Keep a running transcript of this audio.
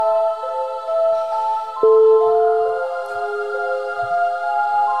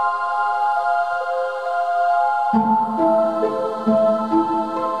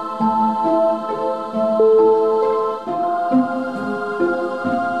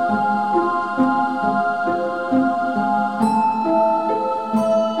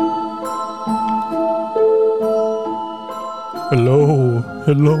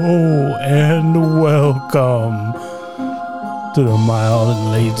Hello and welcome to the Mild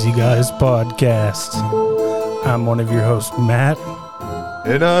and Lazy Guys podcast. I'm one of your hosts, Matt.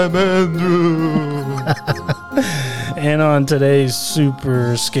 And I'm Andrew. And on today's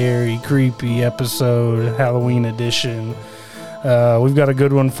super scary, creepy episode, Halloween edition, we've got a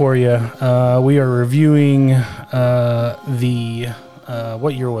good one for you. We are reviewing what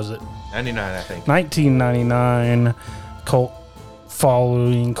year was it? 99, I think. 1999 cult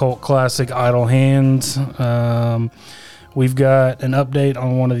classic Idle Hands. We've got an update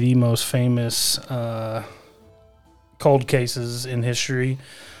on one of the most famous cold cases in history.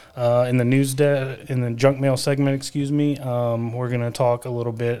 In the junk mail segment, we're going to talk a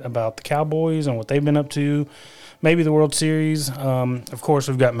little bit about the Cowboys and what they've been up to, maybe the World Series. Of course,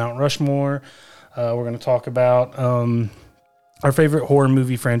 we've got Mount Rushmore. We're going to talk about our favorite horror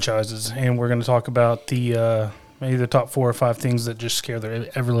movie franchises, and we're going to talk about maybe the top 4 or 5 things that just scare the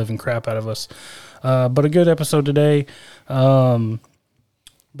ever-living crap out of us. But a good episode today. But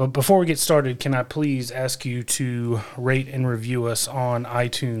before we get started, can I please ask you to rate and review us on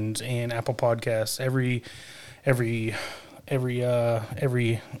iTunes and Apple Podcasts? Every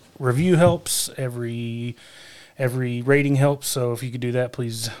review helps. Every rating helps. So if you could do that,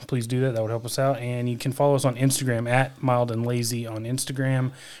 please do that. That would help us out. And you can follow us on Instagram at Mild and Lazy on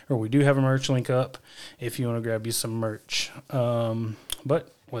Instagram, or we do have a merch link up if you want to grab you some merch.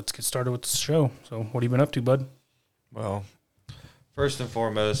 But let's get started with the show. So what have you been up to, bud? Well, first and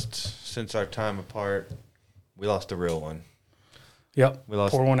foremost, since our time apart, we lost a real one. Yep. We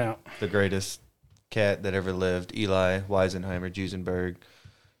lost pour one out. The greatest cat that ever lived, Eli Weisenheimer-Jusenberg.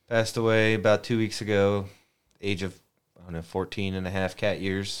 Passed away about 2 weeks ago, age of, 14 and a half cat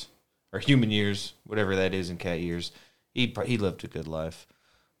years, or human years, whatever that is in cat years. He lived a good life.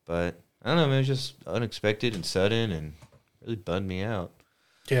 But, I don't know, man, it was just unexpected and sudden and really bummed me out.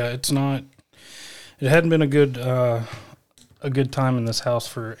 Yeah, it hadn't been a good time in this house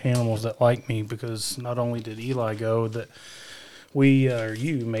for animals that like me, because not only did Eli go, that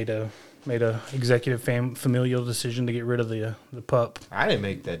you made a executive familial decision to get rid of the pup. I didn't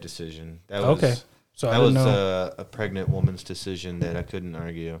make that decision. That was a pregnant woman's decision that I couldn't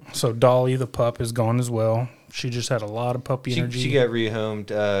argue. So Dolly, the pup, is gone as well. She just had a lot of puppy energy. She got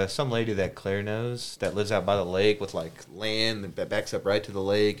rehomed. Some lady that Claire knows that lives out by the lake with like land that backs up right to the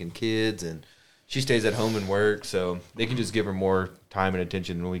lake and kids, and she stays at home and works, so they can just give her more time and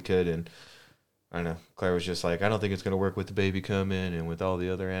attention than we could. And I don't know, Claire was just like, I don't think it's going to work with the baby coming and with all the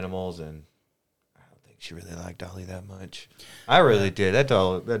other animals, and I don't think she really liked Dolly that much. I really did. That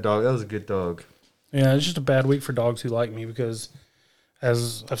dog, that was a good dog. Yeah, it's just a bad week for dogs who like me, because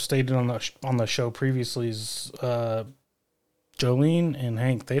as I've stated on the show previously, Jolene and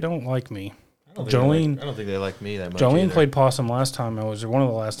Hank, they don't like me. I don't think they like me that much. Jolene either. played possum last time I was, or one of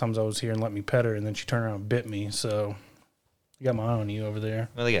the last times I was here, and let me pet her, and then she turned around and bit me. So you got my eye on you over there.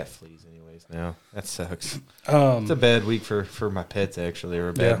 Well, they got fleas anyways now. That sucks. It's a bad week for my pets, actually, or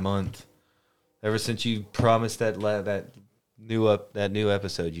a bad month. Ever since you promised that new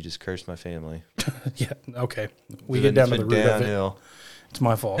episode, you just cursed my family. Yeah, okay. We get down to the root downhill. Of it. It's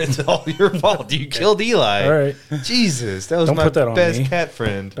my fault. It's all your fault. You killed Eli. All right. Jesus, that was my best cat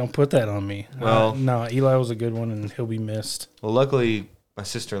friend. Don't put that on me. Well, no, Eli was a good one, and he'll be missed. Well, luckily, my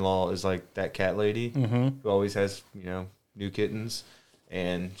sister-in-law is like that cat lady who always has, new kittens,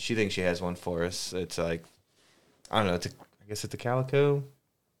 and she thinks she has one for us. It's like, I don't know. I guess it's a calico.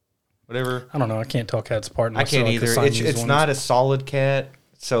 Whatever. I don't know. I can't tell cats apart. I can't either. It's not a solid cat,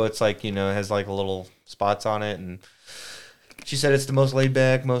 so it's like, it has like little spots on it, and she said it's the most laid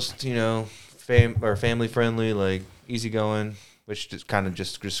back, most family friendly, like easygoing, which just kind of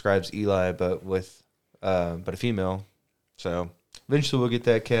just describes Eli, but with a female. So eventually we'll get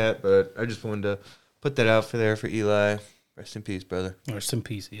that cat, but I just wanted to put that out for Eli. Rest in peace, brother. Rest in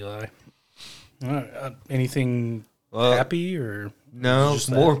peace, Eli. All right. Anything happy or? No,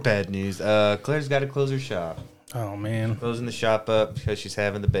 more bad news. Claire's got to close her shop. Oh, man. Closing the shop up because she's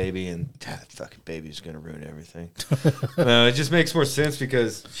having the baby, and that fucking baby's going to ruin everything. No, it just makes more sense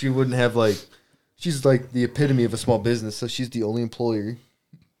because she wouldn't have, she's like the epitome of a small business, so she's the only employee.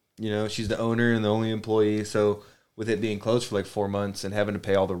 She's the owner and the only employee, so with it being closed for 4 months and having to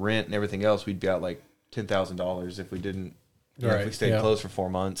pay all the rent and everything else, we'd be out $10,000 if we didn't, if we stayed closed for 4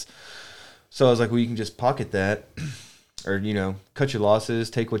 months. So I was like, well, you can just pocket that or, cut your losses,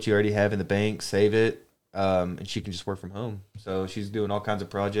 take what you already have in the bank, save it, and she can just work from home. So she's doing all kinds of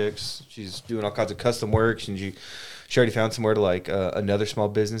projects. She's doing all kinds of custom work, and she already found somewhere to like another small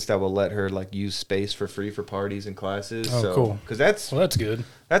business that will let her like use space for free for parties and classes. Oh, so, cool. Because that's good.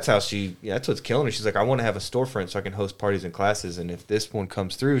 That's how that's what's killing her. She's like, I want to have a storefront so I can host parties and classes. And if this one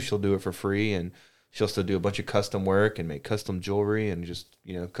comes through, she'll do it for free, and she'll still do a bunch of custom work and make custom jewelry and just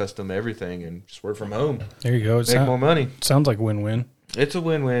custom everything and just work from home. There you go. Make more money. Sounds like win-win. It's a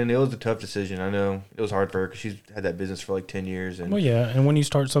win-win. It was a tough decision. I know it was hard for her because she's had that business for like 10 years. And well, yeah, and when you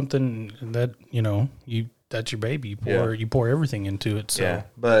start something that that's your baby, you pour everything into it. So. Yeah,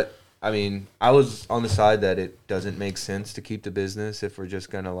 but I mean, I was on the side that it doesn't make sense to keep the business if we're just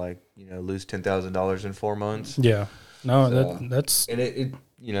gonna lose $10,000 in 4 months. Yeah, no, so, that's and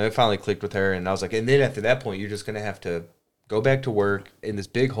it finally clicked with her, and I was like, and then after that point, you're just gonna have to go back to work in this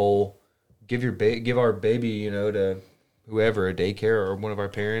big hole, give our baby to whoever, a daycare or one of our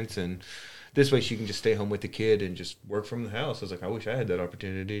parents, and this way she can just stay home with the kid and just work from the house. I was like, I wish I had that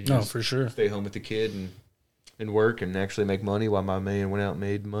opportunity. No, for sure. Stay home with the kid and work and actually make money while my man went out and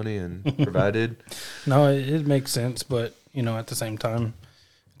made money and provided. No, it makes sense, but at the same time,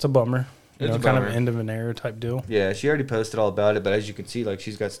 it's a bummer. Kind of end of an era type deal. Yeah, she already posted all about it, but as you can see, like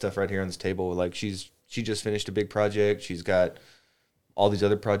she's got stuff right here on this table. Like she just finished a big project. She's got all these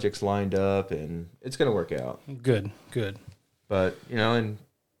other projects lined up, and it's gonna work out. Good. But and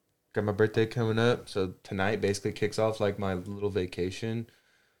got my birthday coming up, so tonight basically kicks off like my little vacation.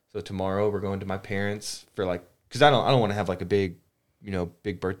 So tomorrow we're going to my parents for because I don't want to have like a big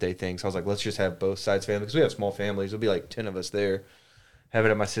birthday thing. So I was like, let's just have both sides family because we have small families. There'll be like 10 of us there. Have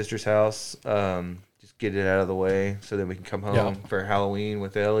it at my sister's house. Just get it out of the way so then we can come home for Halloween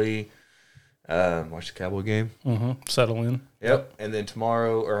with Ellie. Watch the Cowboy game. Mm-hmm. Settle in. Yep. And then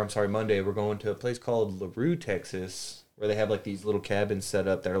Monday, we're going to a place called LaRue, Texas, where they have like these little cabins set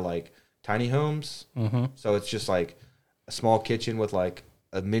up that are like tiny homes. Mm-hmm. So it's just like a small kitchen with like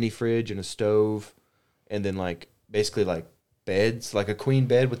a mini fridge and a stove, and then like basically like beds, like a queen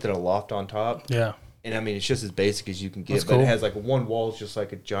bed with a loft on top. Yeah. And I mean, it's just as basic as you can get, That's but cool. It has like one wall is just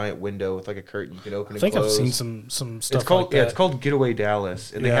like a giant window with like a curtain you can open and close. I think I've seen some stuff it's called, like that. Yeah, it's called Getaway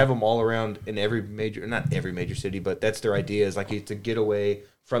Dallas, and they have them all around in not every major city, but that's their idea is like it's a getaway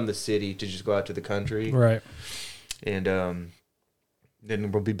from the city to just go out to the country. Right. And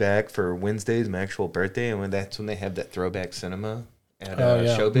then we'll be back for Wednesday's my actual birthday, and that's when they have that throwback cinema at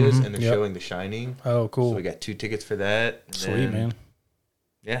Showbiz, and they're showing The Shining. Oh, cool. So we got 2 tickets for that. Sweet, man.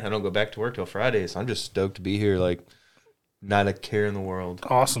 Yeah, I don't go back to work till Friday, so I'm just stoked to be here. Like, not a care in the world.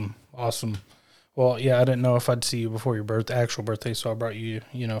 Awesome. Well, yeah, I didn't know if I'd see you before your actual birthday, so I brought you,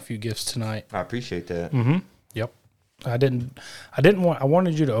 a few gifts tonight. I appreciate that. Mm-hmm. Yep. I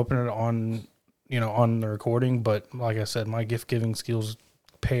wanted you to open it on, on the recording, but like I said, my gift giving skills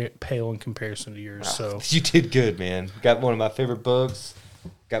pale in comparison to yours. So you did good, man. Got one of my favorite books.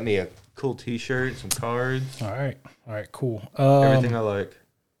 Got me a cool T-shirt, some cards. All right, cool. Everything I like.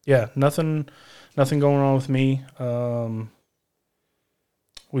 Yeah, nothing going on with me.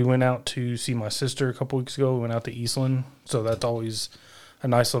 We went out to see my sister a couple weeks ago. We went out to Eastland, so that's always a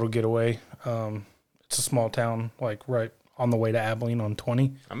nice little getaway. It's a small town, like right on the way to Abilene on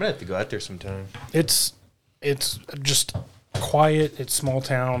 20. I'm gonna have to go out there sometime. It's just quiet. It's small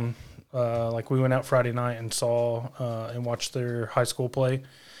town. Like we went out Friday night and saw and watched their high school play,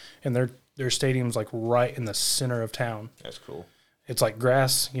 and their stadium's like right in the center of town. That's cool. It's like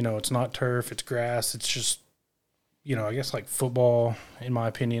grass, it's not turf, it's grass. It's just, I guess like football, in my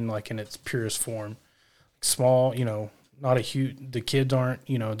opinion, like in its purest form. Small, not a huge, the kids aren't,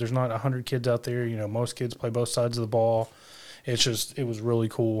 there's not 100 kids out there. Most kids play both sides of the ball. It's just, it was really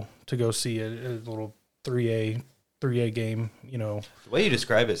cool to go see a little 3A game, The way you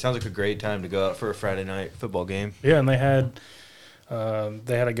describe it sounds like a great time to go out for a Friday night football game. Yeah, and they had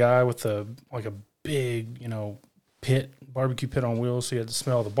a guy with a big, barbecue pit on wheels, so you had to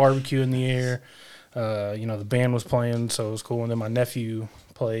smell the barbecue in the air. The band was playing, so it was cool. And then my nephew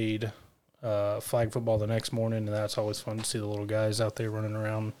played flag football the next morning, and that's always fun to see the little guys out there running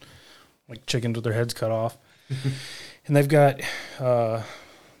around like chickens with their heads cut off. And they've got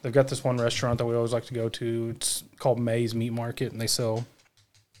this one restaurant that we always like to go to. It's called May's Meat Market, and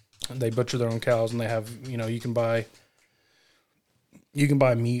they butcher their own cows, and they have, you can buy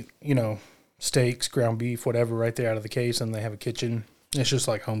meat, steaks, ground beef, whatever, right there out of the case, and they have a kitchen. It's just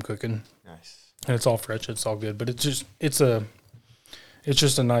like home cooking. Nice. And it's all fresh. It's all good. But it's just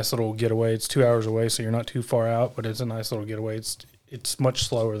a nice little getaway. It's 2 hours away, so you're not too far out, but it's a nice little getaway. It's much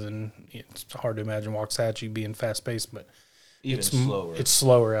slower than, it's hard to imagine Waxahachie being fast-paced, but slower. It's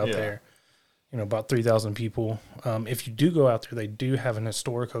slower out there. About 3,000 people. If you do go out there, they do have an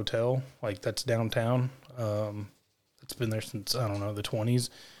historic hotel, like that's downtown. It's been there since, I don't know, the 20s.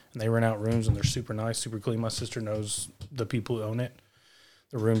 And they rent out rooms, and they're super nice, super clean. My sister knows the people who own it.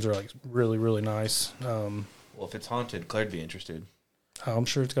 The rooms are, like, really, really nice. Well, if it's haunted, Claire'd be interested. I'm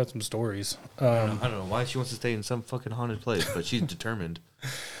sure it's got some stories. I don't know why she wants to stay in some fucking haunted place, but she's determined.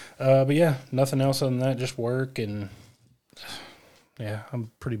 But, yeah, nothing else other than that. Just work, and, yeah,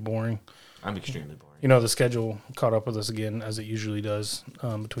 I'm pretty boring. I'm extremely boring. You know, the schedule caught up with us again, as it usually does,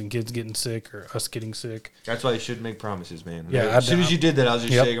 between kids getting sick or us getting sick. That's why you shouldn't make promises, man. Yeah, as soon as you did that, I was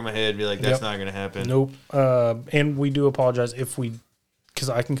just shaking my head and be like, that's not going to happen. Nope. And we do apologize because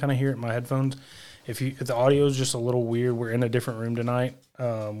I can kind of hear it in my headphones. If the audio is just a little weird, we're in a different room tonight.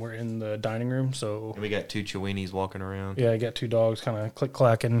 We're in the dining room, so. And we got 2 Chiweenies walking around. Yeah, I got 2 dogs kind of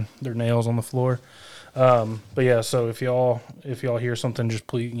click-clacking their nails on the floor. But yeah, so if y'all hear something, just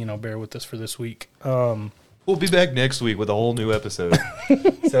please, bear with us for this week. We'll be back next week with a whole new episode.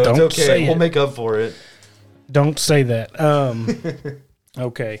 So Don't it's okay. say We'll it. make up for it. Don't say that.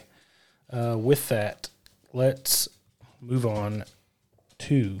 Okay. With that, let's move on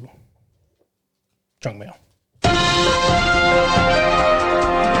to junk mail.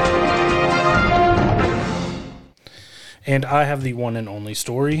 And I have the one and only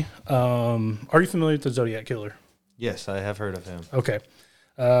story. Are you familiar with the Zodiac Killer? Yes, I have heard of him. Okay.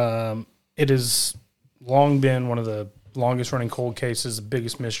 It has long been one of the longest running cold cases, the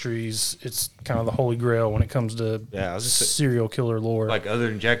biggest mysteries. It's kind of the holy grail when it comes to serial killer lore. Like other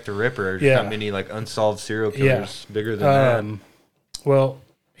than Jack the Ripper, there's not many like unsolved serial killers bigger than that. Well,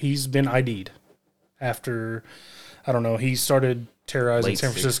 he's been ID'd after, I don't know, he started terrorizing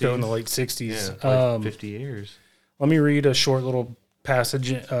San Francisco in the late 60s. Yeah, like 50 years. Let me read a short little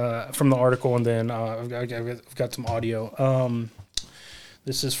passage from the article, and then I've got some audio.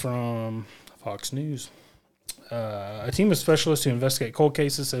 This is from Fox News. A team of specialists who investigate cold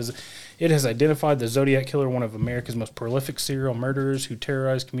cases says it has identified the Zodiac Killer, one of America's most prolific serial murderers who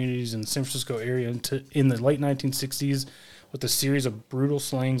terrorized communities in the San Francisco area in the late 1960s with a series of brutal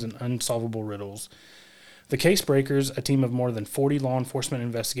slayings and unsolvable riddles. The Case Breakers, a team of more than 40 law enforcement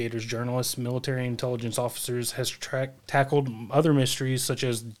investigators, journalists, military intelligence officers, has tackled other mysteries such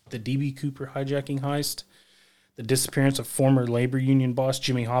as the D.B. Cooper hijacking heist, the disappearance of former labor union boss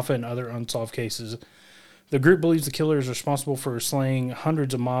Jimmy Hoffa, and other unsolved cases. The group believes the killer is responsible for slaying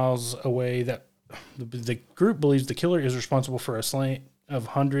hundreds of miles away. The group believes the killer is responsible for a slaying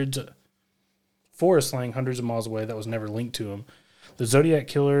hundreds of miles away that was never linked to him. The Zodiac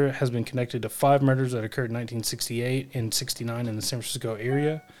Killer has been connected to 5 murders that occurred in 1968 and 69 in the San Francisco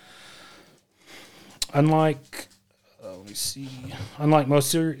area. Unlike most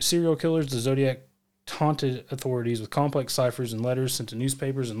serial killers, the Zodiac taunted authorities with complex ciphers and letters sent to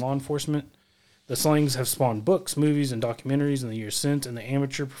newspapers and law enforcement. The slayings have spawned books, movies, and documentaries in the years since, and the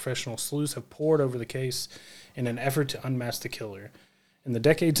amateur professional sleuths have poured over the case in an effort to unmask the killer. In the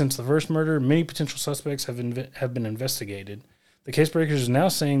decade since the first murder, many potential suspects have been investigated. The Case Breakers is now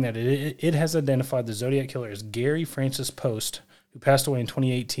saying that it has identified the Zodiac Killer as Gary Francis Post, who passed away in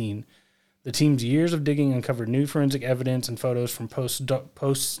 2018. The team's years of digging uncovered new forensic evidence and photos from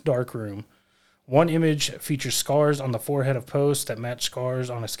Post's dark room. One image features scars on the forehead of Post that match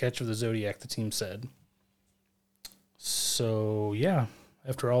scars on a sketch of the Zodiac, the team said. So, yeah,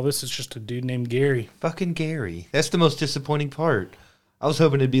 after all this, it's just a dude named Gary. Fucking Gary. That's the most disappointing part. I was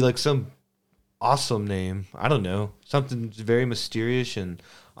hoping it'd be like some awesome name. I don't know. Something very mysterious and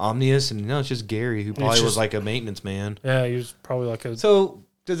ominous. And no, it's just Gary, who probably was like a maintenance man. Yeah, he was probably like a... So,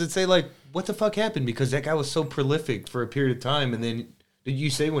 does it say like, what the fuck happened? Because that guy was so prolific for a period of time. And then, did you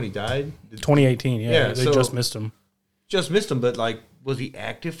say when he died? 2018, yeah. They just missed him. Just missed him, but like, was he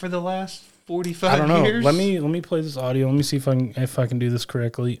active for the last 45 years? I don't know. Let me play this audio. Let me see if I can do this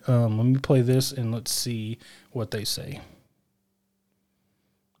correctly. Let me play this and let's see what they say.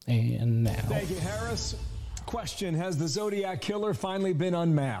 And now. Thank you, Harris. Question: has the Zodiac Killer finally been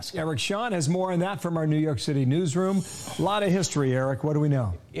unmasked? Eric Sean has more on that from our New York City newsroom. A lot of history, Eric. What do we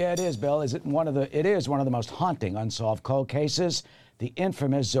know? Yeah, it is, Bill. It is one of the most haunting unsolved cold cases, the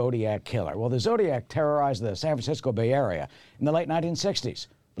infamous Zodiac Killer. Well, the Zodiac terrorized the San Francisco Bay Area in the late 1960s.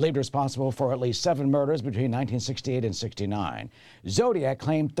 Believed responsible for at least 7 murders between 1968 and 69. Zodiac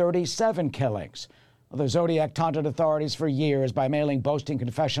claimed 37 killings. Well, the Zodiac taunted authorities for years by mailing boasting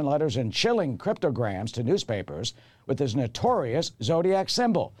confession letters and chilling cryptograms to newspapers with his notorious Zodiac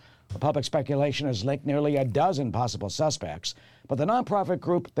symbol. The public speculation has linked nearly a dozen possible suspects, but the nonprofit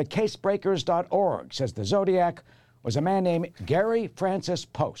group thecasebreakers.org says the Zodiac was a man named Gary Francis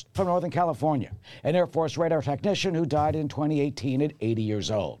Post from Northern California, an Air Force radar technician who died in 2018 at 80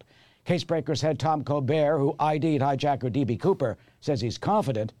 years old. Casebreakers head Tom Colbert, who ID'd hijacker D.B. Cooper, says he's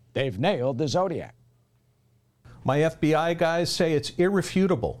confident they've nailed the Zodiac. My FBI guys say it's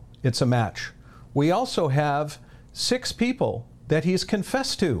irrefutable. It's a match. We also have 6 people that he's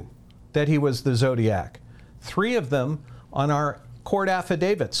confessed to that he was the Zodiac. 3 of them on our court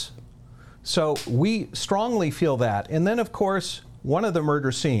affidavits. So we strongly feel that. And then, of course, one of the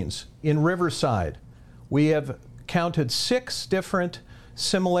murder scenes in Riverside, we have counted 6 different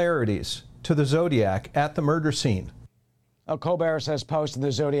similarities to the Zodiac at the murder scene. Colbert says Post and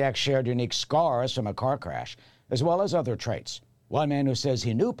the Zodiac shared unique scars from a car crash, as well as other traits. One man who says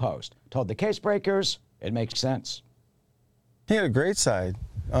he knew Post told the case breakers it makes sense. He had a great side.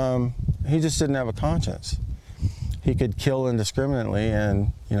 He just didn't have a conscience. He could kill indiscriminately,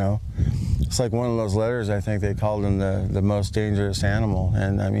 and, you know, it's like one of those letters, I think they called him the most dangerous animal.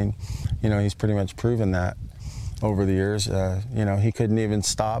 And, I mean, you know, he's pretty much proven that over the years. You know, he couldn't even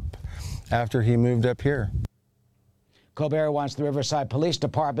stop after he moved up here. Colbert wants the Riverside Police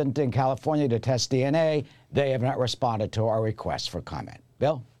Department in California to test DNA. They have not responded to our request for comment.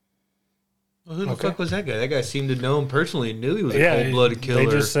 Bill? Well, who the fuck was that guy? That guy seemed to know him personally and knew he was a cold-blooded killer.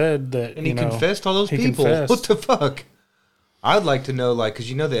 They just said that, and he confessed all those people. Confessed. What the fuck? I'd like to know, like, because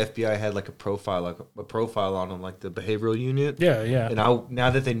you know the FBI had like a profile on him, like the behavioral unit. Yeah, yeah. And now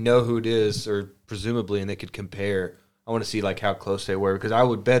that they know who it is, or presumably, and they could compare, I want to see like how close they were, because I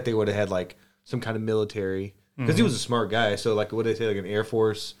would bet they would have had like some kind of military. Because he was a smart guy, so like, what did they say, like an Air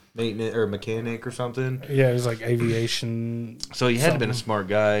Force maintenance or mechanic or something? Yeah, it was like aviation. So he had to have been a smart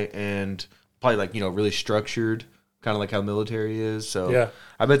guy and probably like, you know, really structured, kind of like how military is. So yeah.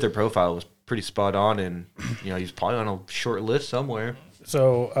 I bet their profile was pretty spot on, and you know, he's probably on a short list somewhere.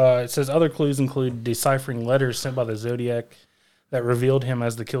 So it says other clues include deciphering letters sent by the Zodiac that revealed him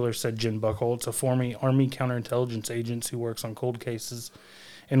as the killer, said Jen Buchholz, a former Army counterintelligence agent who works on cold cases.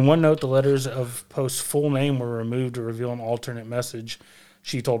 In one note, the letters of Post's full name were removed to reveal an alternate message,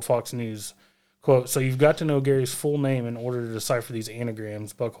 she told Fox News. Quote, so you've got to know Gary's full name in order to decipher these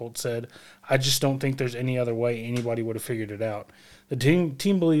anagrams, Buchholz said. I just don't think there's any other way anybody would have figured it out. The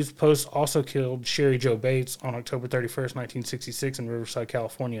team believes Post also killed Sherry Jo Bates on October 31st, 1966 in Riverside,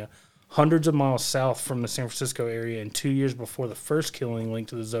 California, hundreds of miles south from the San Francisco area and 2 years before the first killing linked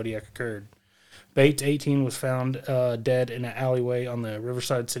to the Zodiac occurred. Bates, 18, was found dead in an alleyway on the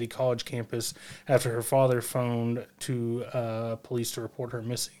Riverside City College campus after her father phoned to police to report her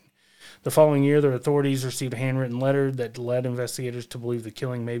missing. The following year, the authorities received a handwritten letter that led investigators to believe the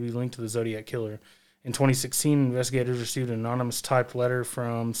killing may be linked to the Zodiac killer. In 2016, investigators received an anonymous typed letter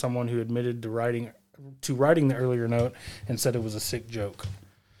from someone who admitted to writing the earlier note and said it was a sick joke.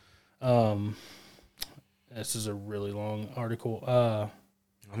 This is a really long article.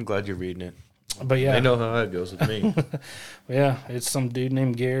 I'm glad you're reading it. But yeah, I know how it goes with me. Yeah, it's some dude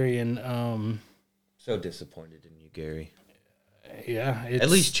named Gary, and so disappointed in you, Gary. Yeah, at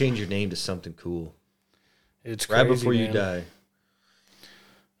least change your name to something cool. It's crazy, right before you man.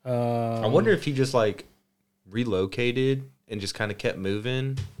 die. I wonder if he just like relocated and just kind of kept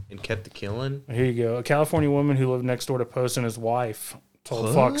moving and kept the killing. Here you go. A California woman who lived next door to Post and his wife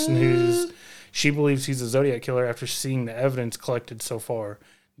told Fox News she believes he's a Zodiac killer after seeing the evidence collected so far.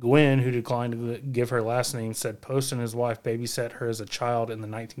 Gwen, who declined to give her last name, said Post and his wife babysat her as a child in the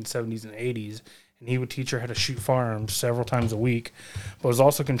 1970s and 80s, and he would teach her how to shoot firearms several times a week, but was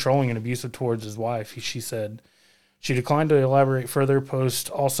also controlling and abusive towards his wife, she said. She declined to elaborate further.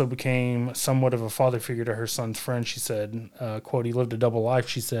 Post also became somewhat of a father figure to her son's friend, she said. Quote, he lived a double life,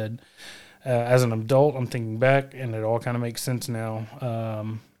 she said. As an adult, I'm thinking back, and it all kind of makes sense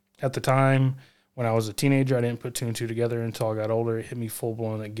now. At the time, when I was a teenager, I didn't put two and two together until I got older. It hit me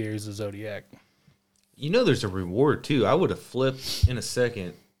full-blown that Gary's the Zodiac. You know there's a reward, too. I would have flipped in a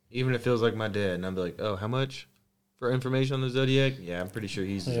second, even if it was like my dad, and I'd be like, oh, how much for information on the Zodiac? Yeah, I'm pretty sure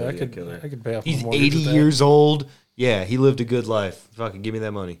he's the Zodiac killer. I could pay off He's my 80 years old. Yeah, he lived a good life. Fucking give me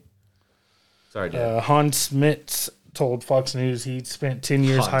that money. Sorry, Dad. Hans Smits told Fox News he spent 10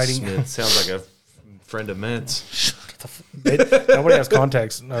 years hiding. Smith sounds like a friend of Ment's. Nobody has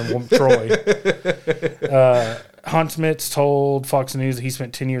context. Troy. Hans Smits told Fox News that he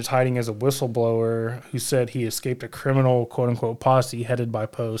spent 10 years hiding as a whistleblower who said he escaped a criminal, quote-unquote, posse headed by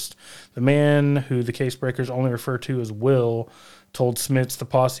Post. The man, who the case breakers only refer to as Will, told Smits the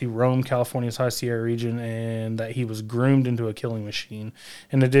posse roamed California's High Sierra region and that he was groomed into a killing machine.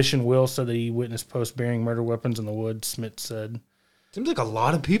 In addition, Will said that he witnessed Post burying murder weapons in the woods, Smits said. Seems like a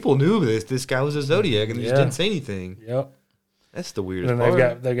lot of people knew this guy was a Zodiac and they just didn't say anything. Yep. That's the weirdest part.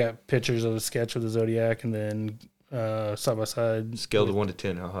 And they've got pictures of a sketch of the Zodiac and then side by side. Scale to 1 to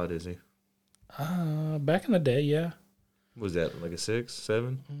 10, how hot is he? Back in the day, yeah. Was that like a 6,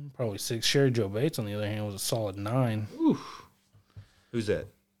 7? Probably 6. Sherry Jo Bates, on the other hand, was a solid 9. Oof. Who's that?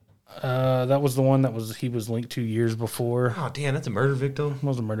 That was the one he was linked to years before. Oh, damn, that's a murder victim.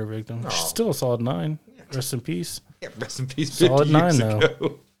 Was a murder victim. Still a solid 9. Rest in peace. Yeah, rest in peace. Solid 9 though.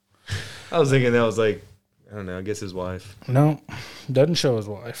 Ago. I was thinking that was like, I don't know, I guess his wife. No, doesn't show his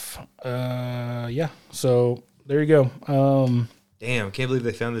wife. Yeah. So there you go. Damn, I can't believe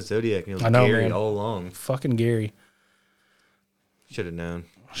they found the Zodiac. And it was I know, Gary man. all along. Fucking Gary. Should have known.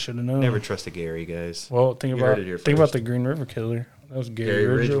 Should have known. Never trust a Gary, guys. Well, think You heard it here about first. the Green River Killer. That was Gary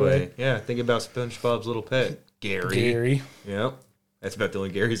Ridgway. Yeah, think about SpongeBob's little pet, Gary. Gary. Yep. That's about the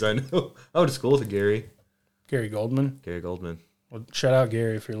only Garys I know. I went to school with a Gary. Gary Goldman. Gary Goldman. Well, shout out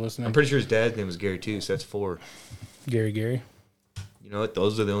Gary if you're listening. I'm pretty sure his dad's name was Gary too, so that's 4. Gary. You know what?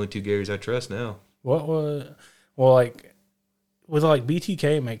 Those are the only 2 Garys I trust now. What was? Well, like with like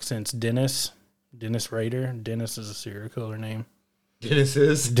BTK, it makes sense. Dennis Rader. Dennis is a serial killer name. Dennis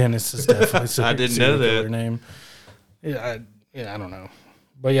is? Dennis is definitely I didn't serial know that. killer name. Yeah, I don't know,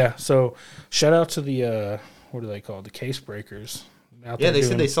 but yeah. So shout out to the what do they call it? The case breakers. Out Yeah, there they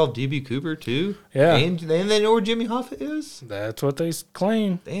said they solved D.B. Cooper too. Yeah. And they know where Jimmy Hoffa is? That's what they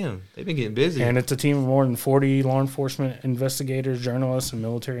claim. Damn, they've been getting busy. And it's a team of more than 40 law enforcement investigators, journalists, and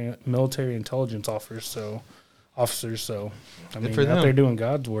military intelligence officers. So, I mean, for out them. there doing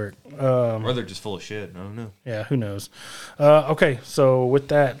God's work. Or they're just full of shit. I don't know. Yeah, who knows? Okay, so with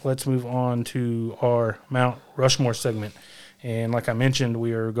that, let's move on to our Mount Rushmore segment. And like I mentioned,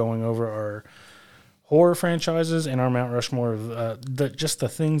 we are going over our horror franchises and our Mount Rushmore of just the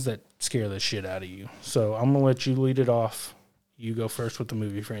things that scare the shit out of you. So I'm going to let you lead it off. You go first with the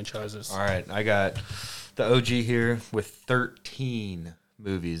movie franchises. All right, I got the OG here with 13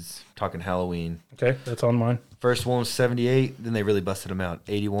 movies, talking Halloween. Okay, that's on mine. First one was 78, then they really busted them out.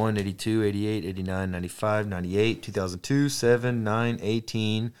 81, 82, 88, 89, 95, 98, 2002, 7, 9,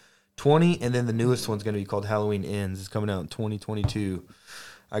 18, 20, and then the newest one's going to be called Halloween Ends. It's coming out in 2022.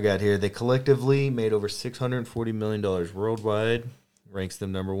 I got here, they collectively made over $640 million worldwide. Ranks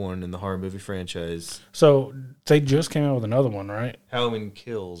them number 1 in the horror movie franchise. So they just came out with another one, right? Halloween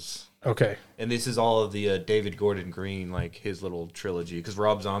Kills. Okay. And this is all of the David Gordon Green, like his little trilogy, because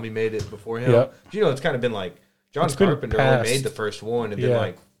Rob Zombie made it before him. Yep. You know, it's kind of been like John It's been Carpenter only passed. made the first one, and then Yeah.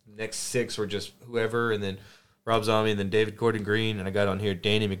 like next 6 were just whoever, and then Rob Zombie, and then David Gordon Green, and I got on here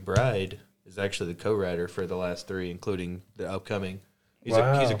Danny McBride is actually the co-writer for the last 3, including the upcoming. He's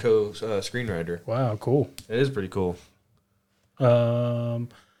Wow. a screenwriter. Wow, cool. It is pretty cool. I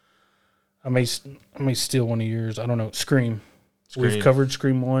may steal one of yours. I don't know. Scream. We've Scream. covered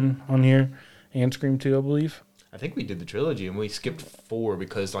Scream 1 on here and Scream 2, I believe. I think we did the trilogy, and we skipped 4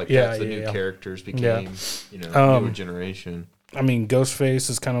 because like Yeah, that's the yeah, new yeah. characters became Yeah. newer generation. I mean, Ghostface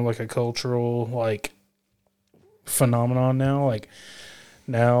is kind of like a cultural like phenomenon now. Like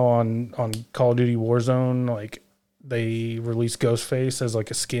now on Call of Duty Warzone, like they release Ghostface as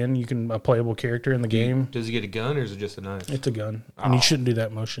like a skin. You can a playable character in the game. Does he get a gun or is it just a knife? It's a gun, and you shouldn't do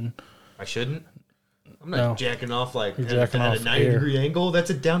that motion. I shouldn't. I'm not No. jacking off like You're at, jacking at off a 90 air. degree angle. That's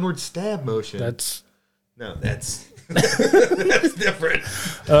a downward stab motion. That's that's that's different.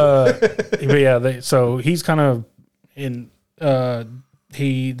 but yeah. So he's kind of in.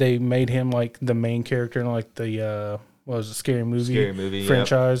 They made him like the main character in like the what was it, Scary Movie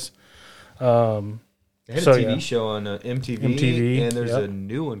franchise. They had So, a TV yeah. show on MTV, MTV, and there's yep. a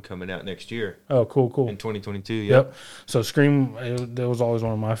new one coming out next year Oh, cool. in 2022. Yep. So Scream, that was always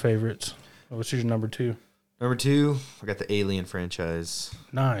one of my favorites. What's your number 2? Number 2, I got the Alien franchise.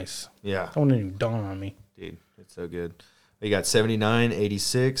 Nice. Yeah, That one didn't even dawn on me. dude, it's so good. You got 79,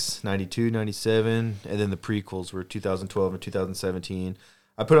 86, 92, 97, and then the prequels were 2012 and 2017.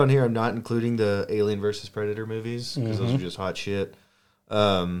 I put on here, I'm not including the Alien versus Predator movies because those are just hot shit.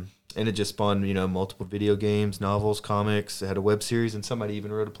 And it just spawned, multiple video games, novels, comics. It had a web series, and somebody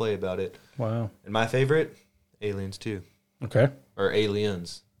even wrote a play about it. Wow. And my favorite, Aliens 2. Okay. Or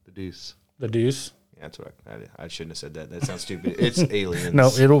Aliens, the Deuce. The Deuce. Yeah, that's what I shouldn't have said that. That sounds stupid. It's Aliens. No,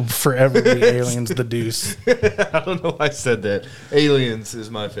 it'll forever be Aliens. The Deuce. I don't know why I said that. Aliens is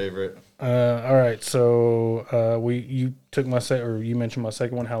my favorite. All right. So you took my you mentioned my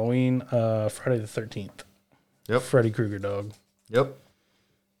second one, Halloween. Friday the 13th. Yep. Freddy Krueger, dog. Yep.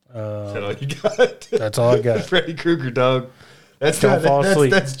 Is that all you got? That's all I got. Freddy Krueger, dog. That's Don't fall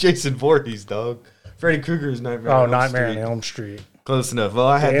asleep. That's Jason Voorhees, dog. Freddy Krueger is Nightmare on Elm Nightmare Street. on Elm Street. Close enough. Well,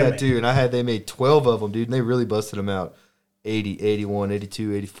 I had Damn that it. too, and they made 12 of them, dude, and they really busted them out. 80, 81,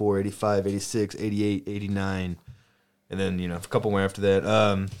 82, 84, 85, 86, 88, 89, and then, a couple more after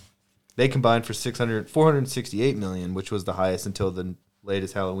that. They combined for 468 million, which was the highest until the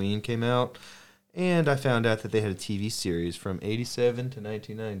latest Halloween came out. And I found out that they had a TV series from 87 to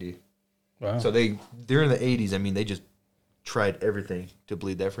 1990. Wow. So during the 80s, they just tried everything to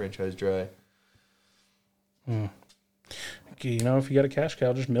bleed that franchise dry. Okay, you know, if you got a cash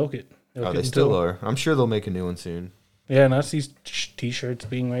cow, just milk it. Milk it They still are. I'm sure they'll make a new one soon. Yeah, and I see T-shirts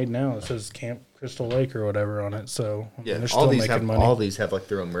being made now that says Camp Crystal Lake or whatever on it. So I mean, they're still making money. All these have like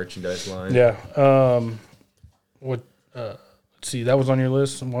their own merchandise line. Yeah. Let's see. That was on your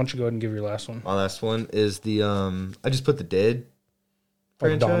list. Why don't you go ahead and give your last one? My last one is the I just put the Dead Like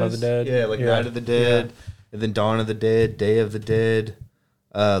franchise. Dawn of the Dead. Yeah, like Night of the Dead, and then Dawn of the Dead, Day of the Dead,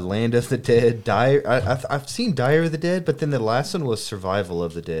 Land of the Dead. I've seen Dire of the Dead, but then the last one was Survival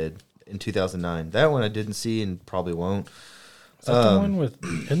of the Dead in 2009. That one I didn't see and probably won't. Is that the one with?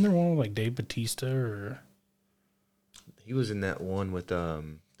 Isn't there one with like Dave Bautista or? He was in that one with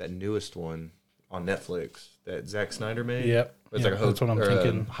that newest one on Netflix that Zack Snyder made. Yep. It's Yep, like a that's what I'm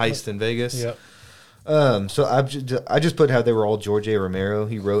thinking. Heist in Vegas. Yep. So I just put how they were all George A. Romero.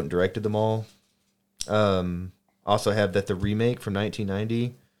 He wrote and directed them all. Also have that the remake from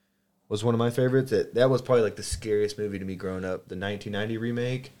 1990 was one of my favorites. That was probably like the scariest movie to me growing up. The 1990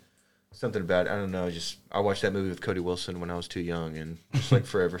 remake. Something about it, I don't know. I watched that movie with Cody Wilson when I was too young, and just like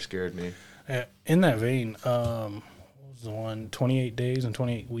forever scared me. In that vein, what was the one? 28 Days and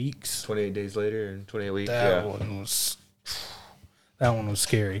 28 Weeks. 28 Days Later and 28 Weeks. That one was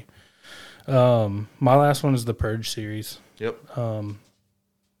scary. My last one is the Purge series. Yep. You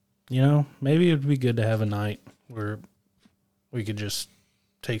know, maybe it'd be good to have a night where we could just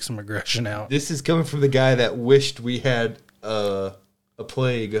take some aggression out. This is coming from the guy that wished we had a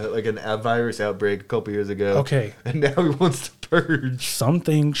plague, like a virus outbreak a couple years ago. Okay. And now he wants to purge. Some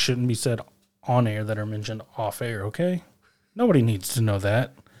things shouldn't be said on air that are mentioned off air, okay? Nobody needs to know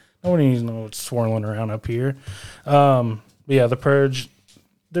that. Nobody needs to know what's swirling around up here. But yeah, the Purge,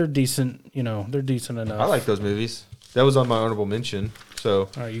 they're decent, you know, they're decent enough. I like those movies. That was on my honorable mention. So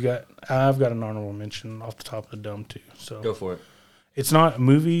All right, I've got an honorable mention off the top of the dome too. So go for it. it's not a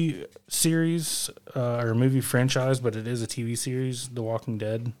movie series or a movie franchise, but it is a TV series, The Walking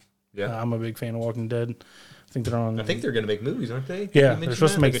Dead. Yeah. I'm a big fan of Walking Dead. I think they're on. I think they're going to make movies, aren't they? Yeah, You they're mentioned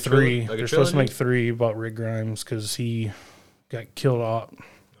supposed to that? make Like a three. like a They're supposed to make trilogy? 3 about Rick Grimes because he got killed off,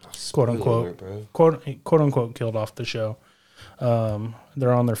 quote Spoiler unquote, alert, bro. quote unquote, killed off the show.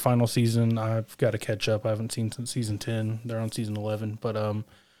 They're on their final season. I've got to catch up. I haven't seen since season 10. They're on season 11, but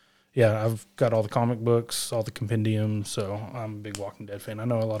yeah, I've got all the comic books, all the compendiums, so I'm a big Walking Dead fan. I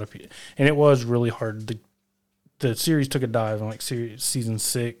know a lot of people, and it was really hard. The series took a dive in like season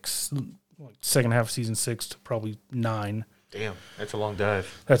 6, like second half of season 6 to probably 9. Damn, that's a long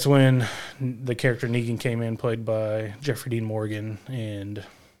dive. That's when the character Negan came in, played by Jeffrey Dean Morgan, and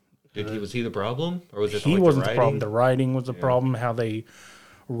Was he the problem, or was it he like wasn't the the problem. writing? The writing was the problem. How they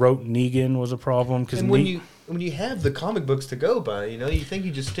wrote Negan was a problem because And when you have the comic books to go by, you know, you think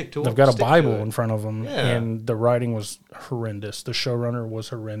you just stick to. they've got a stick to Bible it. in front of them, Yeah. and the writing was horrendous. The showrunner was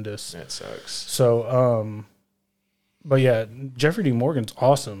horrendous. That sucks. So, but yeah, Jeffrey Dean Morgan's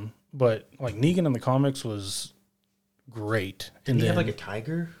awesome, but like Negan in the comics was great. Didn't he have like a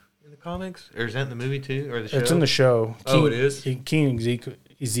tiger in the comics, or is that in the movie too, or the show? It's in the show. Oh, it is? King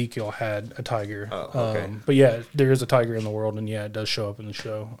Ezekiel had a tiger. Oh, okay. But yeah, there is a tiger in the world, and yeah, it does show up in the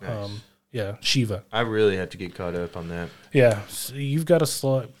show. Nice. Yeah, Shiva. I really have to get caught up on that. Yeah, so you've got to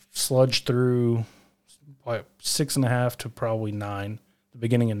sludge through like 6.5 to probably 9, the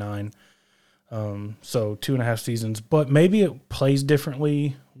beginning of 9. So 2.5 seasons, but maybe it plays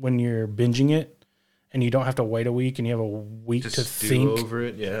differently when you're binging it, and you don't have to wait a week, and you have a week Just to stew think over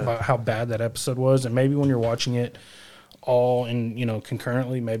it, yeah. about how bad that episode was, and maybe when you're watching it all in, you know,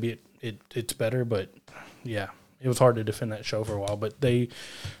 concurrently, maybe it's better. But yeah, it was hard to defend that show for a while. But they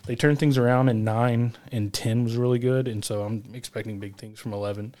turned things around, in 9 and 10 was really good, and so I'm expecting big things from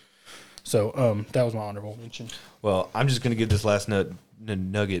 11. So that was my honorable mention. Well, I'm just going to give this last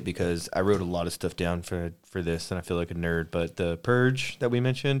nugget because I wrote a lot of stuff down for this, and I feel like a nerd. But the Purge that we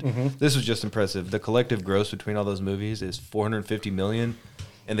mentioned, this was just impressive. The collective gross between all those movies is $450 million,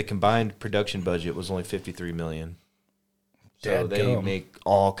 and the combined production budget was only $53 million. So they make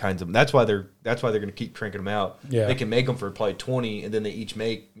all kinds of. That's why they're going to keep cranking them out. Yeah. They can make them for probably 20, and then they each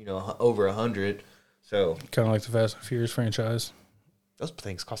make over 100. So Kind of like the Fast and Furious franchise. those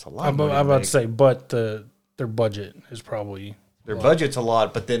things cost a lot. I'm of money about make. to say, but their budget is probably Their budget's a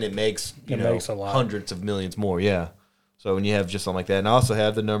lot, but then it makes makes a lot. hundreds of millions more. Yeah. So when you have just something like that, and I also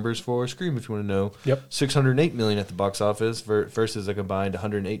have the numbers for Scream if you want to know. Yep. $608 million at the box office versus a combined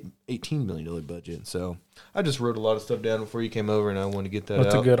 $118 million budget. So I just wrote a lot of stuff down before you came over, and I want to get that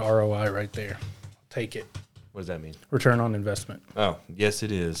That's out. a good ROI right there. Take it. What does that mean? Return on investment. Oh, yes,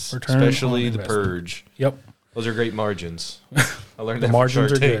 it is. Return Especially on the investment. Purge. Yep. Those are great margins. I learned The that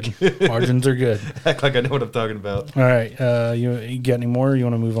margins are from Shark good. Tank. Margins are good. Act like I know what I'm talking about. All right. You got any more? You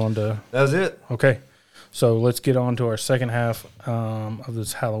want to move on to? That was it. Okay. So let's get on to our second half of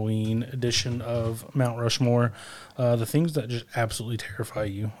this Halloween edition of Mount Rushmore. The things that just absolutely terrify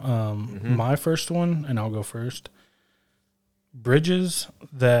you. My first one, and I'll go first. Bridges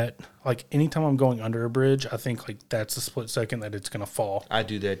that, like, anytime I'm going under a bridge, I think, like, that's a split second that it's going to fall. I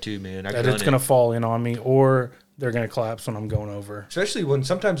do that too, man. That it's going to fall in on me, or they're going to collapse when I'm going over. Especially when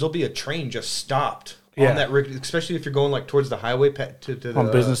sometimes there'll be a train just stopped Yeah. on that, especially if you're going like towards the highway to the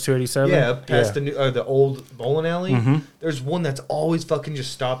On Business 287? Yeah, past the old bowling alley. There's one that's always fucking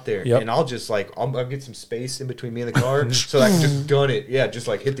just stopped there, Yep. and I'll just like I'll get some space in between me and the car, so I can just gun it. Yeah, just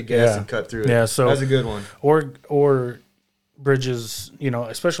like hit the gas and cut through it. Yeah, so that's a good one. Or bridges, you know,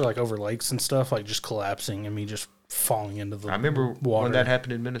 especially like over lakes and stuff, like just collapsing and me just falling into the I remember water. when that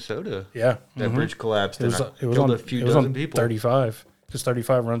happened in Minnesota. Yeah, That bridge collapsed. It was, and it was killed on a few it was dozen on people. 35 because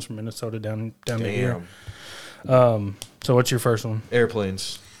 35 runs from Minnesota down to here. So what's your first one?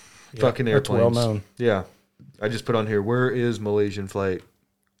 Airplanes. Yeah, Fucking that's airplanes. well known. Yeah. I just put on here, where is Malaysian Flight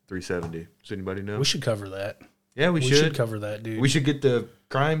 370? Does anybody know? We should cover that. Yeah, we should. cover that, dude. We should get the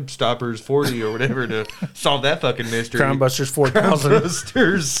Crime Stoppers 40 or whatever to solve that fucking mystery. Crime Busters Crime 4000.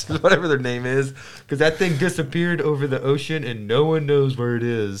 Busters, whatever their name is. Because that thing disappeared over the ocean and no one knows where it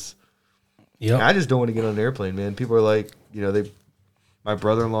is. Yep. I just don't want to get on an airplane, man. People are like, you know, my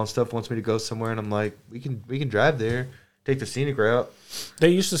brother-in-law and stuff wants me to go somewhere, and I'm like, we can drive there, take the scenic route. They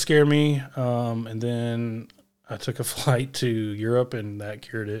used to scare me, and then I took a flight to Europe, and that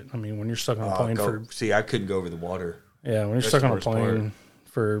cured it. I mean, when you're stuck on a plane See, I couldn't go over the water. yeah, when you're That's stuck the on a worst plane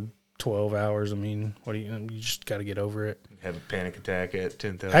for 12 hours, I mean, you just got to get over it. Have a panic attack at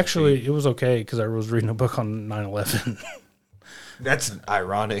 10,000 Actually, feet. it was okay because I was reading a book on 9/11. That's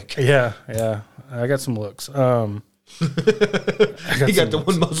ironic. yeah, I got some looks. You got the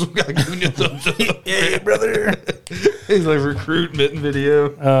one Muslim guy giving you a thumbs up. Yeah, brother. He's like recruitment video.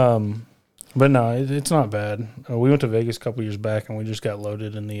 But no, it's not bad. We went to Vegas a couple years back, and we just got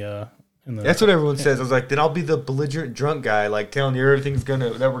loaded in the. That's what everyone says. I was like, then I'll be the belligerent drunk guy, like telling you everything's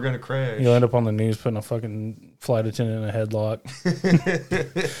that we're gonna crash. You'll end up on the news putting a fucking flight attendant in a headlock.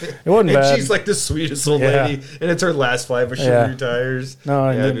 It wasn't And bad. she's like the sweetest old Yeah. lady, and it's her last flight before she Yeah. retires. No,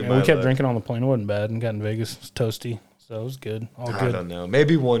 Yeah, that'd be and my we kept luck. drinking on the plane. It wasn't bad. And got in Vegas. It was toasty. So it was good. All I good. don't know.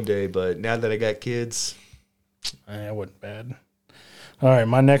 Maybe one day, but now that I got kids, It wasn't bad. All right,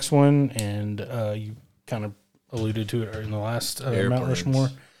 my next one, and you kind of alluded to it in the last Mount Airplanes. Rushmore.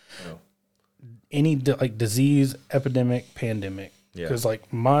 Oh. Any like disease, epidemic, pandemic. Yeah. Because like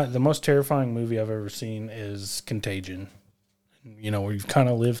the most terrifying movie I've ever seen is Contagion. You know, where you've kind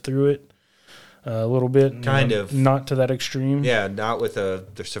of lived through it a little bit. Kind of. Not to that extreme. yeah, not with the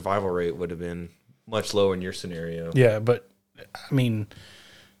survival rate would have been much lower in your scenario. Yeah, but I mean,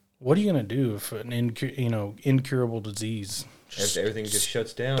 what are you gonna do if an incurable disease Everything just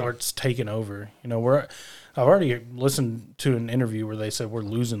shuts down. starts taking over? You know, I've already listened to an interview where they said we're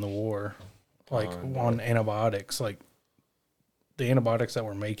losing the war, like on antibiotics. Like the antibiotics that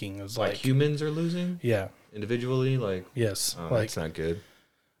we're making is Like like humans are losing yeah, individually. Like, yes, oh, like that's not good.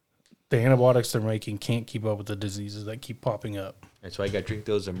 the antibiotics they're making can't keep up with the diseases that keep popping up. That's why I got to drink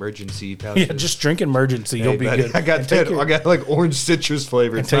those emergency pouches. Yeah, just drink emergency. Hey, You'll be buddy, good. I got And take that. your- I got like orange citrus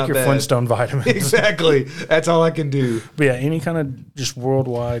flavor. and It's take not your bad. Flintstone vitamins. Exactly. That's all I can do. But yeah, any kind of just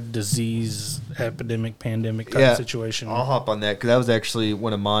worldwide disease, epidemic, pandemic type situation. I'll hop on that because that was actually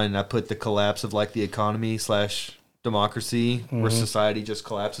one of mine. I put the collapse of like the economy / democracy where society just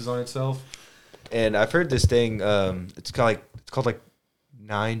collapses on itself. And I've heard this thing. It's called like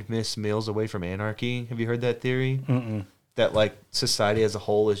 9 missed meals away from anarchy. Have you heard that theory? Mm-mm. That like society as a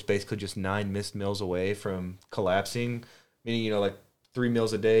whole is basically just 9 missed meals away from collapsing. Meaning, you know, like 3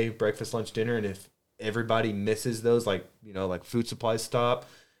 meals a day, breakfast, lunch, dinner, and if everybody misses those, like, you know, like food supplies stop,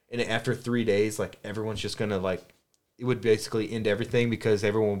 and after 3 days, like everyone's just gonna like, it would basically end everything because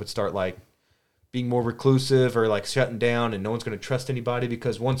everyone would start like being more reclusive or like shutting down, and no one's gonna trust anybody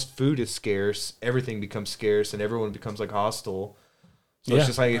because once food is scarce, everything becomes scarce and everyone becomes like hostile. So it's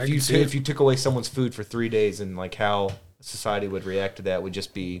just like I can see if you took away someone's food for 3 days and like how society would react to that would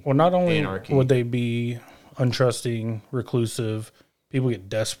just be Well, not only anarchy. would they be untrusting, reclusive, people get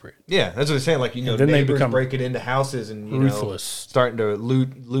desperate. Yeah, that's what I'm saying. Like, you know, And then they neighbors become breaking into houses and, you ruthless. know, starting to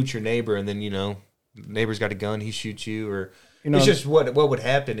loot your neighbor, and then, you know, neighbor's got a gun, he shoots you, or You know, it's just what would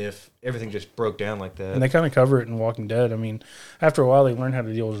happen if everything just broke down like that. And they kind of cover it in Walking Dead. I mean, after a while, they learn how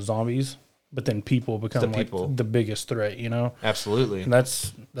to deal with zombies, but then people become people. like the biggest threat, you know? Absolutely. And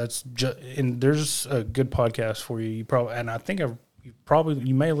that's just, and there's a good podcast for you. You probably, and I think I've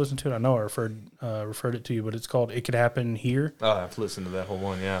you may have listened to it. I know I referred it to you, but it's called "It Could Happen Here." Oh, I've listened to that whole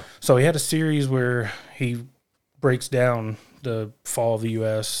one. Yeah. So he had a series where he breaks down the fall of the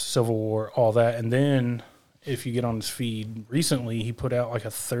U.S., Civil War, all that, and then if you get on his feed recently, he put out like a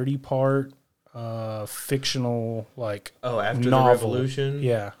 30-part fictional after novel. the revolution.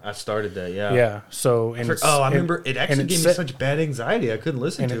 Yeah, I started that. Yeah. Yeah. So I remember it actually gave me such bad anxiety. I couldn't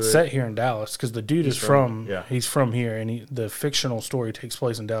listen to it. And it's set here in Dallas because the dude he's from here, and the fictional story takes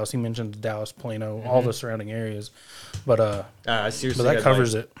place in Dallas. He mentions Dallas, Plano, all the surrounding areas, but I seriously that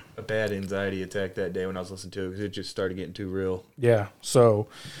covers it. A bad anxiety attack that day when I was listening to it because it just started getting too real. Yeah. So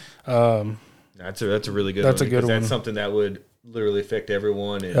that's a really good. That's one a good one. That's something that would literally affect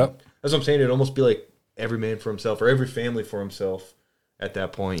everyone. And Yep. That's what I'm saying. It'd almost be like every man for himself or every family for himself at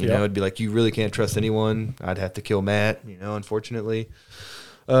that point. You know, it'd be like you really can't trust anyone. I'd have to kill Matt, unfortunately.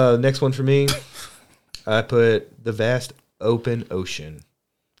 Next one for me, I put the vast open ocean,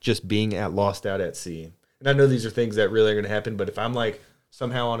 just being lost out at sea. And I know these are things that really are going to happen, but if I'm like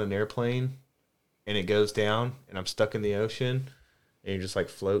somehow on an airplane and it goes down and I'm stuck in the ocean and you're just like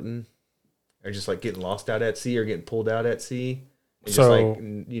floating or just like getting lost out at sea or getting pulled out at sea. And so,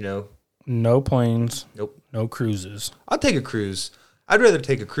 just no planes. Nope. No cruises. I'll take a cruise. I'd rather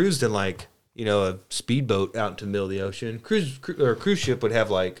take a cruise than a speedboat out into the middle of the ocean. Cruise ship would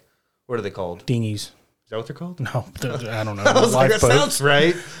have what are they called? Dinghies. Is that what they're called? No, I don't know. I was like, that sounds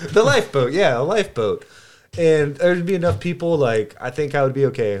right. The lifeboat. Yeah, a lifeboat. And there'd be enough people, I think I would be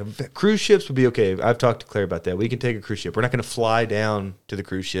okay. Cruise ships would be okay. I've talked to Claire about that. We can take a cruise ship. We're not going to fly down to the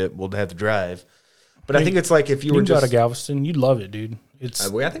cruise ship. We'll have to drive. But I think it's like if you were just go to Galveston, you'd love it, dude. I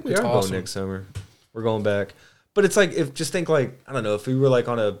think we are going next summer. We're going back. But it's like, I don't know, if we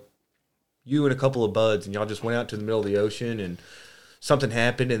were you and a couple of buds and y'all just went out to the middle of the ocean and something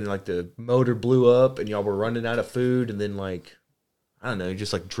happened and the motor blew up and y'all were running out of food and then I don't know,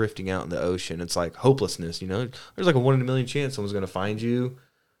 just drifting out in the ocean. It's like hopelessness, There's a 1 in a million chance someone's going to find you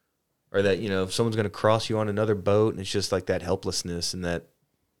or that, someone's going to cross you on another boat. And it's just that helplessness and that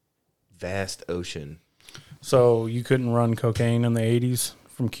vast ocean. So you couldn't run cocaine in the 80s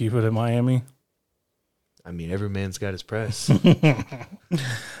from Cuba to Miami? I mean, every man's got his price. All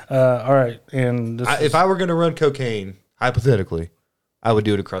right. And if I were going to run cocaine, hypothetically, I would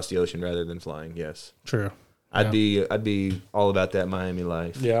do it across the ocean rather than flying. Yes. True. I'd be all about that Miami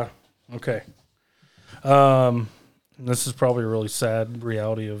life. Yeah. Okay. This is probably a really sad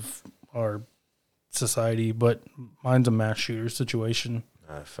reality of our society, but mine's a mass shooter situation.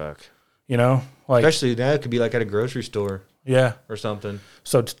 Ah, fuck. Especially that could be at a grocery store. Yeah. Or something.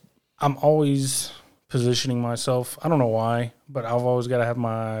 So I'm always positioning myself. I don't know why, but I've always got to have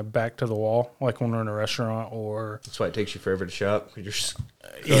my back to the wall, like when we're in a restaurant or. That's why it takes you forever to shop. You're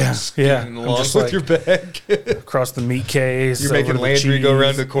I'm just with your bag across the meat case. You're making Landry go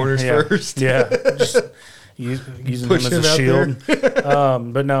around the corners first. Yeah, just using him as a shield.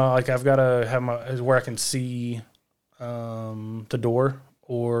 But no, I've got to have where I can see the door,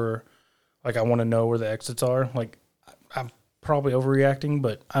 or I want to know where the exits are. I'm probably overreacting,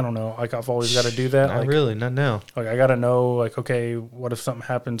 but I don't know. I've always got to do that. Not really, not now. I got to know, okay, what if something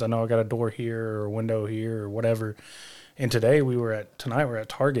happens? I know I got a door here or a window here or whatever. And tonight we're at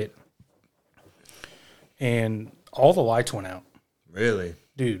Target, and all the lights went out. Really?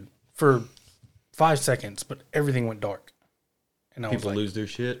 Dude, for 5 seconds, but everything went dark. And people lose their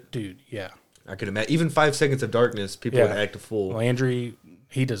shit? Dude, yeah. I could imagine. Even 5 seconds of darkness, people would act a fool. Landry,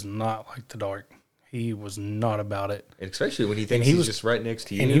 he does not like the dark. He was not about it. And especially when he thinks he's just right next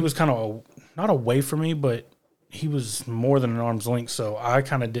to you. And he was kind of, not away from me, but he was more than an arm's length, so I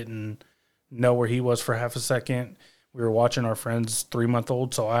kind of didn't know where he was for half a second. We were watching our friend's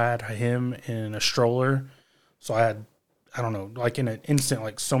 3-month-old, so I had him in a stroller. So I had, I don't know, in an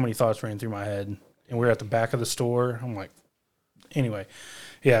instant, so many thoughts ran through my head. And we were at the back of the store. I'm like, anyway,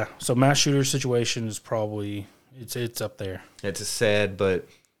 yeah. So mass shooter situation is probably, it's up there. It's a sad but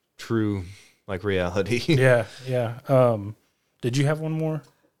true, reality. Yeah. Did you have one more?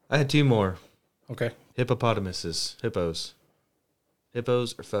 I had 2 more. Okay. Hippos.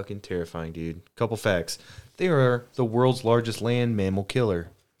 Hippos are fucking terrifying, dude. Couple facts. They are the world's largest land mammal killer,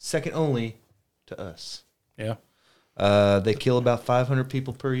 second only to us. Yeah. They kill about 500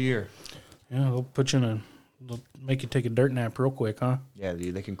 people per year. Yeah, they'll make you take a dirt nap real quick, huh? Yeah,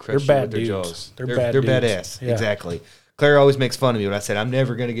 dude, they can crush you with their jaws. They're badass. Yeah. Exactly. Claire always makes fun of me when I said I'm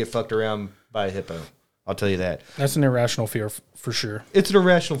never going to get fucked around by a hippo. I'll tell you that. That's an irrational fear for sure. It's an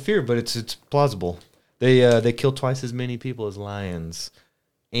irrational fear, but it's plausible. They kill twice as many people as lions.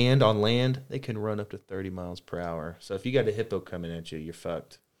 And on land, they can run up to 30 miles per hour. So if you got a hippo coming at you, you're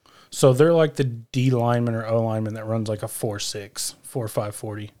fucked. So they're like the D lineman or O lineman that runs like a 4.6, 4.5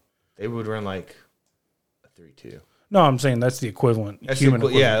 40. They would run like a 3.2. No, I'm saying that's the equivalent. That's human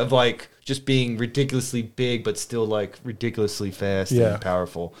equivalent. Yeah, of like just being ridiculously big, but still like ridiculously fast and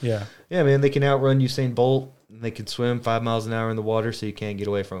powerful. Yeah. Yeah, man, they can outrun Usain Bolt. And they can swim 5 miles an hour in the water, so you can't get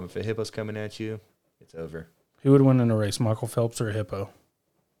away from them. If a hippo's coming at you, it's over. Who would win in a race, Michael Phelps or a hippo?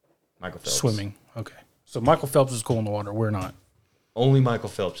 Michael Phelps. Swimming. Okay. So Michael Phelps is cool in the water. We're not. Only Michael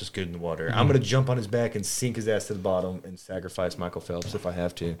Phelps is good in the water. I'm going to jump on his back and sink his ass to the bottom and sacrifice Michael Phelps if I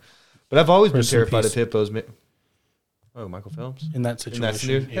have to. But I've always been terrified of hippos. Oh, Michael Phelps? In that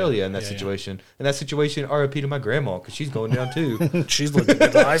situation. Hell yeah, in that situation. Yeah. In that situation, RIP to my grandma, because she's going down too. She's looking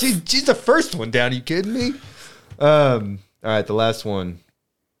at life. She's the first one down. Are you kidding me? All right, the last one.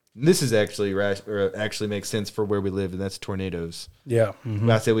 This is actually makes sense for where we live, and that's tornadoes. Yeah. Mm-hmm.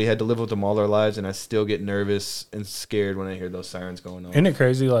 I said we had to live with them all our lives, and I still get nervous and scared when I hear those sirens going on. Isn't it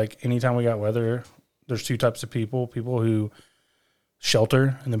crazy? Like, anytime we got weather, there's two types of people who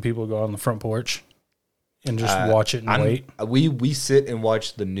shelter, and then people who go on the front porch and just watch it and wait. We sit and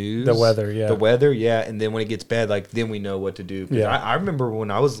watch the news. The weather, yeah. And then when it gets bad, like, then we know what to do. Yeah. I remember when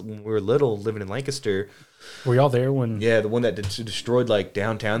we were little, living in Lancaster. Were y'all there when? Yeah, the one that destroyed like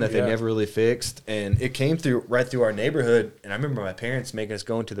downtown that they never really fixed, and it came right through our neighborhood. And I remember my parents making us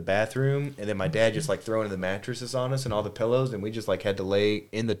go into the bathroom, and then my dad just like throwing the mattresses on us and all the pillows, and we just like had to lay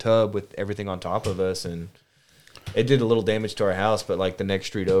in the tub with everything on top of us, and it did a little damage to our house. But like the next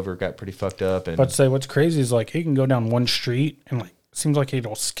street over got pretty fucked up. And but say what's crazy is like it can go down one street and like it seems like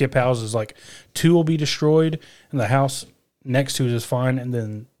it'll skip houses. Like 2 will be destroyed, and the house next to it is fine, and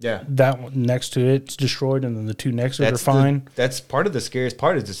then that one next to it's destroyed, and then the 2 next to it are fine. That's part of the scariest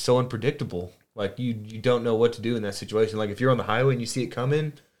part is it's so unpredictable. Like you don't know what to do in that situation. Like if you're on the highway and you see it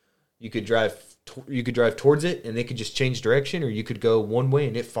coming, you could drive towards it, and it could just change direction, or you could go one way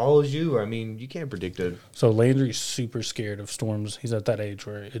and it follows you. Or I mean, you can't predict it. So Landry's super scared of storms. He's at that age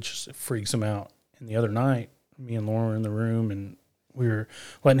where it freaks him out. And the other night, me and Lauren were in the room, and we were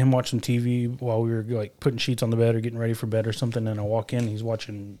letting him watch some TV while we were like putting sheets on the bed or getting ready for bed or something. And I walk in, and he's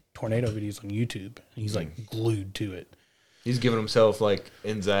watching tornado videos on YouTube, and he's like glued to it. He's giving himself like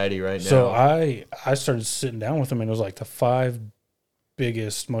anxiety right now. So I started sitting down with him, and it was like the 5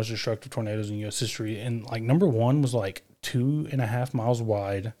 biggest, most destructive tornadoes in U.S. history. And like number 1 was like 2.5 miles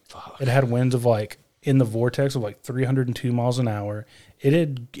wide. Fuck. It had winds of like in the vortex of like 302 miles an hour.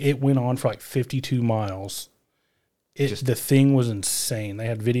 It went on for like 52 miles. The thing was insane. They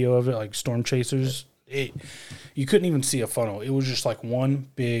had video of it, like storm chasers. You couldn't even see a funnel. It was just like one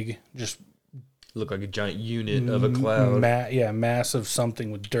big, just looked like a giant unit of a cloud. Massive something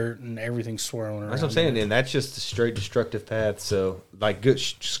with dirt and everything swirling around. That's what I'm saying, and that's just a straight destructive path. So, like, good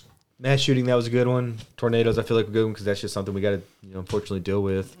mass shooting, that was a good one. Tornadoes, I feel like a good one because that's just something we got to, unfortunately deal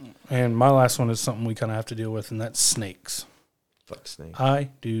with. And my last one is something we kind of have to deal with, and that's snakes. Fuck snakes. I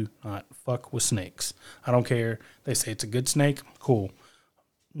do not fuck with snakes. I don't care. They say it's a good snake. Cool.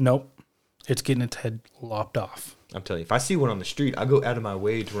 Nope. It's getting its head lopped off. I'm telling you, if I see one on the street, I'll go out of my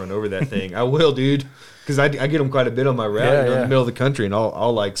way to run over that thing. I will, dude. Because I get them quite a bit on my route in the middle of the country, and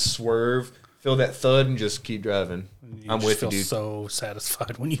I'll like swerve, feel that thud, and just keep driving. I'm with you, dude. So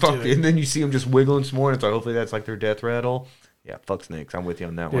satisfied when you do it. And then you see them just wiggling some more, and it's like, hopefully that's like their death rattle. Yeah, fuck snakes. I'm with you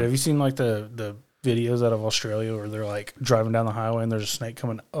on that one. Have you seen like the videos out of Australia where they're like driving down the highway and there's a snake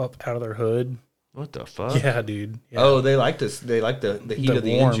coming up out of their hood? What the fuck? Yeah, dude. Yeah. Oh, they like this. They like the heat of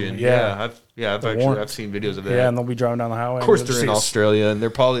the engine. I've seen videos of that. Yeah, and they'll be driving down the highway. Of course, they're in Australia, and they're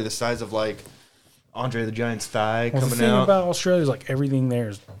probably the size of like Andre the Giant's thigh coming out. The thing about Australia is like everything there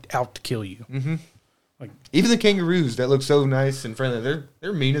is out to kill you. Mm-hmm. Like even the kangaroos that look so nice and friendly,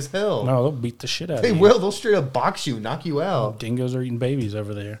 they're mean as hell. No, they'll beat the shit out of you. They will. They'll straight up box you, knock you out. Dingoes are eating babies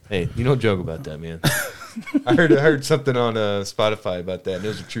over there. Hey, you don't joke about that, man. I heard something on Spotify about that, and it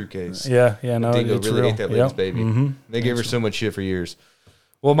was a true case. Yeah, no, Dingo it's really real. ate that lady's baby. Mm-hmm. They gave her so much shit for years.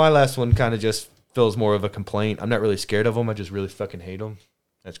 Well, my last one kind of just feels more of a complaint. I'm not really scared of them. I just really fucking hate them.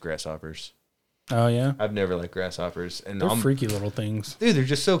 That's grasshoppers. Oh, yeah? I've never liked grasshoppers. And they're freaky little things. Dude, they're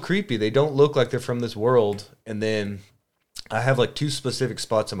just so creepy. They don't look like they're from this world. And then I have like 2 specific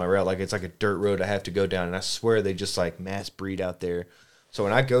spots on my route. Like it's like a dirt road I have to go down. And I swear they just like mass breed out there. So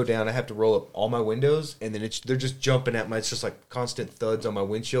when I go down, I have to roll up all my windows, and then they're just jumping at it's just like constant thuds on my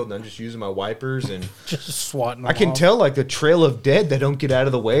windshield, and I'm just using my wipers and just swatting them I can off. tell like the trail of dead that don't get out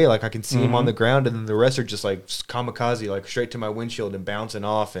of the way. Like I can see them on the ground, and then the rest are just like kamikaze, like straight to my windshield and bouncing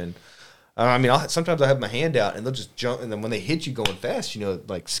off. And I mean, sometimes I have my hand out, and they'll just jump, and then when they hit you going fast, it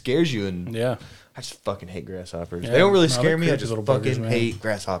like scares you. And I just fucking hate grasshoppers. They don't really scare me. I just fucking hate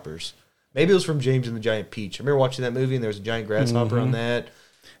grasshoppers. Maybe it was from James and the Giant Peach. I remember watching that movie, and there was a giant grasshopper on that.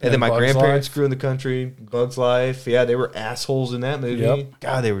 And then my Bug's grandparents Life. grew in the country. Bug's Life. Yeah, they were assholes in that movie. Yep.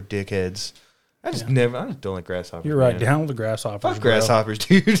 God, they were dickheads. I just don't like grasshoppers. You're right. man. Down with the grasshoppers. Fuck bro. grasshoppers,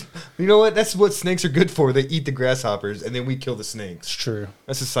 dude. You know what? That's what snakes are good for. They eat the grasshoppers, and then we kill the It's snakes. true.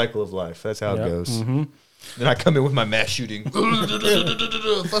 That's the cycle of life. That's how Yep. it goes. Mm-hmm. Then I come in with my mass shooting.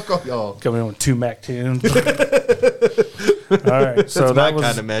 Fuck off, y'all. Coming in with 2 Mac tunes. All right. So That's my that was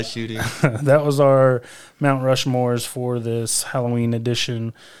kind of mass shooting. that was our Mount Rushmores for this Halloween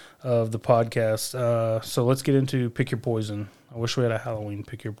edition of the podcast. So let's get into Pick Your Poison. I wish we had a Halloween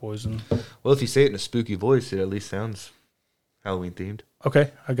Pick Your Poison. Well, if you say it in a spooky voice, it at least sounds Halloween themed.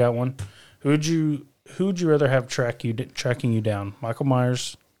 Okay, I got one. Who'd you rather have tracking you down? Michael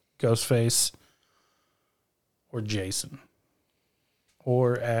Myers, Ghostface, or Jason?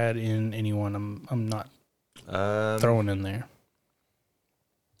 Or add in anyone I'm not throwing in there.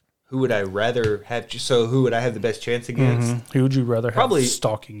 Who would I rather have? So who would I have the best chance against? Who would you rather have Probably-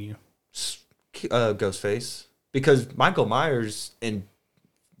 stalking you? Ghostface. Because Michael Myers and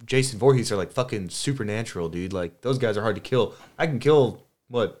Jason Voorhees are like fucking supernatural, dude. Like, those guys are hard to kill. I can kill,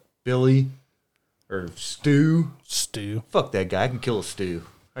 Billy? Or Stu? Stu. Fuck that guy. I can kill a Stu.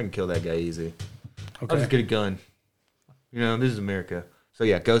 I can kill that guy easy. Okay. I'll just get a gun. You know, this is America. So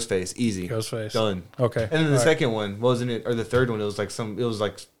yeah, Ghostface, easy. Ghostface. Done. Okay. And then the All right. second one, wasn't it, or the third one, it was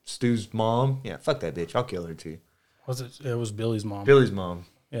like Stu's mom. Yeah, fuck that bitch. I'll kill her too. Was it? It was Billy's mom. Billy's mom.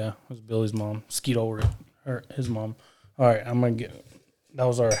 Yeah, it was Billy's mom. Skeet Ulrich, or his mom. All right, I'm gonna get. That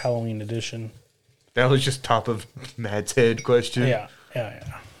was our Halloween edition. That was just top of Matt's head question. Yeah.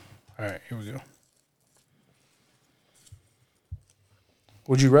 All right, here we go.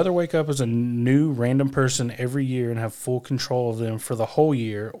 Would you rather wake up as a new random person every year and have full control of them for the whole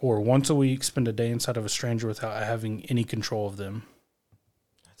year, or once a week spend a day inside of a stranger without having any control of them?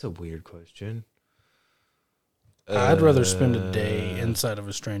 That's a weird question. I'd rather spend a day inside of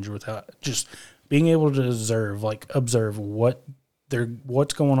a stranger without just being able to observe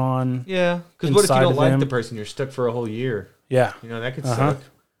what's going on. Yeah, because what if you inside don't of like them. the person? You're stuck for a whole year. Yeah, You know, that could Uh-huh. suck.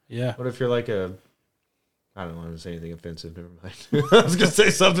 yeah. What if you're like a... I don't want to say anything offensive. Never mind. I was going to say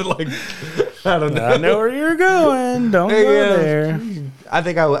something like... I don't know. I know where you're going. Don't Hey, go yeah. there. I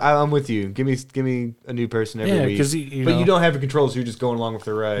think I'm with you. Give me a new person every Yeah, week. 'cause you but know- you don't have the control, so you're just going along with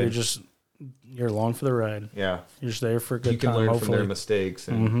the ride. You're along for the ride. Yeah. You're just there for a good You can time. learn from Hopefully, their mistakes.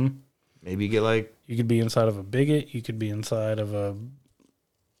 And Mm-hmm. maybe you get like... you could be inside of a bigot. You could be inside of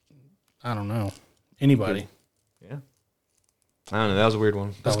I don't know, anybody. Yeah. I don't know. That was a weird one.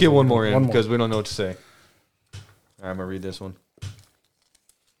 Let's was get a one weird more one. in One more. because we don't know what to say. All right, I'm going to read this one.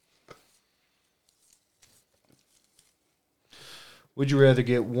 Would you rather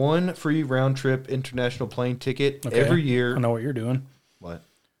get one free round-trip international plane ticket Okay. every year? I know what you're doing. What?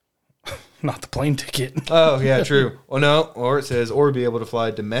 Not the plane ticket. Oh, yeah, true. Well, no. Or it says, or be able to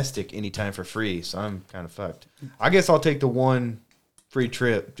fly domestic anytime for free. So I'm kind of fucked. I guess I'll take the one free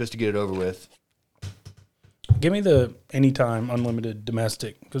trip just to get it over with. Give me the anytime unlimited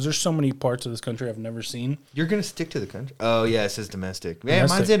domestic, because there's so many parts of this country I've never seen. You're going to stick to the country? Oh, yeah, it says domestic. Man,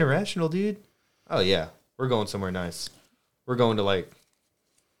 Domestic. mine's international, dude. Oh, yeah. We're going somewhere nice. We're going to, like,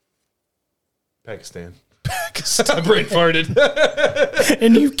 Pakistan. I brain farted.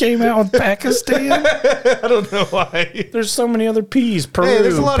 And you came out with Pakistan? I don't know why. There's so many other P's. Peru, Hey,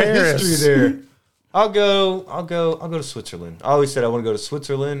 there's a lot Paris. of history there. I'll go to Switzerland. I always said I want to go to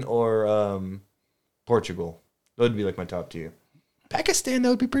Switzerland or Portugal. Those would be like my top two. Pakistan, that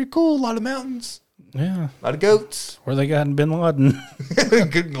would be pretty cool. A lot of mountains, Yeah. a lot of goats, Where they got Bin Laden.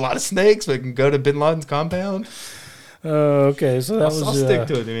 a lot of snakes. We can go to Bin Laden's compound. Okay, so that I'll was. stick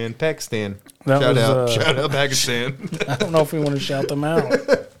to it, man. Pakistan. that Shout was, out, shout out, Pakistan. I don't know if we want to shout them out.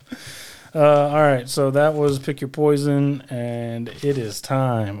 All right, so that was Pick Your Poison, and it is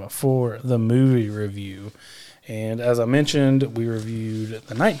time for the movie review. And as I mentioned, we reviewed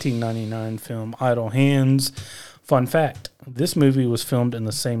the 1999 film Idle Hands. Fun fact, this movie was filmed in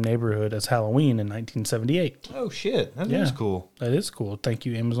the same neighborhood as Halloween in 1978. Oh shit, that Yeah. is cool. That is cool. Thank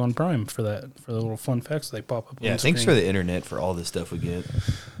you, Amazon Prime, for that, for the little fun facts they pop up Yeah, on the thanks screen. for the internet for all the stuff we get.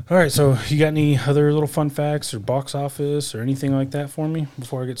 All right, so you got any other little fun facts or box office or anything like that for me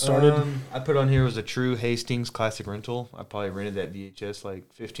before I get started? I put on here was a true Hastings classic rental. I probably rented that VHS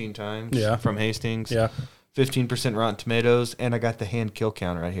like 15 times. Yeah. From Hastings. Yeah. 15% Rotten Tomatoes, and I got the hand kill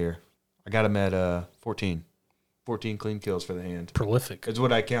count right here. I got them at 14. 14 clean kills for the hand. Prolific. It's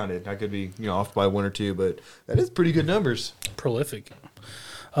what I counted. I could be off by one or two, but that is pretty good numbers. Prolific.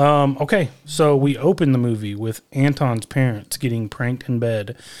 Okay, so we open the movie with Anton's parents getting pranked in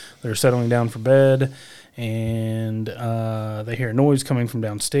bed. They're settling down for bed, and they hear a noise coming from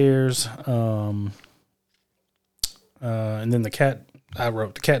downstairs. And then the cat I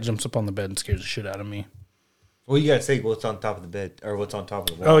wrote, the cat jumps up on the bed and scares the shit out of me. Well, you gotta say what's on top of the bed or what's on top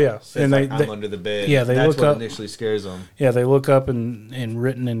of the wall. Oh, yeah. So And I'm they under the bed. Yeah, they That's look what up. initially scares them. Yeah, they look up and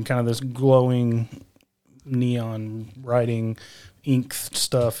written in kind of this glowing neon writing ink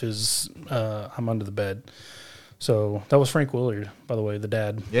stuff is I'm under the bed. So that was Frank Willard, by the way, the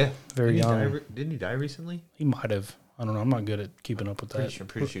dad. Yeah. Very young. Didn't he die recently? He might have. I don't know. I'm not good at keeping up with that. I'm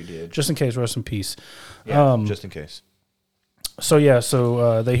pretty sure he did. Just in case, rest in peace. Yeah, just in case.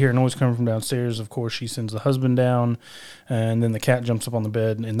 So they hear a noise coming from downstairs. Of course, she sends the husband down, and then the cat jumps up on the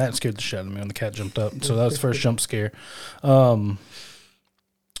bed, and that scared the shit out of me when the cat jumped up. So that was the first jump scare.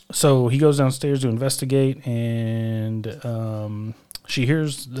 So he goes downstairs to investigate, and she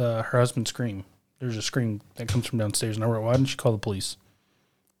hears her husband scream. There's a scream that comes from downstairs, and I wrote, why didn't she call the police?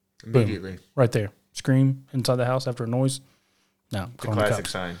 Immediately. Boom. Right there. Scream inside the house after a noise. No, the classic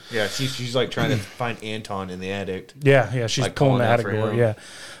sign. Yeah, she's like trying to find Anton in the attic. Yeah, she's like pulling the attic door. Yeah,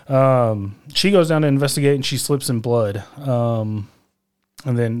 she goes down to investigate and she slips in blood. And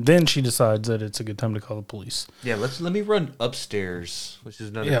then she decides that it's a good time to call the police. Yeah, let me run upstairs, which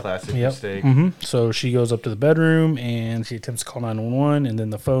is another classic mistake. Mm-hmm. So she goes up to the bedroom and she attempts to call 911, and then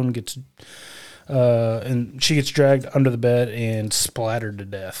the phone gets. And she gets dragged under the bed and splattered to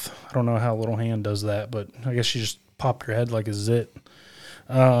death. I don't know how Little Hand does that, but I guess she just popped her head like a zit.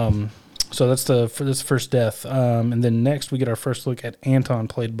 So that's the first death. And then next we get our first look at Anton,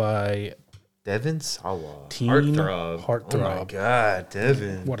 played by Devin Sawa. Heartthrob. Oh my God,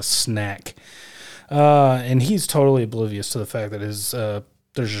 Devin! What a snack. And he's totally oblivious to the fact that his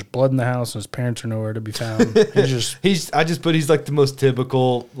there's just blood in the house and his parents are nowhere to be found. He's like the most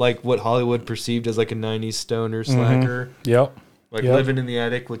typical, like what Hollywood perceived as like a 90s stoner slacker. Yep. Living in the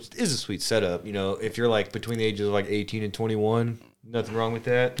attic, which is a sweet setup. You know, if you're like between the ages of like 18 and 21, nothing wrong with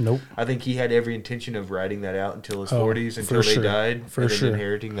that. Nope. I think he had every intention of riding that out until his 40s, until they died, and then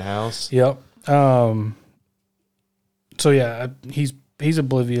inheriting the house. Yep. So yeah, he's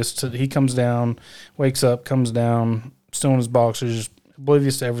oblivious to. He comes down, wakes up, comes down, still in his boxers,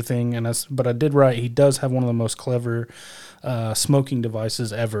 oblivious to everything. But I did write, he does have one of the most clever smoking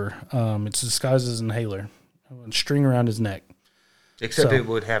devices ever. It's disguised as an inhaler, a string around his neck. Except it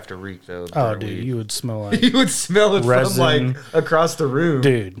would have to reek though. Oh, dude, you would smell like you would smell it resin from like across the room,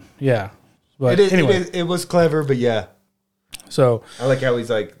 dude. Yeah, but anyway, it was clever, but yeah. So I like how he's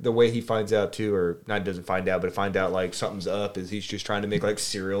like the way he finds out too, or not doesn't find out, but find out like something's up is he's just trying to make like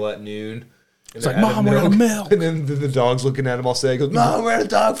cereal at noon. It's like, Mom, we're out of milk. And then the dog's looking at him all sad. He goes, Mom, we're out of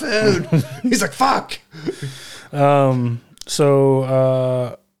dog food. He's like, fuck.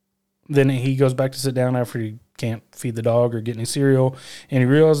 So then he goes back to sit down after he can't feed the dog or get any cereal, and he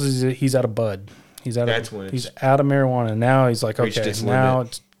realizes that he's out of bud. He's out of marijuana. Now he's like, okay, now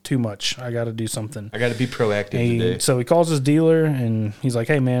it's too much. I got to do something. I got to be proactive today. So he calls his dealer, and he's like,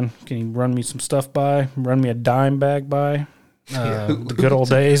 hey, man, can you run me some stuff by? Run me a dime bag by? The good old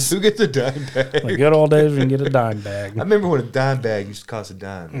days. Who gets a dime bag? The good old days, we can get a dime bag. I remember when a dime bag used to cost a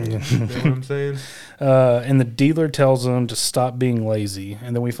dime. You know what I'm saying? And the dealer tells him to stop being lazy.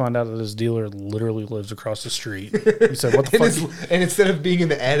 And then we find out that his dealer literally lives across the street. He said, what the fuck? And instead of being in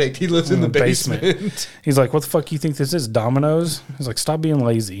the attic, he lives in the basement. He's like, what the fuck you think this is, Domino's? He's like, stop being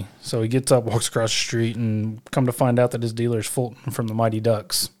lazy. So he gets up, walks across the street, and come to find out that his dealer is Fulton from the Mighty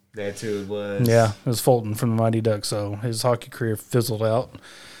Ducks. That's who it was. Yeah, it was Fulton from the Mighty Ducks. So his hockey career fizzled out.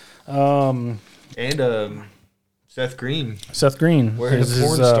 Seth Green. Wearing a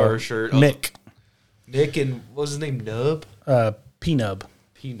porn star shirt. Mick. Nick and what was his name? Nub? P-Nub.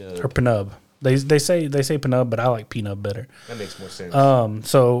 Or Penub. They say Penub, but I like P-Nub better. That makes more sense.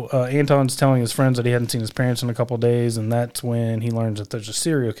 So Anton's telling his friends that he hadn't seen his parents in a couple of days, and that's when he learns that there's a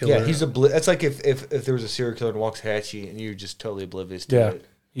serial killer. Yeah, that's like if there was a serial killer in Waxahachie and you're just totally oblivious to it.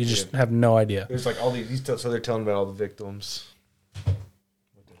 You just have no idea. There's like all these, so they're telling about all the victims.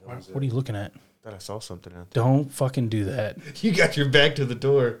 What are you looking at? Thought I saw something out there. Don't fucking do that. You got your back to the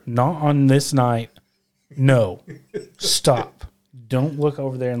door. Not on this night. No. Stop. Don't look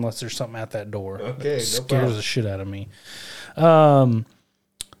over there unless there's something at that door. Okay, it scares the shit out of me. So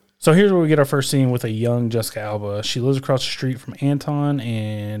here's where we get our first scene with a young Jessica Alba. She lives across the street from Anton,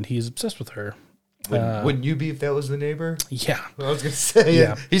 and he's obsessed with her. Wouldn't you be if that was the neighbor? Yeah. I was going to say,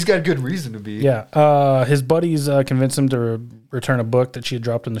 yeah. He's got good reason to be. Yeah. His buddies convinced him to return a book that she had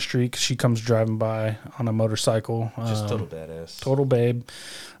dropped in the street. She comes driving by on a motorcycle. Just total badass. Total babe.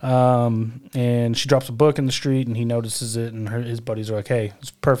 And she drops a book in the street, and he notices it, and his buddies are like, hey,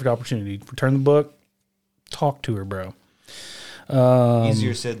 it's a perfect opportunity. Return the book. Talk to her, bro.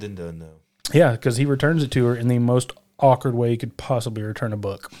 Easier said than done, though. Yeah, because he returns it to her in the most awkward way you could possibly return a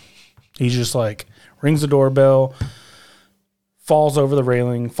book. He's just like, rings the doorbell, falls over the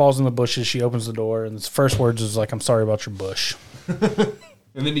railing, falls in the bushes. She opens the door, and his first words is like, "I'm sorry about your bush." And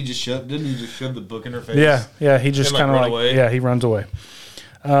then didn't he just shove the book in her face? Yeah. He just kind of he runs away.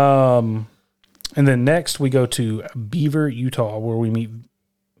 And then next we go to Beaver, Utah, where we meet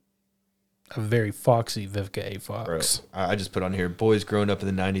a very foxy Vivica A. Fox. Bro, I just put on here, boys growing up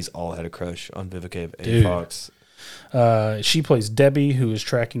in the 90s all had a crush on Vivica A. Fox. She plays Debbie, who is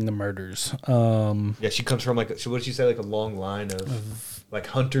tracking the murders. Yeah, she comes from, like, what did she say, like a long line of like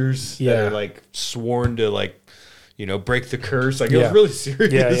hunters that are like sworn to, like, you know, break the curse. Like, it was really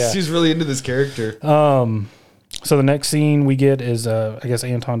serious. Yeah. She's really into this character. So the next scene we get is, I guess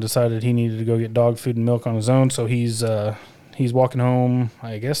Anton decided he needed to go get dog food and milk on his own, so he's walking home,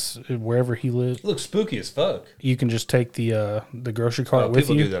 I guess, wherever he lives. It looks spooky as fuck. You can just take the grocery cart with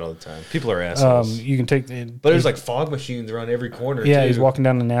you. People do that all the time. People are assholes. You can take but there's like fog machines around every corner. Yeah, too. he's walking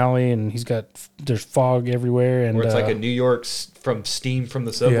down an alley and there's fog everywhere. And where it's like a New York from steam from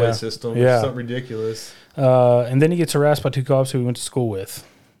the subway system. Yeah. Something ridiculous. And then he gets harassed by two cops who he went to school with.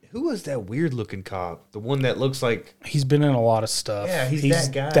 Who was that weird looking cop? The one that looks like... He's been in a lot of stuff. Yeah, he's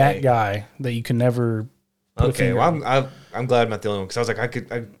that guy. That guy that you can never... Okay, well, I'm glad I'm not the only one, because I was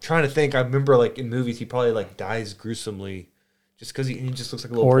like, I'm trying to think. I remember, like, in movies, he probably, like, dies gruesomely just because he just looks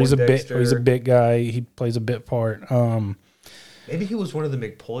like a little he's a bit guy. He plays a bit part. Maybe he was one of the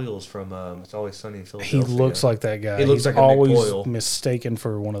McPoyles from It's Always Sunny in Philadelphia. He looks like that guy. He looks he's like a always McPoyle. mistaken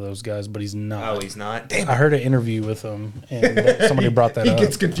for one of those guys, but he's not. Oh, he's not? Damn I heard an interview with him, and somebody brought that up. He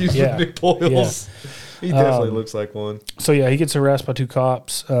gets confused with McPoyles. Yeah. He definitely looks like one. So, yeah, he gets harassed by two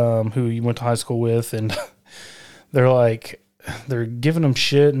cops who he went to high school with, and they're giving him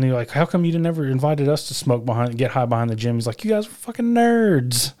shit, and they're like, "How come you never invited us to get high behind the gym?" He's like, "You guys are fucking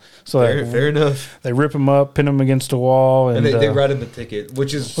nerds." So fair enough. They rip him up, pin him against a wall, and they write him a ticket,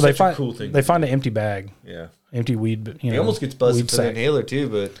 which is such a cool thing. They find an empty bag, empty weed. He almost gets busted for the inhaler too,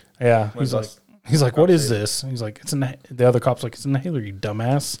 but he's like, "What is this?" He's like, "It's an." The other cop's like, "It's an inhaler, you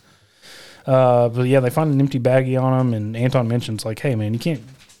dumbass." But yeah, they find an empty baggie on him, and Anton mentions like, "Hey man, you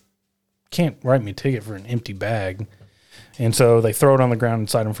can't write me a ticket for an empty bag." And so they throw it on the ground and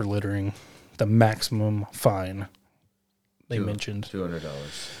cite him for littering. The maximum fine they mentioned. $200.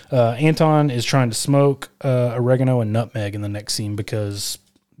 Anton is trying to smoke oregano and nutmeg in the next scene because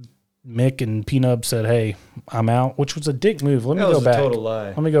Mick and P-Nub said, "Hey, I'm out," which was a dick move. Let me go back. That was a total lie.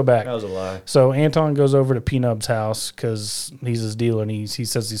 Let me go back. That was a lie. So Anton goes over to P-Nub's house because he's his dealer, and he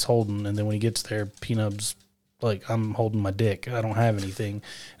says he's holding. And then when he gets there, P-Nub's like, "I'm holding my dick. I don't have anything."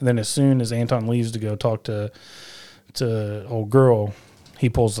 And then as soon as Anton leaves to go talk to old girl, he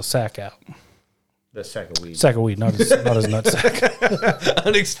pulls the sack out. The sack of weed. Sack of weed, not his nut sack.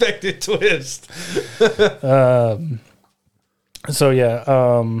 Unexpected twist. So yeah,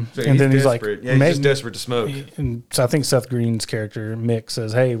 and then he's like, he's just desperate to smoke. And so I think Seth Green's character Mick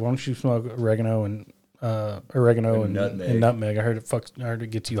says, "Hey, why don't you smoke oregano and nutmeg? I heard it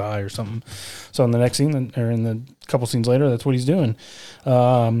gets you high or something." So in the next scene, or in the couple scenes later, that's what he's doing.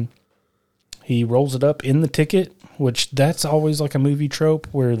 He rolls it up in the ticket, which that's always like a movie trope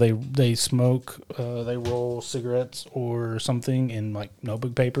where they smoke, they roll cigarettes or something in like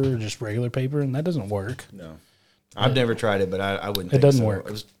notebook paper or just regular paper, and that doesn't work. No, I've never tried it, but I wouldn't. It doesn't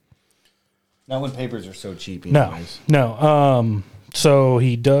work. Not when papers are so cheap. Anyways. No. So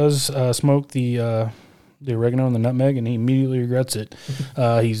he does smoke the oregano and the nutmeg, and he immediately regrets it.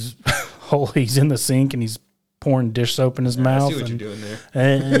 He's in the sink and he's pouring dish soap in his mouth. I see what you're doing there.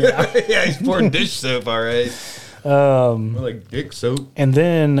 Yeah, he's pouring dish soap, all right. More like dick soap. And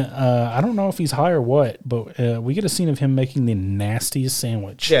then, I don't know if he's high or what, but we get a scene of him making the nastiest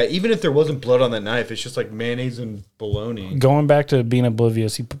sandwich. Yeah, even if there wasn't blood on that knife, it's just like mayonnaise and bologna. Going back to being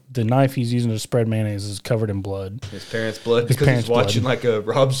oblivious, the knife he's using to spread mayonnaise is covered in blood. His parents' blood? Because he's watching like a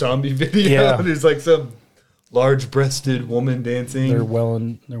Rob Zombie video, and there's like some large-breasted woman dancing. They're well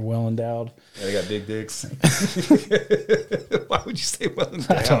endowed. Yeah, they got big dicks. Why would you say well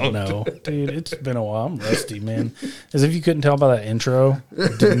endowed? I don't know, dude. It's been a while. I'm rusty, man. As if you couldn't tell by that intro,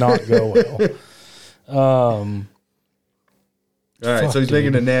 it did not go well. All right, so he's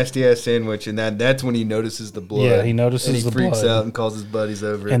making a nasty-ass sandwich, and that's when he notices the blood. Yeah, he notices the blood. And he freaks out and calls his buddies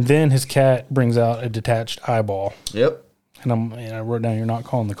over. And then his cat brings out a detached eyeball. Yep. And I wrote down, "You're not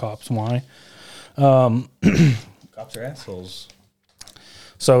calling the cops." Why? Cops are assholes.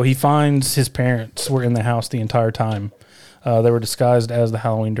 So he finds his parents were in the house the entire time. They were disguised as the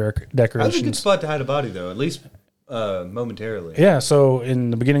Halloween decorations. That's a good spot to hide a body, though. At least momentarily. Yeah, so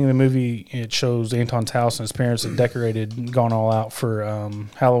in the beginning of the movie, it shows Anton's house and his parents had decorated, gone all out for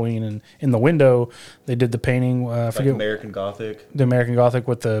Halloween. And in the window, they did the painting. I Like forget American Gothic. the American Gothic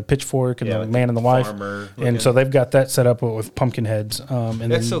with the pitchfork and the man and the wife. And so they've got that set up with pumpkin heads. And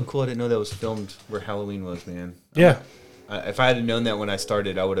that's so cool. I didn't know that was filmed where Halloween was, man. Yeah. If I had known that when I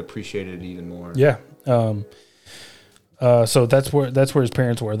started, I would have appreciated it even more. Yeah. So that's where his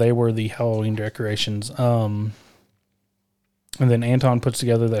parents were. They were the Halloween decorations. And then Anton puts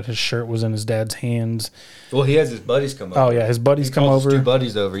together that his shirt was in his dad's hands. Well, he has his buddies come over. Oh yeah, his buddies come over. His two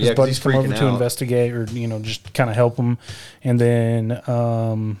buddies over. His buddies come over to investigate, or just kind of help him. And then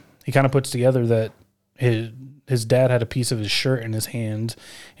he kind of puts together that his dad had a piece of his shirt in his hand,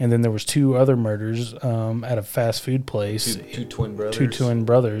 and then there was two other murders at a fast food place. Two twin brothers. Two twin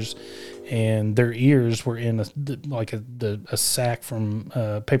brothers, and their ears were in a sack from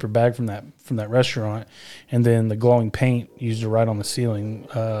a paper bag from that restaurant, and then the glowing paint used to write on the ceiling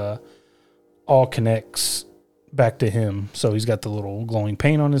all connects back to him. So he's got the little glowing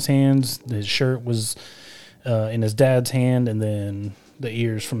paint on his hands. His shirt was in his dad's hand, and then the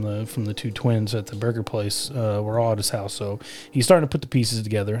ears from the two twins at the burger place were all at his house. So he's starting to put the pieces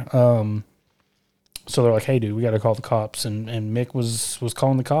together. So they're like, "Hey, dude, we got to call the cops." And Mick was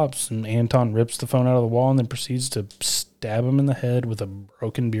calling the cops, and Anton rips the phone out of the wall and then proceeds to stab him in the head with a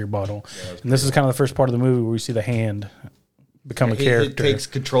broken beer bottle. Yeah, and this is kind of the first part of the movie where we see the hand become a character. It takes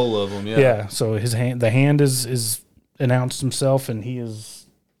control of him. Yeah. Yeah. So the hand is announced himself, and he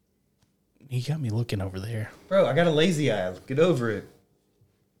got me looking over there. Bro, I got a lazy eye. Get over it.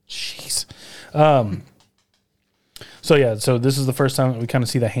 Jeez. So this is the first time that we kind of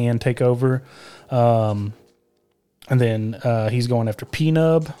see the hand take over. And then he's going after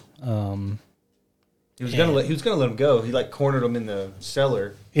P-Nub. He was gonna let him go. He cornered him in the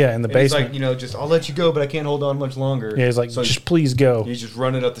cellar. Yeah, in the basement. He's like, just I'll let you go, but I can't hold on much longer. Yeah, he's like, so just please go. He's just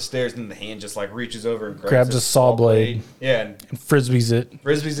running up the stairs, and the hand just reaches over and grabs a saw blade. Yeah, and frisbees it.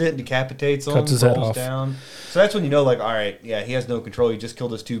 And decapitates him. Cuts his head off. Down. So that's when you know, all right, yeah, he has no control. He just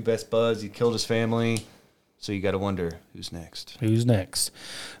killed his two best buds. He killed his family. So you got to wonder who's next. And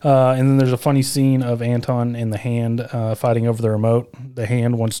then there's a funny scene of Anton and the hand fighting over the remote. The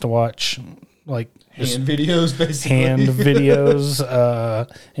hand wants to watch hand videos, basically. Hand videos.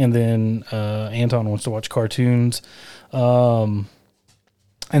 And then Anton wants to watch cartoons. And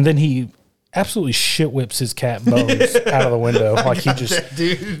then he absolutely shit whips his cat Bones out of the window.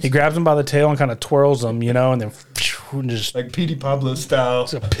 He grabs him by the tail and kind of twirls him, and then just like Petey Pablo style.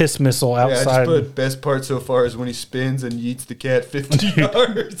 It's a piss missile outside. Yeah, I just put best part so far is when he spins and yeets the cat 50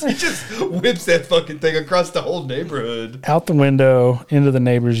 yards. He just whips that fucking thing across the whole neighborhood. Out the window, into the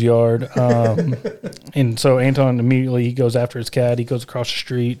neighbor's yard. And so Anton immediately, he goes after his cat. He goes across the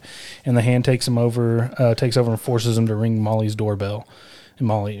street, and the hand takes over and forces him to ring Molly's doorbell. And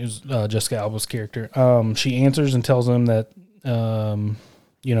Molly is Jessica Alba's character. She answers and tells him that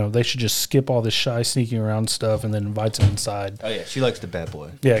they should just skip all this shy sneaking around stuff, and then invites him inside. Oh yeah, she likes the bad boy.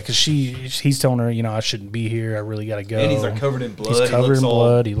 Yeah, because he's telling her, I shouldn't be here. I really got to go. And he's covered in blood. He's covered in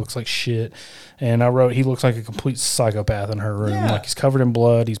blood. He looks like shit. And I wrote, he looks like a complete psychopath in her room. Yeah. He's covered in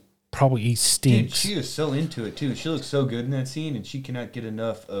blood. He stinks. Dude, she is so into it too. She looks so good in that scene, and she cannot get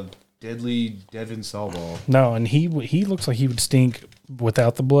enough of deadly Devin Saulball. No, and he looks like he would stink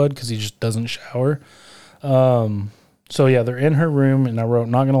without the blood because he just doesn't shower. So yeah, they're in her room, and I wrote,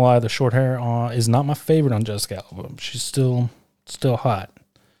 not gonna lie, the short hair is not my favorite on Jessica Alba. She's still hot.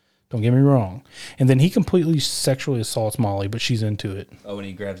 Don't get me wrong. And then he completely sexually assaults Molly, but she's into it. Oh, when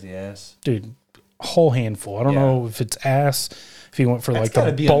he grabs the ass, dude, a whole handful. I don't know if it's ass. If he went for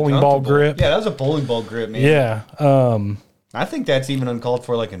the bowling ball grip. Yeah, that was a bowling ball grip, man. Yeah. I think that's even uncalled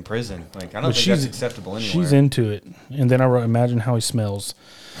for, in prison. I don't think that's acceptable anywhere. She's into it. And then I wrote, imagine how he smells.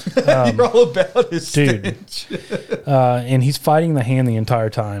 You're all about his stench. And he's fighting the hand the entire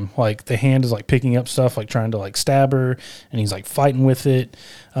time. The hand is picking up stuff, trying to stab her, and he's fighting with it.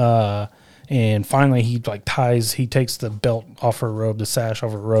 And finally he takes the belt off her robe, the sash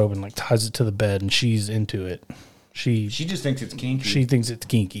off her robe, and ties it to the bed, and she's into it. She just thinks it's kinky. She thinks it's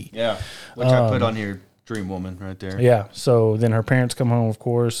kinky. Yeah. Which I put on here. Dream woman right there. Yeah. So then her parents come home, of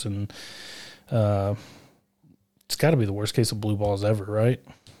course, and it's got to be the worst case of blue balls ever, right?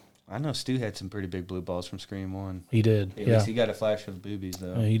 I know Stu had some pretty big blue balls from Scream 1. He did. At least he got a flash of the boobies,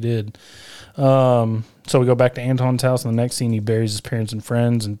 though. Yeah, he did. So we go back to Anton's house, and the next scene he buries his parents and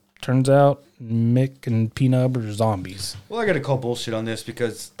friends, and turns out Mick and P-Nub are zombies. Well, I got to call bullshit on this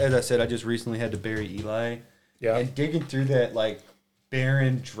because, as I said, I just recently had to bury Eli. Yeah. And digging through that,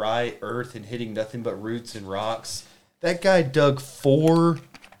 barren, dry earth and hitting nothing but roots and rocks. That guy dug 4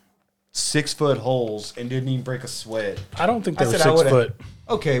 6-foot holes and didn't even break a sweat. I don't think they were said I 6 foot.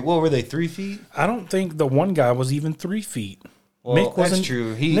 Okay, what were they, 3 feet? I don't think the one guy was even 3 feet. Well, Mick that's wasn't,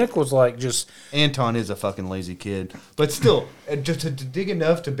 true. Nick was like just... Anton is a fucking lazy kid. But still, just to dig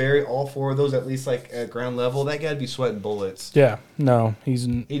enough to bury all 4 of those at least like at ground level, that guy'd be sweating bullets. Yeah, no, He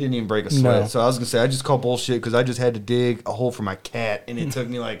didn't even break a sweat. No. So I was going to say, I just call bullshit because I just had to dig a hole for my cat, and it took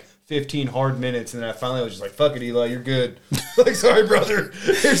me like 15 hard minutes, and then I finally was just like, fuck it, Eli, you're good. Like, sorry, brother.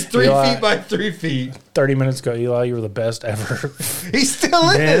 It's 3 Eli, feet by 3 feet. 30 minutes ago, Eli, you were the best ever. He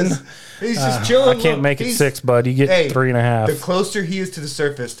still is. He's just chilling. I can't make it 6, bud. You get 3.5. The closer he is to the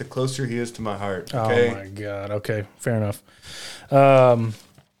surface, the closer he is to my heart. Okay? Oh, my God. Okay, fair enough.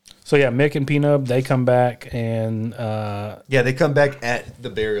 So, yeah, Mick and Peanut, they come back, and... yeah, they come back at the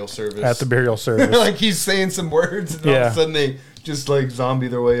burial service. At the burial service. Like, he's saying some words, and all of a sudden they just, like, zombie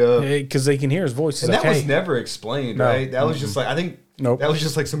their way up. Because they can hear his voice. He's And like, that was hey. never explained, No. right? That was just like, I think that was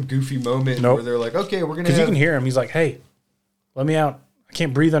just like some goofy moment where they're like, okay, we're going to Because you can hear him. He's like, hey, let me out. I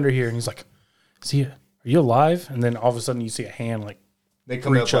can't breathe under here. And he's like, are you alive? And then all of a sudden you see a hand like they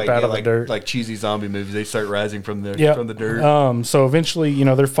come reach up out of the dirt. Like cheesy zombie movies. They start rising from the dirt. So eventually,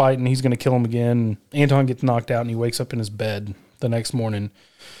 they're fighting. He's going to kill him again. Anton gets knocked out and he wakes up in his bed the next morning.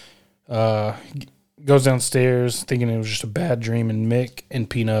 Goes downstairs thinking it was just a bad dream, and Mick and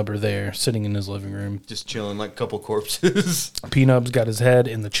Peanut are there sitting in his living room. Just chilling like a couple corpses. Peanut's got his head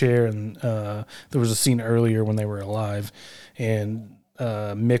in the chair, and there was a scene earlier when they were alive, and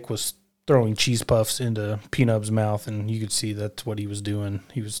Mick was throwing cheese puffs into Peanut's mouth, and you could see that's what he was doing.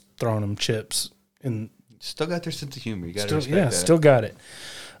 He was throwing him chips. And still got their sense of humor. You got to respect that. Still got it.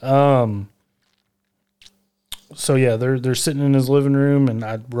 So yeah, they're sitting in his living room, and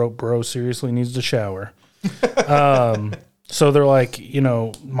I wrote, "Bro, seriously needs to shower." So they're like,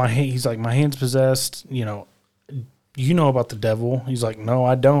 he's like, my hand's possessed. You know about the devil? He's like, no,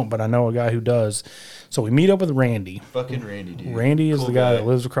 I don't, but I know a guy who does. So we meet up with Randy. Fucking Randy, dude. Randy is the guy that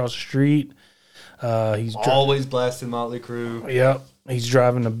lives across the street. He's always blasting Motley Crue. Yep. He's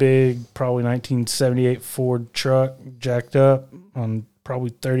driving a big, probably 1978 Ford truck, jacked up on probably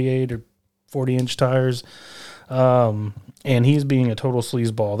 38 or 40-inch tires. And he's being a total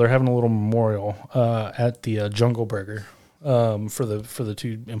sleazeball. They're having a little memorial at the Jungle Burger for the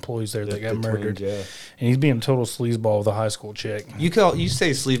 2 employees there that got murdered. Twins, yeah. And he's being a total sleazeball with a high school chick. You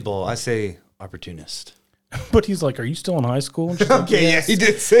say sleazeball, I say opportunist. But he's like, "Are you still in high school?" And she's like, okay, yes. Yeah, he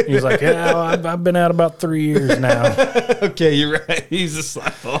did say He's like, "Yeah, I've been out about 3 years now." Okay, you're right. He's a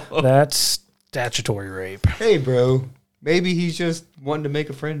sleazeball. That's statutory rape. Hey, bro. Maybe he's just wanting to make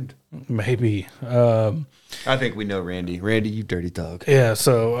a friend. Maybe. I think we know Randy. Randy, you dirty dog. Yeah,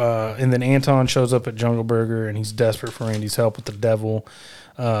 so, and then Anton shows up at Jungle Burger, and he's desperate for Randy's help with the devil.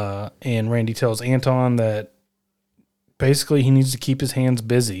 And Randy tells Anton that basically he needs to keep his hands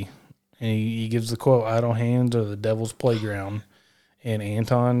busy. And he gives the quote, "Idle hands are the devil's playground." And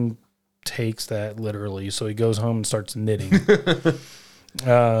Anton takes that literally. So he goes home and starts knitting.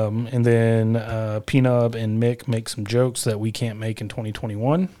 And then Peanut and Mick make some jokes that we can't make in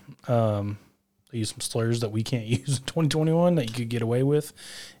 2021. They use some slurs that we can't use in 2021 that you could get away with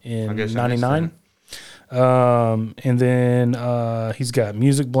in 99. And then he's got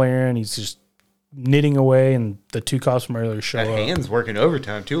music blaring. He's just knitting away, and the 2 cops from earlier show up. That hand's working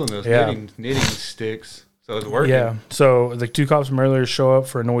overtime, too, on those knitting sticks. So it's working. Yeah. So the 2 cops from earlier show up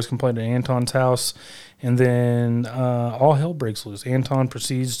for a noise complaint at Anton's house, and then all hell breaks loose. Anton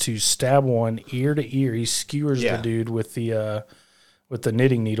proceeds to stab one ear to ear. He skewers the dude with the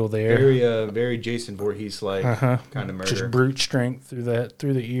knitting needle there. Very Jason Voorhees like kind of murder. Just brute strength through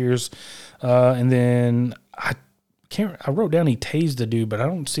the ears, and then I wrote down he tased the dude, but I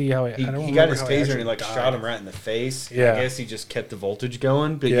don't see how he got his taser and he like shot him right in the face. Yeah, I guess he just kept the voltage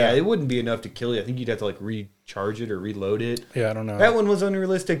going, but yeah, it wouldn't be enough to kill you. I think you'd have to like recharge it or reload it. Yeah, I don't know. That one was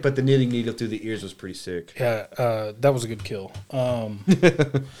unrealistic, but the knitting needle through the ears was pretty sick. Yeah, that was a good kill.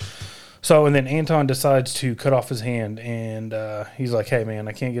 So, and then Anton decides to cut off his hand, and he's like, "Hey, man,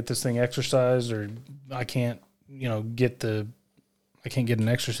 I can't get this thing exercised, or I can't, I can't get an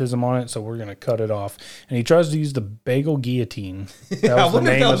exorcism on it, so we're going to cut it off." And he tries to use the bagel guillotine. That was the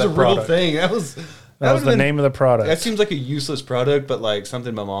name of the product. Thing. That was the name of the product. That seems like a useless product, but like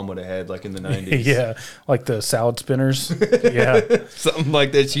something my mom would have had like in the 90s. Yeah, like the salad spinners. Yeah. Something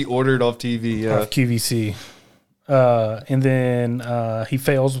like that she ordered off TV. Off QVC. And then he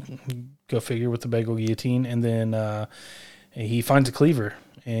fails, go figure, with the bagel guillotine. And then he finds a cleaver,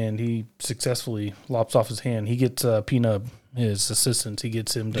 and he successfully lops off his hand. He gets Peanut his assistants. He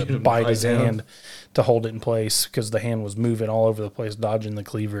gets him to bite his hand to hold it in place because the hand was moving all over the place, dodging the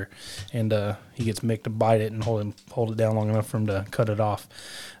cleaver. And he gets Mick to bite it and hold it down long enough for him to cut it off.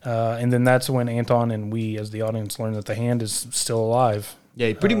 And then that's when Anton and we, as the audience, learn that the hand is still alive. Yeah,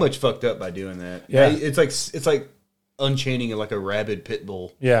 he pretty much fucked up by doing that. Yeah. It's like unchaining it like a rabid pit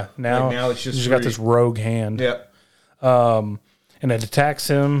bull. Yeah, now it's just he's got this rogue hand. Yep. And it attacks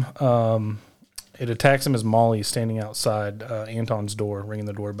him. It attacks him as Molly is standing outside Anton's door, ringing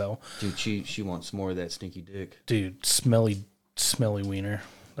the doorbell. Dude, she wants more of that stinky dick. Dude, smelly wiener.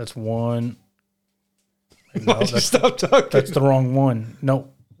 That's one. No, stop talking. That's the wrong one. No.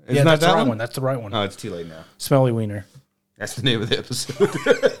 Yeah, not that's the that right one? one. That's the right one. Oh, it's too late now. Smelly wiener. That's the name of the episode.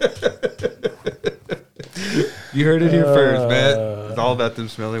 You heard it here first, Matt. It's all about them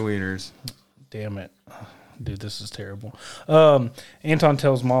smelly wieners. Damn it. Dude, this is terrible. Anton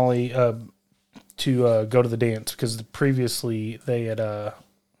tells Molly to go to the dance because previously they had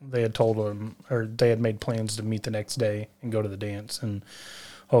told him, or they had made plans to meet the next day and go to the dance and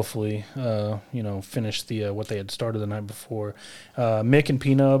hopefully finish the what they had started the night before. Mick and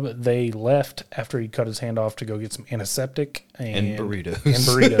P-Nub, they left after he cut his hand off to go get some antiseptic and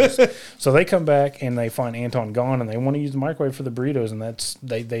burritos. So they come back and they find Anton gone and they want to use the microwave for the burritos, and that's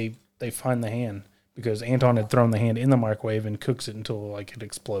they find the hand. Because Anton had thrown the hand in the microwave and cooks it until like it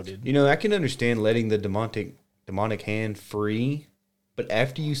exploded. You know, I can understand letting the demonic hand free, but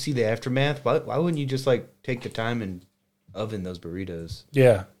after you see the aftermath, why wouldn't you just like take the time and oven those burritos?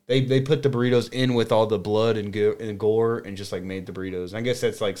 Yeah, they put the burritos in with all the blood and gore and just like made the burritos. And I guess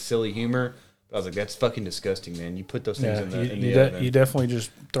that's like silly humor. But I was like, that's fucking disgusting, man. You put those things in the oven. You definitely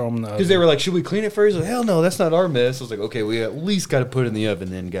just throw them in the oven. Because they were like, should we clean it first? Like, hell no, that's not our mess. I was like, okay, we at least got to put it in the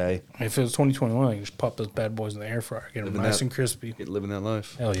oven then, guy. If it was 2021, you just pop those bad boys in the air fryer, get them nice and crispy. Get living that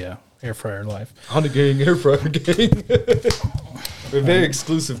life. Hell yeah, air fryer life. On the gang, air fryer gang. We're a very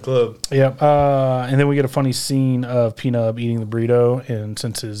exclusive club. Yep. And then we get a funny scene of P-Nub eating the burrito, and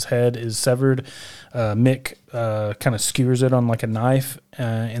since his head is severed, Mick kind of skewers it on like a knife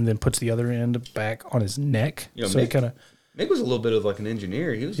and then puts the other end back on his neck. You know, so he kind of... Mick was a little bit of like an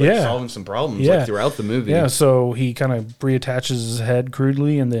engineer. He was like solving some problems like throughout the movie. Yeah, so he kind of reattaches his head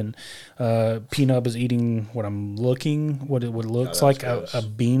crudely, and then P-Nub is eating what it looks like a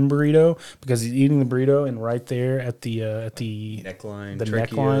bean burrito, because he's eating the burrito, and right there at the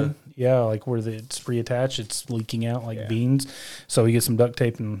neckline, yeah, like where it's reattached, it's leaking out like beans. So he gets some duct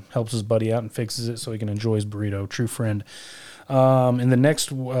tape and helps his buddy out and fixes it so he can enjoy his burrito. True friend. In the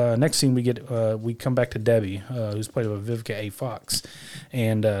next scene, we come back to Debbie, who's played by Vivica A. Fox,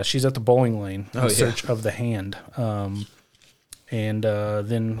 and she's at the bowling lane in search of the hand. And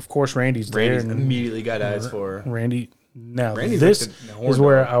then of course Randy's there. Randy's immediately got eyes for her. Randy's this like is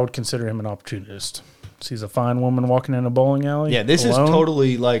where I would consider him an opportunist. She's a fine woman walking in a bowling alley. Yeah, this alone. Is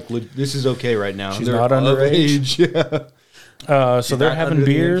totally like this is okay right now. She's not underage. Yeah. So they're having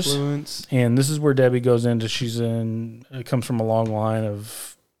beers, and this is where Debbie goes into. It comes from a long line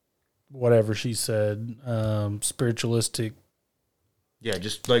of whatever she said, spiritualistic. Yeah,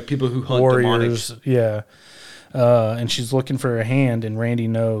 just like people who hunt warriors. Demonic. Yeah, and she's looking for a hand, and Randy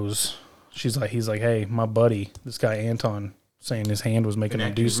knows. He's like, hey, my buddy, this guy Anton, saying his hand was making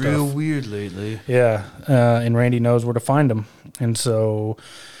him do stuff. Real weird lately. Yeah, and Randy knows where to find him, and so.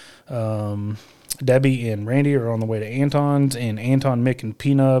 Debbie and Randy are on the way to Anton's, and Anton, Mick, and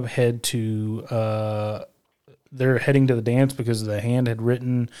P-Nub head to. They're heading to the dance because the hand had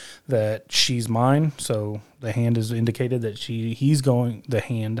written that she's mine. So the hand has indicated that he's going. The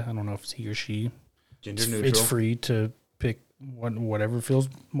hand, I don't know if it's he or she. Gender neutral. It's free to pick whatever feels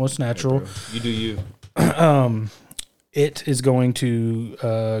most natural. You do you. It is going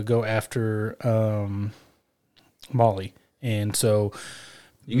to go after Molly, and so.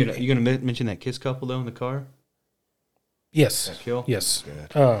 You gonna mention that kiss couple though in the car? Yes. That kill? Yes.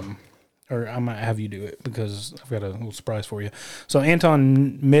 Or I might have you do it because I've got a little surprise for you. So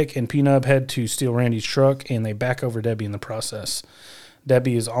Anton, Mick, and P-Nub head to steal Randy's truck, and they back over Debbie in the process.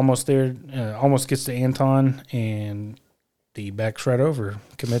 Debbie is almost there, almost gets to Anton, and he backs right over,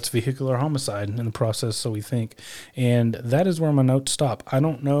 commits vehicular homicide in the process, so we think. And that is where my notes stop. I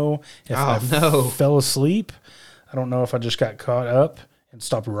don't know if I fell asleep. I don't know if I just got caught up and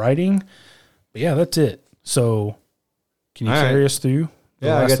stopped writing. But yeah, that's it. So can you carry us through?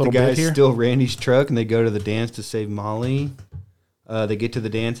 Yeah, I got the guys steal Randy's truck, and they go to the dance to save Molly. They get to the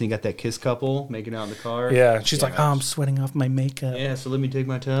dance, and you got that kiss couple making out in the car. Yeah, she's like, I'm sweating off my makeup. Yeah, so let me take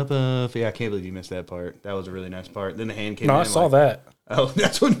my top off. Yeah, I can't believe you missed that part. That was a really nice part. Then the hand came in. No, I saw that. Oh,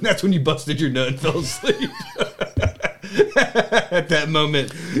 that's when you busted your nut and fell asleep. At that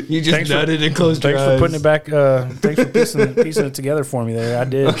moment, you just nutted and closed your eyes. Thanks for putting it back. Thanks for piecing it together for me there. I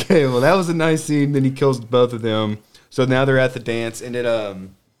did. Okay, well, that was a nice scene. Then he kills both of them. So now they're at the dance, and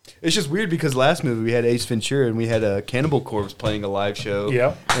it's just weird because last movie we had Ace Ventura and we had a Cannibal Corpse playing a live show.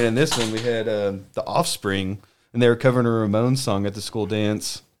 Yeah. And in this one we had the Offspring, and they were covering a Ramones song at the school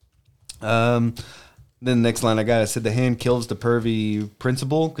dance. Then the next line I said the hand kills the pervy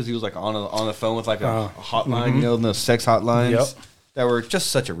principal because he was like on the phone with like a hotline, you know, those sex hotlines that were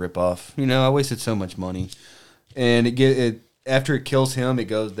just such a ripoff. You know, I wasted so much money, and after it kills him,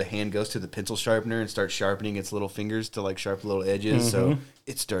 the hand goes to the pencil sharpener and starts sharpening its little fingers to like sharpen little edges. So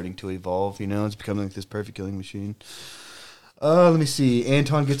it's starting to evolve. You know, it's becoming like this perfect killing machine. Let me see.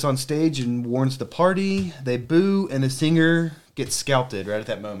 Anton gets on stage and warns the party. They boo, and the singer gets scalped right at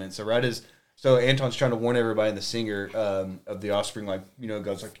that moment. So Anton's trying to warn everybody, and the singer of the Offspring, like, you know,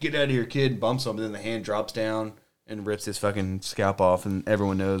 goes like, "Get out of here, kid!" Bumps him, and then the hand drops down and rips his fucking scalp off, and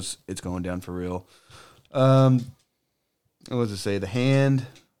everyone knows it's going down for real. What does it say? The hand.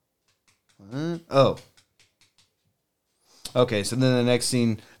 Okay. So then the next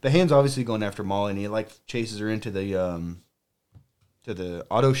scene, the hand's obviously going after Molly, and he like chases her into the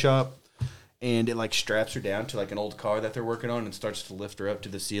auto shop, and it like straps her down to like an old car that they're working on and starts to lift her up to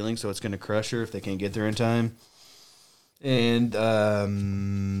the ceiling, so it's going to crush her if they can't get there in time. And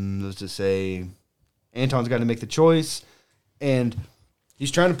let's just say Anton's got to make the choice, and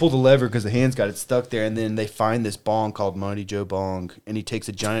he's trying to pull the lever because the hand's got it stuck there, and then they find this bong called Mighty Joe Bong, and he takes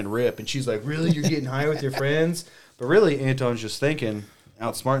a giant rip, and she's like, "Really? You're getting high with your friends?" But really, Anton's just thinking,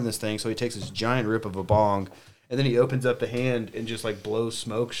 outsmarting this thing, so he takes this giant rip of a bong, and then he opens up the hand and just like blows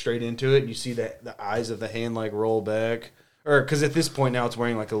smoke straight into it, and you see the eyes of the hand like roll back. Or, because at this point now it's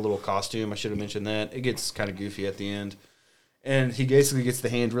wearing like a little costume. I should have mentioned that. It gets kind of goofy at the end. And he basically gets the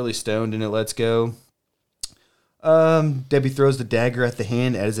hand really stoned, and it lets go. Debbie throws the dagger at the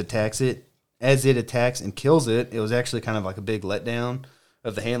hand as it attacks and kills it. It was actually kind of like a big letdown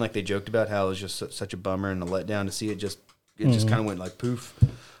of the hand, like they joked about how it was just such a bummer and a letdown to see it just kind of went like poof.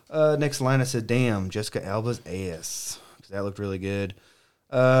 Next line I said, "Damn, Jessica Alba's ass," because that looked really good.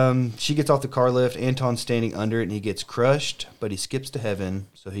 She gets off the car lift. Anton's standing under it, and he gets crushed, but he skips to heaven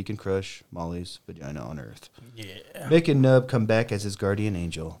so he can crush Molly's vagina on Earth. Yeah. Mick and Nub come back as his guardian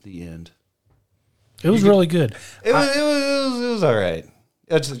angel. The end. It was really good. It was all right.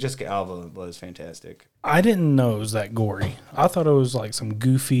 Jessica Alba was fantastic. I didn't know it was that gory. I thought it was like some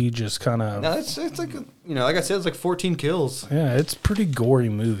goofy, just kind of. No, it's like like I said, it's like 14 kills. Yeah, it's a pretty gory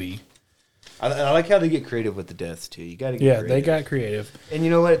movie. I like how they get creative with the deaths too. You got to get creative. They got creative. And you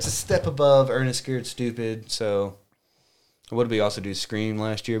know what? It's a step above Ernest Scared Stupid. So, what did we also do? Scream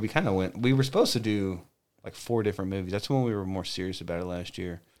last year. We were supposed to do like 4 different movies. That's when we were more serious about it last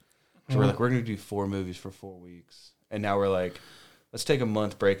year. So we're going to do 4 movies for 4 weeks, and now we're like, let's take a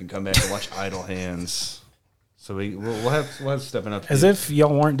month break and come back and watch Idle Hands. So we'll have stepping up. As if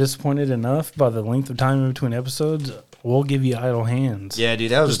y'all weren't disappointed enough by the length of time in between episodes, we'll give you Idle Hands. Yeah,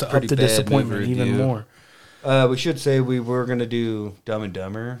 dude, that was just a pretty up the bad disappointment even more. We should say we were going to do Dumb and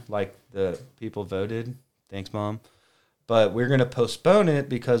Dumber, like the people voted. Thanks, Mom. But we're going to postpone it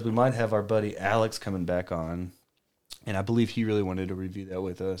because we might have our buddy Alex coming back on. And I believe he really wanted to review that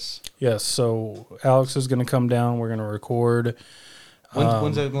with us. Yes, so Alex is going to come down. We're going to record.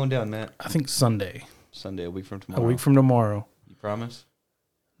 When's that going down, Matt? I think Sunday. Sunday, a week from tomorrow. A week from tomorrow. You promise?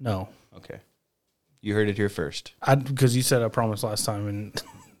 No. Okay. You heard it here first. Because you said I promised last time, and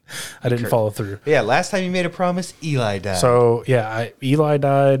I didn't follow through. Yeah, last time you made a promise, Eli died. So, yeah, Eli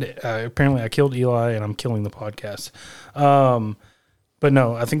died. Apparently, I killed Eli, and I'm killing the podcast. But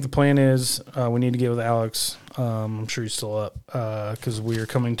no, I think the plan is we need to get with Alex. I'm sure he's still up because we are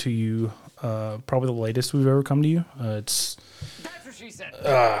coming to you probably the latest we've ever come to you. It's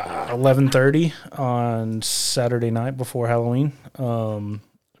 11:30 on Saturday night before Halloween.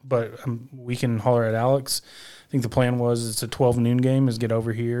 But we can holler at Alex. I think the plan was it's a 12 noon game is get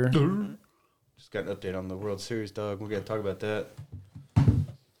over here. Just got an update on the World Series, dog. We got to talk about that.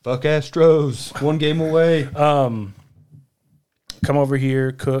 Fuck Astros. 1 game away. Come over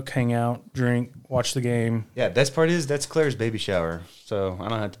here, cook, hang out, drink, watch the game. Yeah, best part is that's Claire's baby shower, so I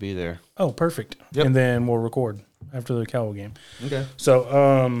don't have to be there. Oh, perfect. Yep. And then we'll record after the Cowboy game. Okay.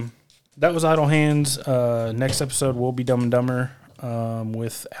 So that was Idle Hands. Next episode will be Dumb and Dumber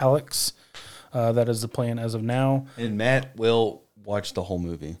with Alex. That is the plan as of now. And Matt will watch the whole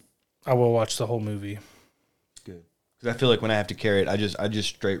movie. I will watch the whole movie. Good. Because I feel like when I have to carry it, I just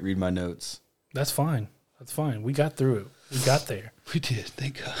straight read my notes. That's fine. That's fine. We got through it. We got there. We did.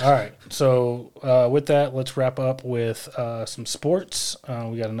 Thank God. All right. So with that, let's wrap up with some sports.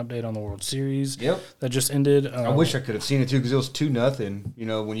 We got an update on the World Series. Yep. That just ended. I wish I could have seen it too because it was 2-0. You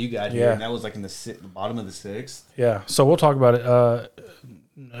know when you got here, Yeah. and that was like in the bottom of the sixth. Yeah. So we'll talk about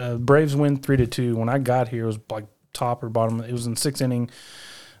it. Braves win 3-2. When I got here, it was like top or bottom. It was in sixth inning.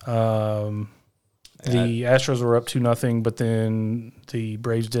 The Astros were up 2-0, but then the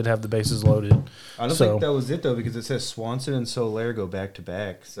Braves did have the bases loaded. I don't think that was it though because it says Swanson and Soler go back to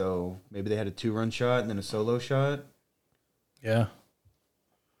back. So maybe they had a 2-run shot and then a solo shot. Yeah.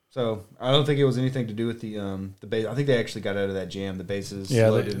 So I don't think it was anything to do with the base. I think they actually got out of that jam. The bases. Yeah.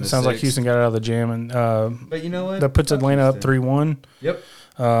 loaded in It the sounds like sixth. Houston got out of the jam, and But you know what? that puts Fuck Atlanta up Houston. 3-1. Yep.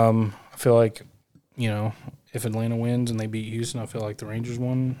 I feel like, if Atlanta wins and they beat Houston, I feel like the Rangers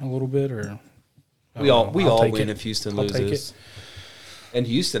won a little bit. Or We all I'll take win it. if Houston I'll take loses. And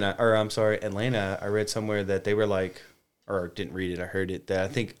Atlanta, I read somewhere that they were like, or didn't read it, I heard it, that I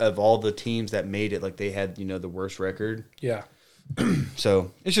think of all the teams that made it, like they had, the worst record. Yeah.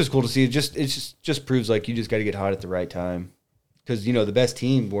 So it's just cool to see. It just proves like you just got to get hot at the right time. Because, the best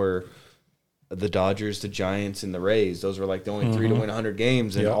team were the Dodgers, the Giants, and the Rays. Those were like the only three to win 100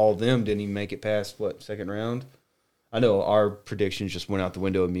 games, and Yep. all of them didn't even make it past, second round? I know our predictions just went out the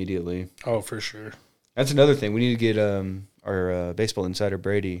window immediately. Oh, for sure. That's another thing. We need to get our baseball insider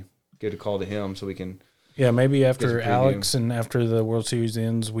Brady, get a call to him so we can. Yeah, maybe after preview. Alex and after the World Series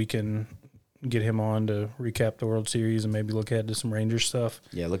ends, we can get him on to recap the World Series and maybe look ahead to some Rangers stuff.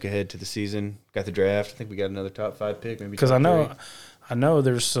 Yeah, look ahead to the season. Got the draft. I think we got another top 5 pick. Maybe Because top I know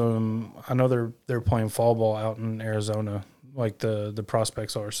there's some. I know they're playing fall ball out in Arizona, like the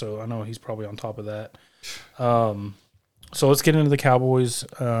prospects are. So I know he's probably on top of that. So let's get into the Cowboys.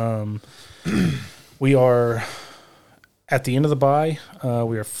 We are at the end of the bye.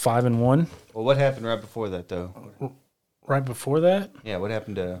 We are 5-1. Well, what happened right before that though? Right before that, Yeah, what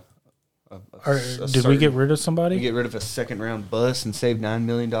happened to? did we get rid of somebody? We get rid of a second round bust and save $9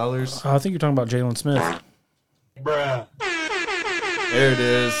 million. I think you're talking about Jalen Smith. There it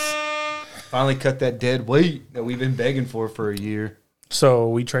is. Finally cut that dead weight that we've been begging for a year. So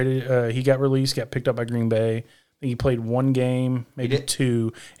we traded. He got released, got picked up by Green Bay. I think he played one game, maybe did?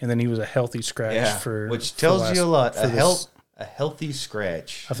 two, and then he was a healthy scratch for which for tells last- you a lot. for this- A healthy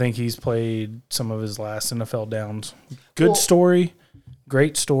scratch. I think he's played some of his last NFL downs. Good story,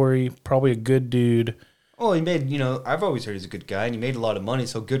 great story. Probably a good dude. Well, he made, I've always heard he's a good guy, and he made a lot of money,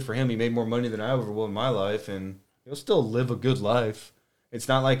 so good for him. He made more money than I ever will in my life, and he'll still live a good life. It's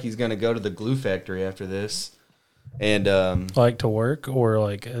not like he's going to go to the glue factory after this. And, Like to work or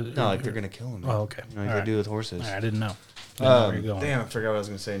like no, like they're going to kill him. Oh, okay. You know, All got to right. do with horses. I didn't know. I didn't know where you're going. Damn, I forgot what I was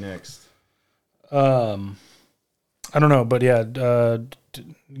going to say next. I don't know, but yeah,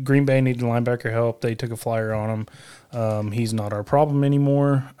 Green Bay needed linebacker help. They took a flyer on him. He's not our problem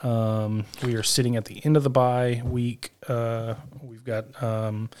anymore. We are sitting at the end of the bye week. We've got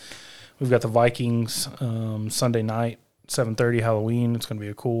the Vikings Sunday night, 7:30 Halloween. It's going to be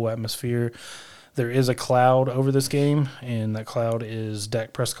a cool atmosphere. There is a cloud over this game, and that cloud is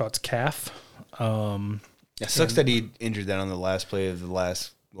Dak Prescott's calf. It sucks that he injured that on the last play of the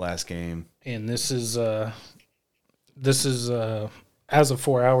last game. And this is as of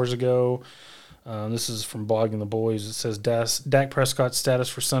 4 hours ago. This is from Blogging the Boys. It says Dak Prescott's status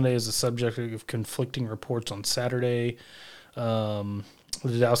for Sunday is the subject of conflicting reports on Saturday.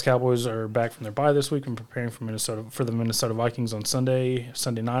 The Dallas Cowboys are back from their bye this week and preparing for the Minnesota Vikings on Sunday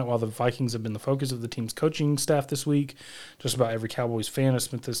night. While the Vikings have been the focus of the team's coaching staff this week, just about every Cowboys fan has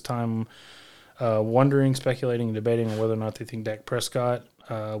spent this time wondering, speculating, and debating on whether or not they think Dak Prescott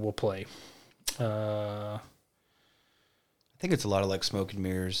will play. I think it's a lot of like smoke and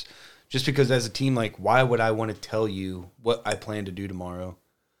mirrors. Just because as a team, like, why would I want to tell you what I plan to do tomorrow?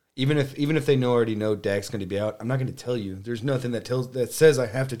 Even if they already know Dak's going to be out, I'm not going to tell you. There's nothing that says I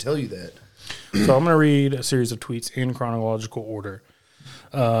have to tell you that. So I'm going to read a series of tweets in chronological order.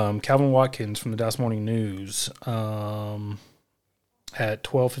 Calvin Watkins from the Dallas Morning News at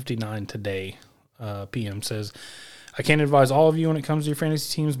 12:59 today p.m. says, I can't advise all of you when it comes to your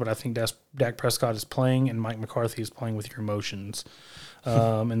fantasy teams, but I think Dak Prescott is playing and Mike McCarthy is playing with your emotions.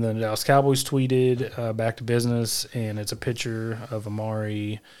 And then the Dallas Cowboys tweeted back to business, and it's a picture of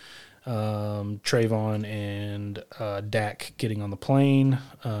Amari, Trayvon, and Dak getting on the plane,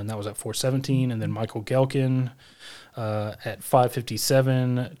 and that was at 4:17. And then Michael Gelkin at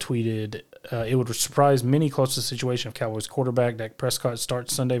 5:57 tweeted, it would surprise many close to the situation of Cowboys quarterback Dak Prescott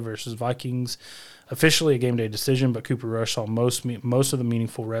starts Sunday versus Vikings. Officially a game day decision, but Cooper Rush saw most of the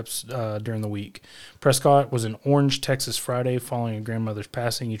meaningful reps during the week. Prescott was in Orange, Texas Friday following a grandmother's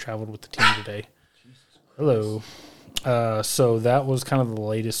passing. He traveled with the team today. Hello. So that was kind of the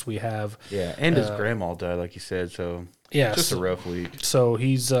latest we have. Yeah, and his grandma died, like you said. So Yeah, just a rough week. So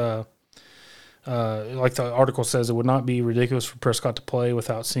he's like the article says, it would not be ridiculous for Prescott to play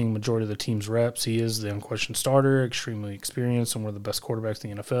without seeing majority of the team's reps. He is the unquestioned starter, extremely experienced, and one of the best quarterbacks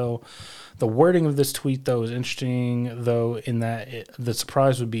in the NFL. The wording of this tweet, though, is interesting, though, in that the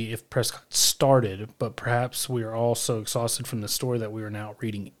surprise would be if Prescott started, but perhaps we are all so exhausted from the story that we are now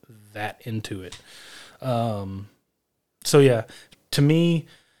reading that into it. So, yeah, to me,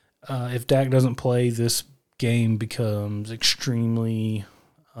 if Dak doesn't play, this game becomes extremely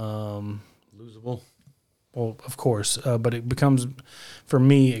losable. Well, of course, but it becomes, for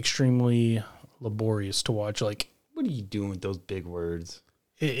me, extremely laborious to watch. Like, What are you doing with those big words?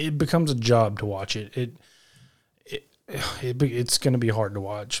 it becomes a job to watch it. It's going to be hard to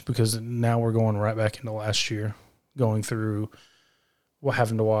watch because now we're going right back into last year, going through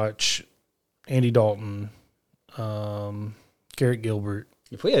having to watch Andy Dalton, Garrett Gilbert.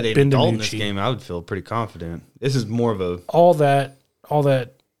 If we had Andy Ben Dalton in this DiNucci. game, I would feel pretty confident. This is more of a All that,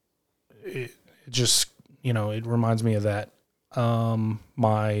 it just, it reminds me of that.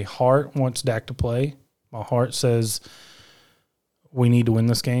 My heart wants Dak to play. My heart says we need to win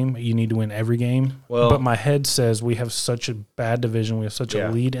this game. You need to win every game. Well- but my head says we have such a bad division. We have such a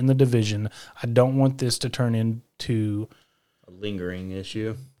lead in the division. I don't want this to turn into a lingering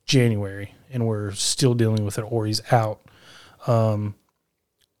issue. January and we're still dealing with it or he's out.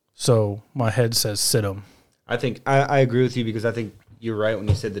 So my head says sit him. I think I agree with you because I think you're right when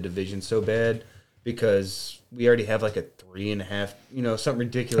you said the division's so bad because we already have like a 3.5, something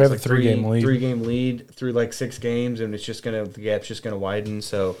ridiculous. We have like a 3-game lead. 3-game lead through like 6 games, and the gap's just gonna widen.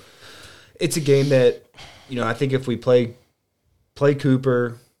 So it's a game that, I think if we play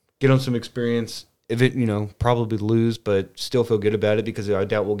Cooper, get him some experience, if it, probably lose, but still feel good about it because I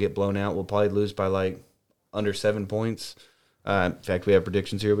doubt we'll get blown out. We'll probably lose by like under 7 points. In fact, we have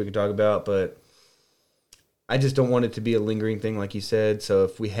predictions here we can talk about, but I just don't want it to be a lingering thing, like you said. So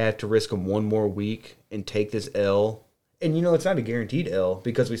if we have to risk them one more week and take this L, and it's not a guaranteed L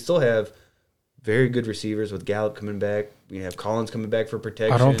because we still have very good receivers with Gallup coming back. We have Collins coming back for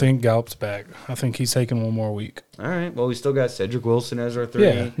protection. I don't think Gallup's back. I think he's taking one more week. All right. Well, we still got Cedric Wilson as our 3.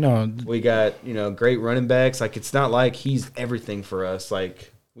 Yeah, no. We got, great running backs. Like, it's not like he's everything for us.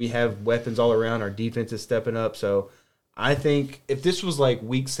 Like, we have weapons all around. Our defense is stepping up. So I think if this was like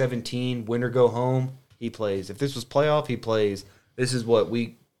week 17, win or go home, he plays. If this was playoff, he plays. This is what,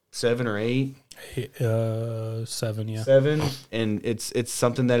 week 7 or 8? 7, yeah. 7, and it's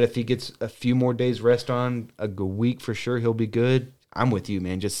something that if he gets a few more days rest on, a week for sure, he'll be good. I'm with you,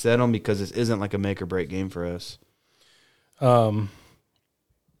 man. Just set him because this isn't like a make or break game for us. Yeah,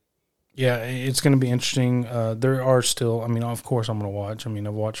 it's going to be interesting. There are still, of course I'm going to watch.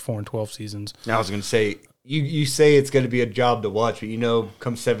 I've watched 4 and 12 seasons. I was going to say, you say it's going to be a job to watch, but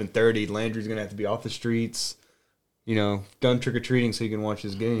come 7:30, Landry's going to have to be off the streets, done trick-or-treating so you can watch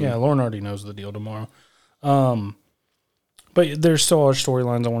this game. Yeah, Lauren already knows the deal tomorrow. But there's still other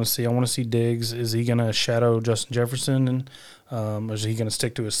storylines I want to see. I want to see Diggs. Is he going to shadow Justin Jefferson? And or is he going to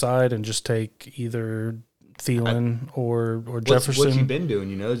stick to his side and just take either Thielen or Jefferson? What's he been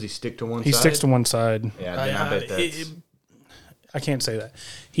doing, Does he stick to one side? He sticks to one side. Yeah, then I bet that's... I can't say that.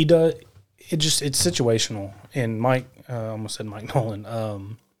 He does. It's situational. And Mike, I almost said Mike Nolan.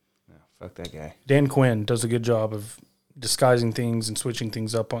 Fuck that guy. Dan Quinn does a good job of disguising things and switching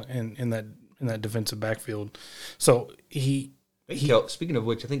things up in that defensive backfield. So Speaking of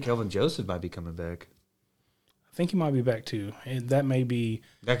which, I think Kelvin Joseph might be coming back. I think he might be back too. That may be.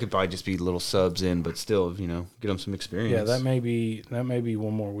 That could probably just be little subs in, but still, get him some experience. Yeah, that may be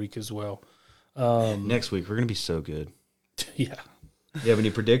one more week as well. Next week we're gonna be so good. Yeah. You have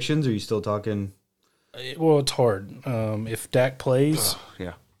any predictions? Or are you still talking? Well, it's hard. If Dak plays,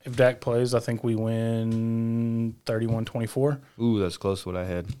 Yeah. If Dak plays, I think we win 31-24. Ooh, that's close to what I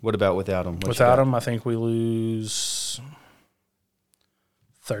had. What about without him? Without him, I think we lose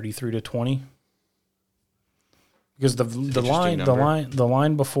 33-20. Because the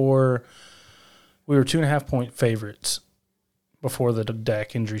line before we were 2.5 point favorites before the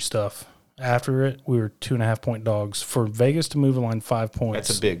Dak injury stuff. After it, we were 2.5 point dogs. For Vegas to move a line 5 points,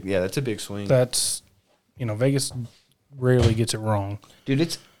 that's a big swing. That's Vegas rarely gets it wrong. Dude,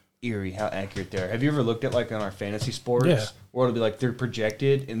 it's eerie how accurate they are. Have you ever looked at like on our fantasy sports? Yeah. Where it'll be like they're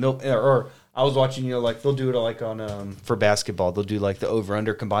projected and or I was watching, like they'll do it like on for basketball, they'll do like the over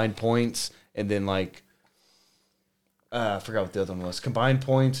under combined points and then like I forgot what the other one was. Combined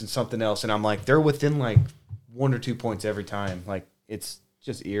points and something else, and I'm like, they're within like 1 or 2 points every time. Like it's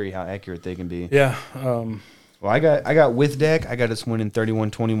just eerie how accurate they can be. Yeah. Well, I got with Dak, I got us winning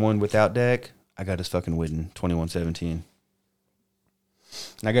 31-21 without Dak. I got us fucking winning 21-17. And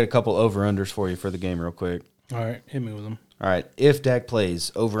I got a couple over-unders for you for the game real quick. All right, hit me with them. All right, if Dak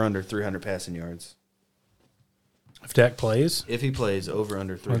plays, over-under 300 passing yards. If Dak plays, If he plays,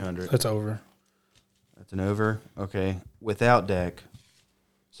 over-under 300. that's over. That's an over. Okay. Without Dak,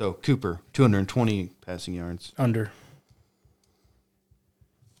 so Cooper, 220 passing yards. Under.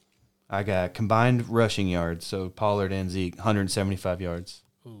 I got combined rushing yards, so Pollard and Zeke, 175 yards.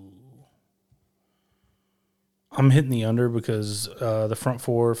 I'm hitting the under because the front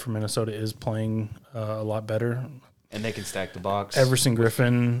four for Minnesota is playing a lot better. And they can stack the box. Everson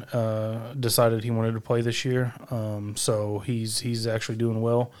Griffin decided he wanted to play this year, so he's actually doing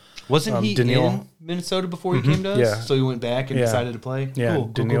well. Wasn't he in Minnesota before he came to us? Yeah. So he went back and decided to play? Yeah,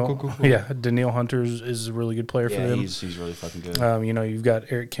 Cool. Cool. Yeah, Danielle Hunter is a really good player for them. He's really fucking good. You've got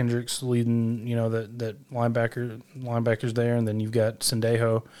Eric Kendricks leading, that linebackers there, and then you've got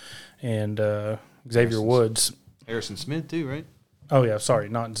Sendejo and Xavier Woods. Harrison Smith too, right? Oh yeah, sorry,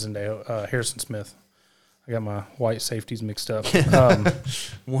 not Sendejo, Harrison Smith. I got my white safeties mixed up.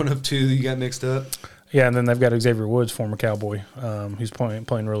 One of two that you got mixed up. Yeah, and then they've got Xavier Woods, former Cowboy, who's playing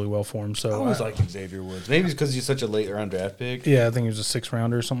really well for him. So I always liked Xavier Woods. Maybe it's because he's such a late round draft pick. Yeah, I think he was a 6th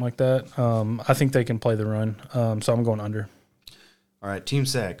rounder or something like that. I think they can play the run, so I'm going under. All right, team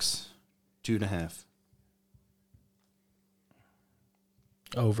sacks, 2.5.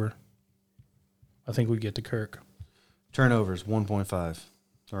 Over. I think we get to Kirk. Turnovers, 1.5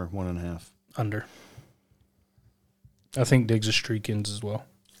 or 1.5. Under. I think Diggs' streak ends as well.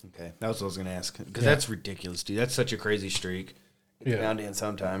 Okay, that was what I was going to ask. Because that's ridiculous, dude. That's such a crazy streak. It's bound to end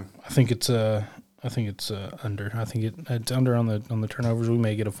sometime. I think it's under. I think it's under on the turnovers. We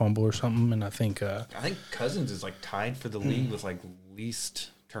may get a fumble or something, and I think Cousins is like tied for the league with like least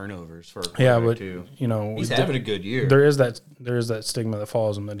turnovers for a but too. He's having a good year. There is that stigma that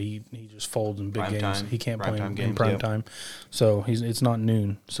follows him that he just folds in big Prime games. time. He can't Prime play time in games, prime yep. time, so it's not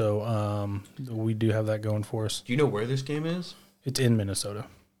noon. So we do have that going for us. Do you know where this game is? It's in Minnesota.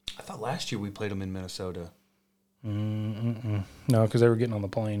 I thought last year we played them in Minnesota. No, because they were getting on the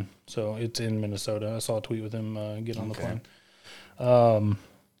plane. So it's in Minnesota. I saw a tweet with him getting on the plane.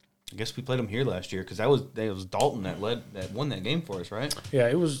 I guess we played them here last year because it was Dalton that won that game for us, right? Yeah,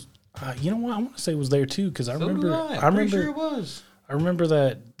 it was. You know what? I want to say it was there too because I remember. I'm pretty sure it was. I remember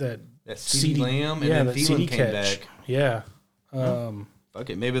that CeeDee Lamb and then Thielen CD came catch. back. Yeah.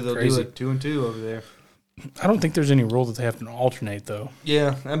 Okay, maybe they'll Crazy. do it 2-2 over there. I don't think there's any rule that they have to alternate though.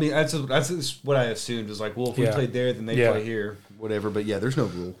 Yeah, I mean that's what I assumed was like, well, if we played there, then they play here, whatever. But yeah, there's no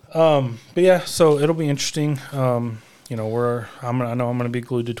rule. But yeah, so it'll be interesting. I know I'm gonna be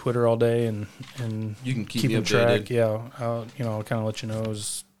glued to Twitter all day and You can keep me keeping updated. track. Yeah, I'll kind of let you know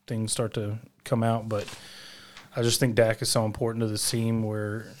as things start to come out. But I just think Dak is so important to this team.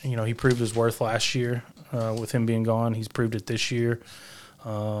 Where he proved his worth last year with him being gone. He's proved it this year.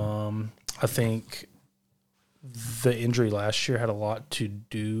 I think the injury last year had a lot to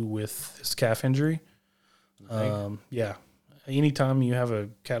do with his calf injury. Yeah. Anytime you have a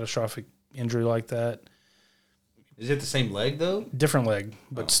catastrophic injury like that, Is it the same leg though? different leg,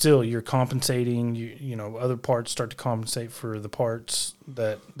 but still you're compensating. Other parts start to compensate for the parts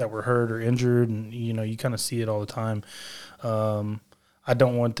that were hurt or injured, and you kind of see it all the time. I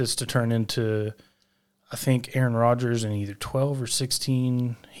don't want this to turn into. I think Aaron Rodgers in either 12 or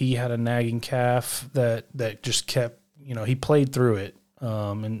 16, he had a nagging calf that just kept. He played through it.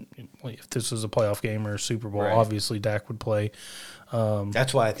 And if this was a playoff game or a Super Bowl, Right. obviously Dak would play.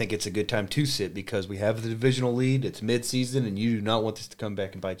 That's why I think it's a good time to sit because we have the divisional lead. It's midseason, and you do not want this to come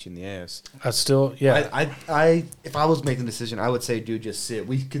back and bite you in the ass. I still, yeah. I if I was making the decision, I would say, dude, just sit.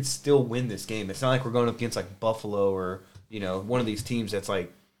 We could still win this game. It's not like we're going up against like Buffalo or one of these teams that's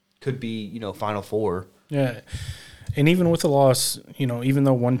like could be Final Four. Yeah, and even with the loss, even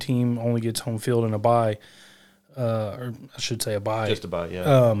though one team only gets home field in a bye, or I should say a bye, Just about,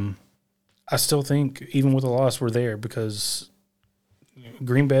 yeah. I still think even with the loss, we're there because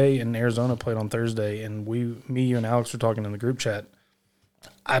Green Bay and Arizona played on Thursday, and me, you, and Alex were talking in the group chat.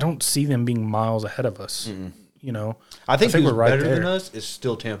 I don't see them being miles ahead of us. I think who's we're right better there. than us is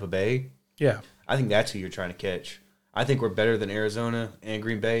still Tampa Bay. Yeah, I think that's who you're trying to catch. I think we're better than Arizona and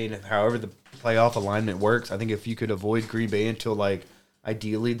Green Bay, and however the playoff alignment works, I think if you could avoid Green Bay until like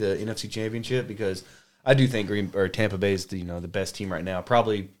ideally the NFC Championship, because I do think Tampa Bay is the best team right now.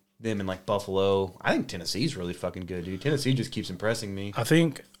 Probably them and like Buffalo. I think Tennessee's really fucking good, dude. Tennessee just keeps impressing me. I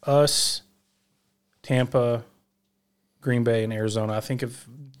think us, Tampa, Green Bay, and Arizona. I think if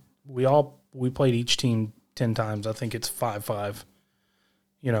we played each team 10 times, I think it's 5-5.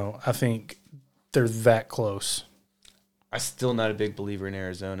 I think they're that close. I'm still not a big believer in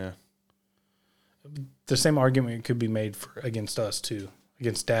Arizona. the same argument could be made against us too,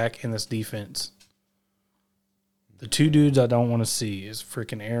 against Dak and this defense. The two dudes I don't want to see is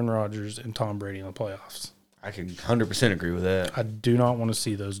freaking Aaron Rodgers and Tom Brady in the playoffs. I can 100% agree with that. I do not want to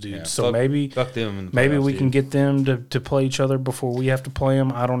see those dudes. Yeah, so maybe fuck them in the maybe playoffs, we dude. can get them to play each other before we have to play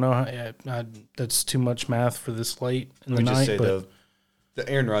them. I don't know. That's too much math for this late in the Let me night. just say, but though, the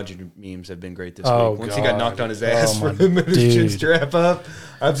Aaron Rodgers memes have been great this Oh, week. Once he got God. knocked on his ass Oh, for my him and his chin dude. strap up,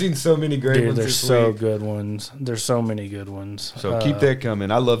 I've seen so many great dude, ones there's this so week. good ones. There's so many good ones. So keep that coming.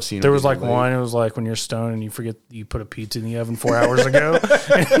 I love seeing. There them was like getting late. one. It was like when you're stoned and you forget you put a pizza in the oven 4 hours ago.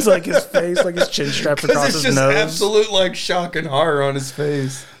 And it's like his face, like his chin strapped across It's his just nose. absolute like shock and horror on his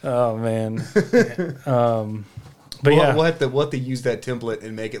face. Oh man. But But yeah, we'll have to use that template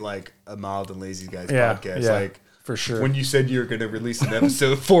and make it like a Mild and Lazy Guys Yeah, podcast. yeah. Like for sure. when you said you were going to release an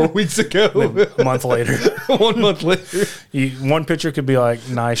episode 4 weeks ago, A month later, 1 month later. one picture could be like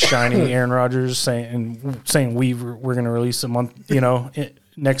nice shiny Aaron Rodgers saying we're going to release a month,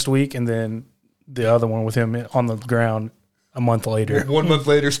 next week, and then the other one with him on the ground a month later. 1 month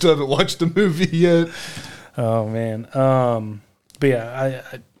later, still haven't watched the movie yet. Oh man. But yeah,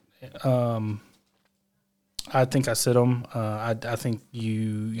 I think I said them. I think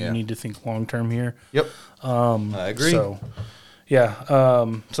you need to think long term here. Yep. I agree. So yeah.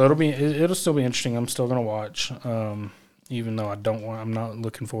 So it'll still be interesting. I'm still gonna watch. Even though I'm not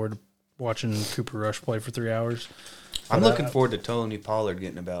looking forward to watching Cooper Rush play for 3 hours. I'm looking forward to Tony Pollard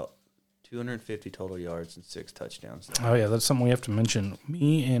getting about 250 total yards and 6 touchdowns. Oh yeah, that's something we have to mention.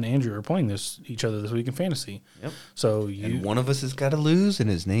 Me and Andrew are playing each other this week in fantasy. Yep. So And one of us has got to lose, and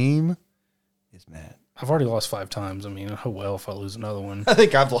his name is Matt. I've already lost 5 times. I mean, oh well if I lose another one. I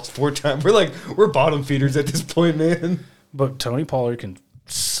think I've lost 4 times. We're bottom feeders at this point, man. But Tony Pollard can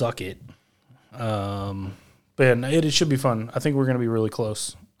suck it. But yeah, it should be fun. I think we're going to be really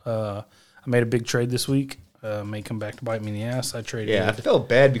close. I made a big trade this week. May come back to bite me in the ass. I traded. Yeah, I felt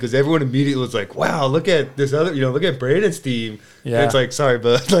bad because everyone immediately was like, "Wow, look at this other, look at Brandon's team." Yeah. And it's like, sorry,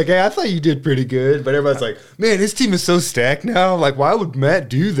 but like, hey, I thought you did pretty good. But everybody's like, "Man, his team is so stacked now. Like, why would Matt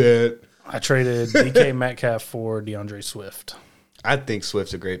do that?" I traded DK Metcalf for DeAndre Swift. I think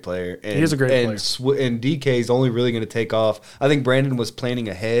Swift's a great player. And, He is a great player. And DK is only really going to take off. I think Brandon was planning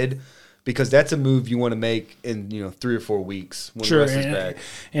ahead because that's a move you want to make in 3 or 4 weeks when Russ is back.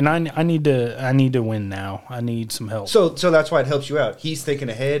 And I need to win now. I need some help. So that's why it helps you out. He's thinking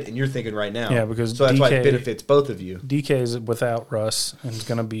ahead, and you're thinking right now. Yeah, because so that's why it DK benefits both of you. DK is without Russ and is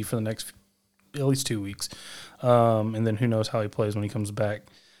going to be for the next at least 2 weeks. And then who knows how he plays when he comes back.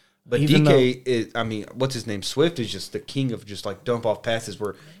 But Even DK is, what's his name? Swift is just the king of just like dump off passes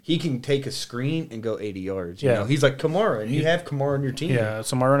where he can take a screen and go 80 yards. Yeah. He's like Kamara, and you have Kamara on your team. Yeah,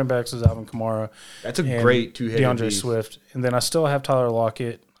 so my running backs is Alvin Kamara. That's a and great two-headed DeAndre beast. Swift. And then I still have Tyler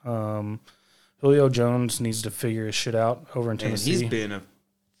Lockett. Julio Jones needs to figure his shit out over in And Tennessee. he's been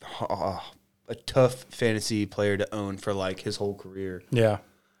a tough fantasy player to own for like his whole career. Yeah.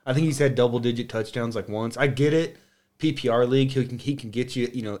 I think he's had double-digit touchdowns like once. I get it. PPR league, he can get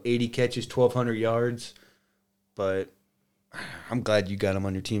you, 80 catches, 1,200 yards. But I'm glad you got him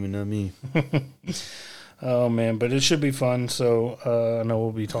on your team and not me. Oh, man, but it should be fun. So I know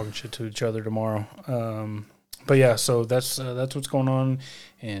we'll be talking shit to each other tomorrow. But, yeah, so that's what's going on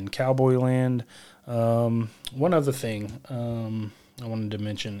in Cowboy Land. One other thing I wanted to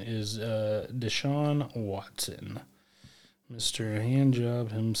mention is Deshaun Watson, Mr.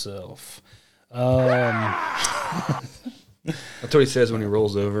 Handjob himself. That's what he says when he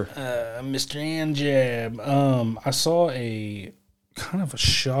rolls over. Mr. Handjob. I saw a kind of a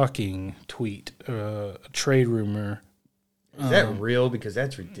shocking tweet, a trade rumor. Is that real? Because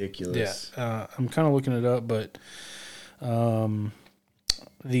that's ridiculous. Yeah, I'm kind of looking it up, but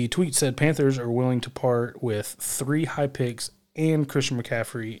the tweet said Panthers are willing to part with 3 high picks and Christian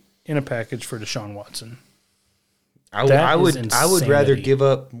McCaffrey in a package for Deshaun Watson. I would insanity. rather give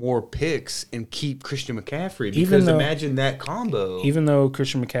up more picks and keep Christian McCaffrey because imagine that combo. Even though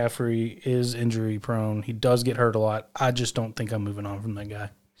Christian McCaffrey is injury prone, he does get hurt a lot. I just don't think I'm moving on from that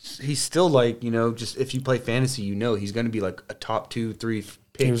guy. He's still like, just if you play fantasy, he's going to be like a top 2, 3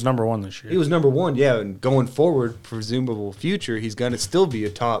 pick. He was number 1 this year. He was number 1, yeah, and going forward, presumable future, he's going to still be a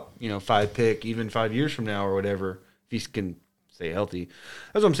top, 5 pick even 5 years from now or whatever if he can stay healthy.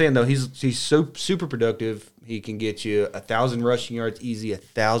 That's what I'm saying though. He's so super productive. He can get you 1,000 rushing yards easy,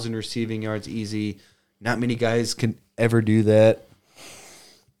 1,000 receiving yards easy. Not many guys can ever do that.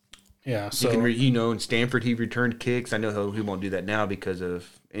 Yeah, You so can in Stanford he returned kicks. I know he won't do that now because of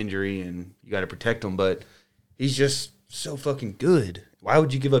injury and you got to protect him, but he's just so fucking good. Why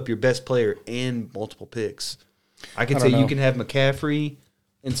would you give up your best player and multiple picks? I can say you can have McCaffrey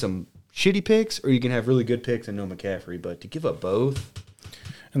and some shitty picks, or you can have really good picks and no McCaffrey. But to give up both,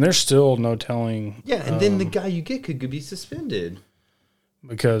 And there's still no telling. yeah, and then the guy you get could be suspended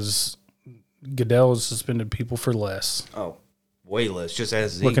Because Goodell has suspended people for less. Oh, way less. Just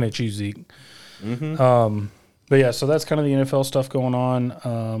as Zeke. Looking at you, Zeke. But yeah, so that's kind of the NFL stuff going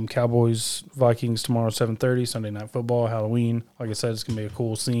on. Cowboys, Vikings tomorrow, 7:30, Sunday Night Football, Halloween. Like I said, it's gonna be a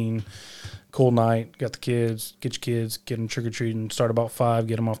cool scene, cool night. Got the kids. Get your kids. Get them trick or treating. Start about 5.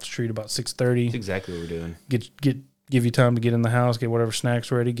 Get them off the street about 6:30. That's exactly what we're doing. Give you time to get in the house, get whatever snacks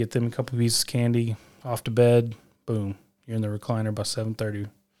ready, get them a couple pieces of candy, off to bed. Boom, you're in the recliner by 7:30,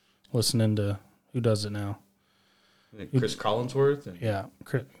 listening to who does it now? Chris Collinsworth. Yeah,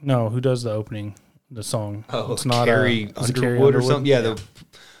 no, who does the opening? The song. Oh, it's not Carrie is it Carrie Underwood or something. Yeah,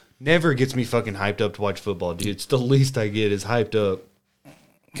 never gets me fucking hyped up to watch football, dude. It's the least I get is hyped up.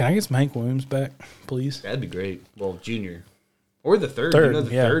 Can I get some Hank Williams back, please? That'd be great. Well, junior or the third. Third, You know,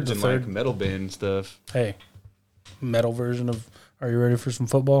 the yeah, third's the in third. like metal band and stuff. Hey, metal version of Are You Ready for Some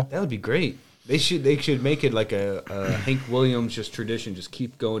Football? That would be great. They should make it like a Hank Williams just tradition. Just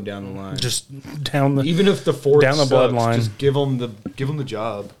keep going down the line. Just down the Even if the fourth down the sucks, bloodline. just give them the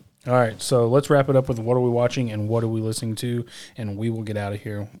job. All right, so let's wrap it up with what are we watching and what are we listening to, and we will get out of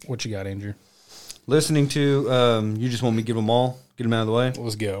here. What you got, Andrew? Listening to, you just want me to give them all, get them out of the way.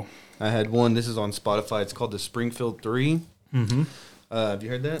 Let's go. I had one. This is on Spotify. It's called the Springfield 3. Mm-hmm. Have you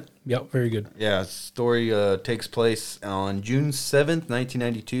heard that? Yep, very good. Yeah, story takes place on June 7th,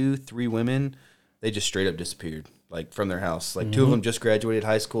 1992. 3 women, they just straight up disappeared, like from their house. Like 2 of them just graduated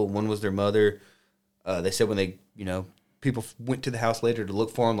high school. One was their mother. They said when they, people went to the house later to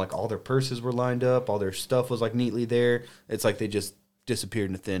look for them, like all their purses were lined up, all their stuff was like neatly there. It's like they just disappeared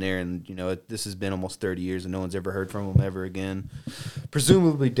into thin air, and this has been almost 30 years and no one's ever heard from them ever again.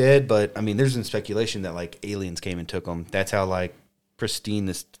 Presumably dead, but I mean, there's been speculation that like aliens came and took them. That's how like pristine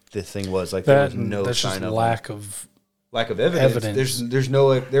this thing was. Like there was no that's sign just of lack of evidence. There's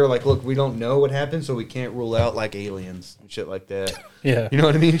no. They were like, look, we don't know what happened, so we can't rule out like aliens and shit like that. Yeah, you know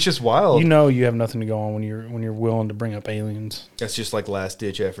what I mean? It's just wild. You have nothing to go on when you're willing to bring up aliens. That's just like last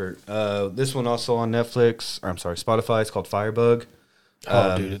ditch effort. This one also on Netflix. Or I'm sorry, Spotify. It's called Firebug.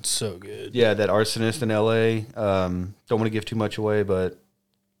 Dude, it's so good. Yeah, that arsonist in L.A. Don't want to give too much away, but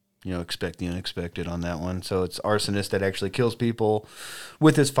expect the unexpected on that one. So it's arsonist that actually kills people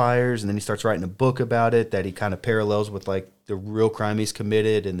with his fires, and then he starts writing a book about it that he kind of parallels with like the real crime he's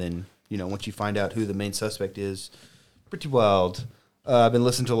committed, and then once you find out who the main suspect is, pretty wild. I've been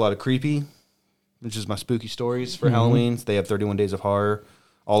listening to a lot of Creepy, which is my spooky stories for Halloween. They have 31 Days of Horror,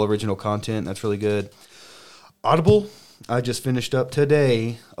 all original content. That's really good. Audible, I just finished up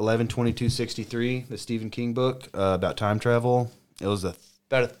today, 11/22/63, the Stephen King book about time travel. It was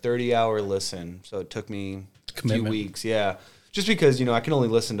about a 30-hour listen, so it took me a few weeks. Yeah, just because I can only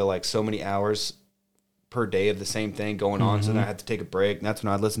listen to like so many hours per day of the same thing going on, so then I had to take a break, and that's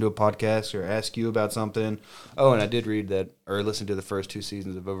when I'd listen to a podcast or ask you about something. Oh, and I did read that or listen to the first 2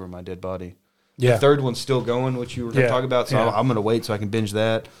 seasons of Over My Dead Body. Yeah, the third one's still going, which you were going to talk about, so I'm going to wait so I can binge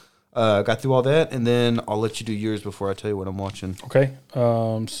that. Got through all that, and then I'll let you do yours before I tell you what I'm watching. Okay,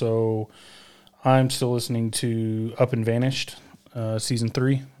 so I'm still listening to Up and Vanished. Season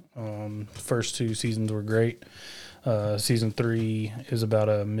 3. First 2 seasons were great. Season 3 is about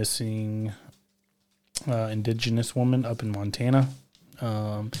a missing indigenous woman up in Montana.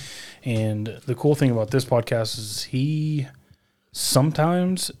 And the cool thing about this podcast is he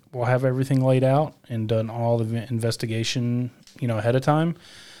sometimes will have everything laid out and done all the investigation, ahead of time.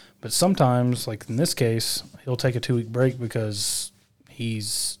 But sometimes, like in this case, he'll take a 2-week break because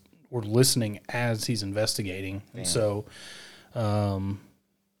we're listening as he's investigating. And so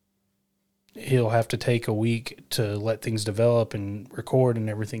he'll have to take a week to let things develop and record and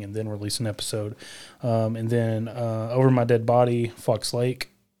everything, and then release an episode. And then Over My Dead Body, Fox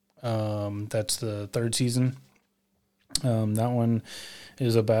Lake. That's the 3rd season. That one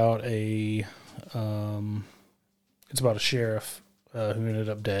is about a sheriff who ended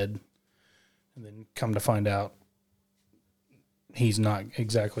up dead, and then come to find out he's not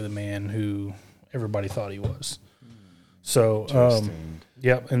exactly the man who everybody thought he was. So,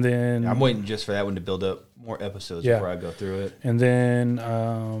 yep, and then I'm waiting just for that one to build up more episodes before I go through it. And then,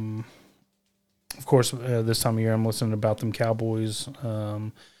 of course, this time of year I'm listening to About Them Cowboys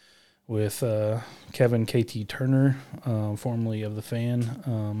with Kevin KT Turner, formerly of The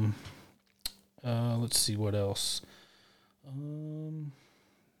Fan. Let's see what else.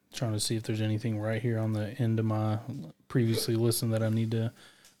 Trying to see if there's anything right here on the end of my previously listened that I need to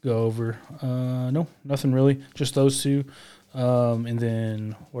go over. No, nothing really. Just those 2. And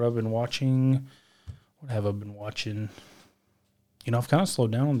then what have I been watching? I've kind of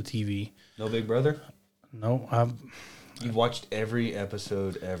slowed down on the TV. No Big Brother? No, You've watched every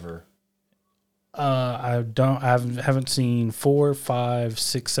episode ever. I haven't seen 4, 5,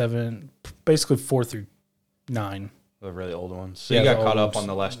 6, 7, basically 4 through 9. The really old ones. So Yeah, you got the caught old up ones. on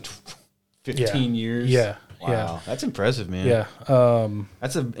the last 15 years? Yeah. Wow. Yeah. That's impressive, man. Yeah.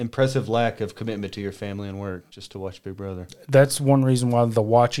 That's an impressive lack of commitment to your family and work just to watch Big Brother. That's one reason why the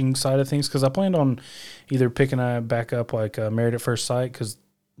watching side of things, because I planned on either picking back up like Married at First Sight, because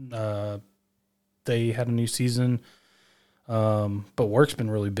they had a new season, but work's been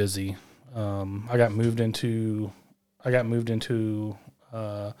really busy. I got moved into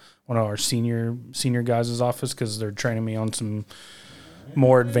one of our senior guys' office because they're training me on some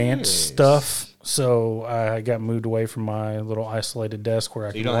more advanced stuff. So I got moved away from my little isolated desk where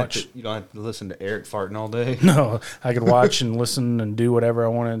I could watch. You don't have to listen to Eric farting all day. No, I could watch and listen and do whatever I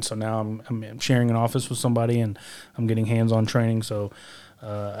wanted. So now I'm sharing an office with somebody and I'm getting hands-on training. So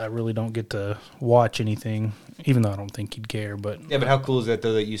I really don't get to watch anything, even though I don't think he'd care. But Yeah, but how cool is that,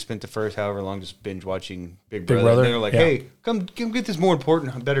 though, that you spent the first however long just binge watching Big Big Brother? Brother? And they're like, Yeah. hey, come get this more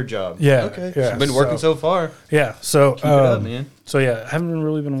important, better job. Yeah, Okay. yeah. It's been working so far. yeah, so Keep it up, man. So yeah, I haven't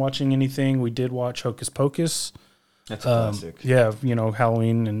really been watching anything. We did watch Hocus Pocus. That's a classic. Yeah,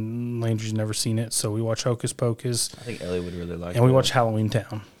 Halloween, and Landry's never seen it, so we watch Hocus Pocus, I think Ellie would really like it. and we watch Halloween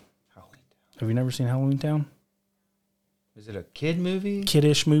Town. Halloween. Have you never seen Halloween Town? Is it a kid movie?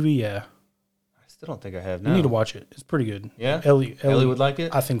 Kiddish movie, yeah. I still don't think I have. You No. need to watch it. It's pretty good. Yeah? Ellie Ellie would like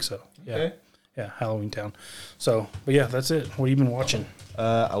it? I think so. Yeah. Okay. Yeah, Halloween Town. So, but yeah, that's it. What have you been watching?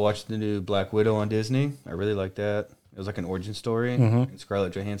 I watched the new Black Widow on Disney. I really like that. It was like an origin story. And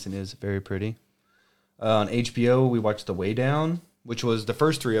Scarlett Johansson is very pretty. On HBO, we watched The Way Down, which was the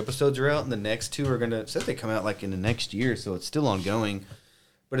first 3 episodes are out, and the next 2 are said they come out like in the next year, so it's still ongoing.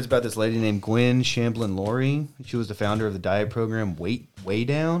 But it's about this lady named Gwen Shamblin Laurie. She was the founder of the diet program Way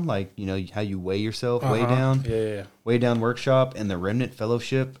Down, like how you weigh yourself, Way Down. Yeah. Way Down Workshop, and the Remnant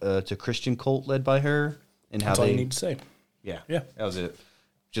Fellowship. It's a Christian cult led by her, and how That's all they you need to say. Yeah. Yeah. That was it.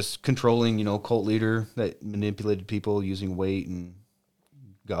 Just controlling, cult leader that manipulated people using weight and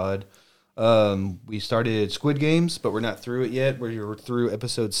God. We started Squid Games, but we're not through it yet. We're through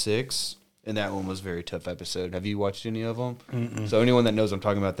episode 6, and that one was a very tough episode. Have you watched any of them? Mm-mm. So anyone that knows what I'm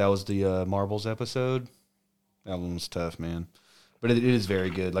talking about, that was the Marbles episode. That one was tough, man. But it is very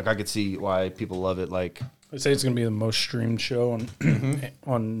good. Like, I could see why people love it. Like, They say it's going to be the most streamed show on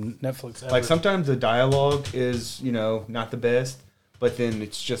on Netflix ever. like sometimes the dialogue is, not the best, but then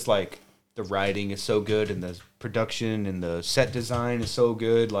it's just like the writing is so good and the production and the set design is so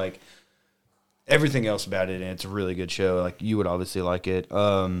good. Like everything else about it, and it's a really good show. Like you would obviously like it.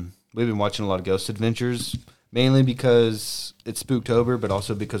 We've been watching a lot of Ghost Adventures, mainly because it's Spooktober, but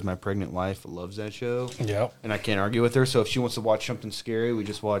also because my pregnant wife loves that show. Yeah. And I can't argue with her. So if she wants to watch something scary, we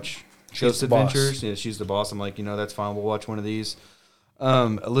just watch She's Ghost the boss. Adventures. Yeah, she's the boss. I'm like, that's fine. We'll watch one of these.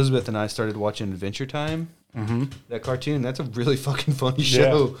 Elizabeth and I started watching Adventure Time. Mm-hmm. That cartoon. That's a really fucking funny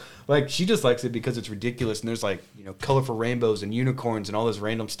show. Like, she just likes it because it's ridiculous. And there's like, colorful rainbows and unicorns and all this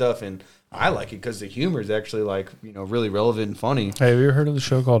random stuff. And I like it because the humor is actually like, really relevant and funny. Hey, have you ever heard of the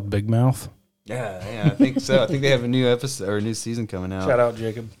show called Big Mouth? Yeah, I think so. I think they have a new episode or a new season coming out. Shout out,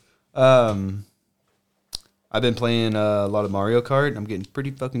 Jacob. I've been playing a lot of Mario Kart. I'm getting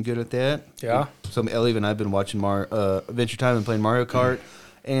pretty fucking good at that. Yeah. So Ellie and I have been watching Adventure Time and playing Mario Kart.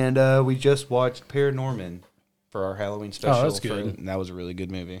 And we just watched Paranorman for our Halloween special. that's good. And that was a really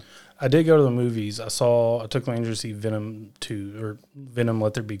good movie. I did go to the movies. I took Landry to see Venom 2, or Venom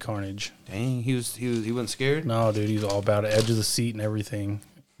Let There Be Carnage. Dang, he wasn't scared? No, dude, he's all about it. Edge of the seat and everything.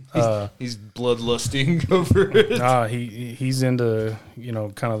 He's bloodlusting over it. Nah, he's into,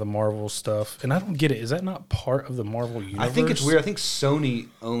 kind of the Marvel stuff. And I don't get it. Is that not part of the Marvel universe? I think it's weird. I think Sony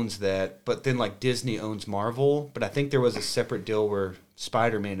owns that, but then like Disney owns Marvel. But I think there was a separate deal where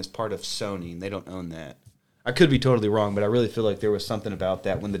Spider-Man is part of Sony, and they don't own that. I could be totally wrong, but I really feel like there was something about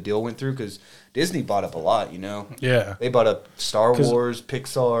that when the deal went through, because Disney bought up a lot, Yeah. They bought up Star Wars,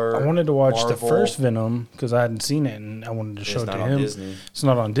 Pixar. I wanted to watch Marvel. the first Venom because I hadn't seen it, and I wanted to show it not to on him. Disney. It's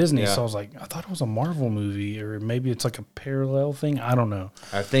not on Disney, Yeah. so I was like, I thought it was a Marvel movie, or maybe it's like a parallel thing. I don't know.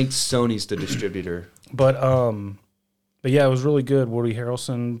 I think Sony's the distributor. But yeah, it was really good. Woody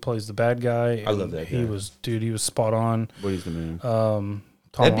Harrelson plays the bad guy. I love that guy. He was spot on. Woody's the man.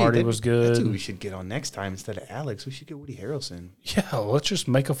 Tom Hardy was That's who good. we should get on next time instead of Alex. We should get Woody Harrelson. Yeah, let's just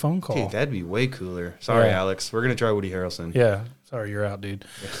make a phone call. Hey, that'd be way cooler. Sorry, Yeah. Alex. We're gonna try Woody Harrelson. Yeah, sorry, you're out, dude.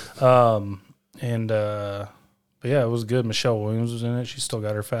 But yeah, it was good. Michelle Williams was in it. She still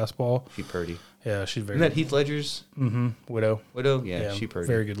got her fastball. She purdy. Yeah, she's very. Isn't that Heath Ledger's Widow? widow? Yeah, she purdy.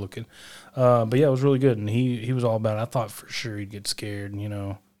 Very good looking. But yeah, it was really good, and he was all about it. I thought for sure he'd get scared,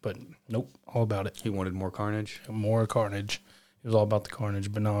 but nope, all about it. He wanted more carnage. More carnage. It was all about the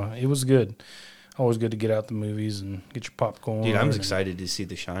carnage, but no, it was good. Always good to get out the movies and get your popcorn. Dude, I'm excited to see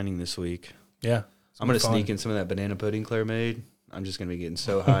The Shining this week. Yeah. I'm going to sneak in some of that banana pudding Claire made. I'm just going to be getting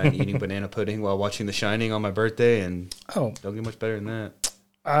so high and eating banana pudding while watching The Shining on my birthday, and don't get much better than that.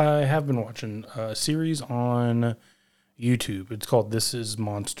 I have been watching a series on YouTube. It's called This Is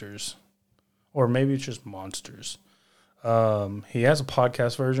Monsters. Or maybe it's just Monsters. He has a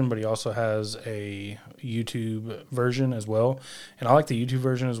podcast version, but he also has a YouTube version as well. And I like the YouTube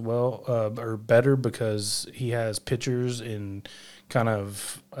version as well, or better, because he has pictures and kind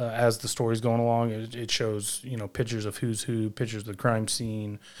of as the story's going along, it shows pictures of who's who, pictures of the crime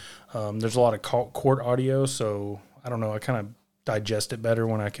scene. There's a lot of court audio, so I don't know. I kind of digest it better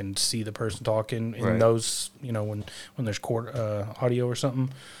when I can see the person talking in those, when there's court audio or something.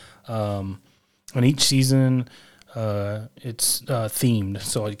 And each season. It's themed,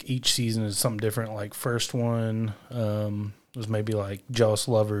 so like each season is something different. Like first one was maybe like jealous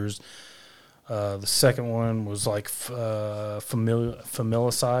lovers. The second one was like familicide,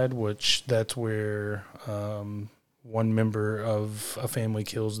 which that's where one member of a family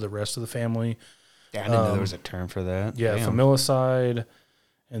kills the rest of the family. Yeah, I didn't know there was a term for that. Yeah, Damn. familicide,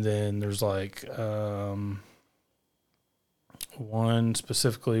 and then there's like one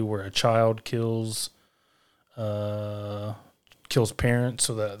specifically where a child kills parents,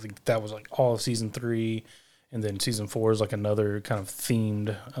 so that was like all of season 3, and then season 4 is like another kind of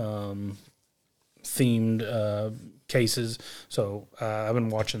themed cases. So I've been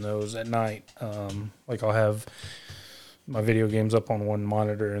watching those at night. Like I'll have my video games up on one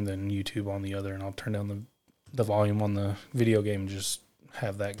monitor and then YouTube on the other, and I'll turn down the volume on the video game and just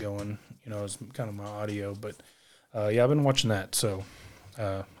have that going, as kind of my audio. But yeah, I've been watching that, so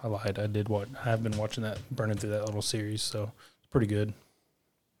I lied. I have been watching that, burning through that little series, so it's pretty good.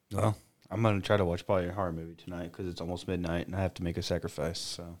 Well, I'm going to try to watch probably a horror movie tonight because it's almost midnight and I have to make a sacrifice.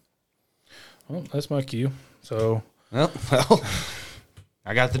 So, well, that's my cue. So, well,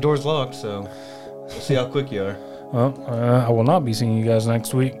 I got the doors locked, so we'll see how quick you are. Well, I will not be seeing you guys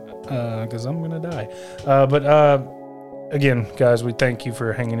next week because I'm going to die. But again, guys, we thank you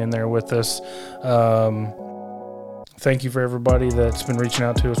for hanging in there with us. Thank you for everybody that's been reaching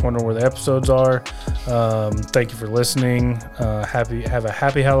out to us, wondering where the episodes are. Thank you for listening. Have a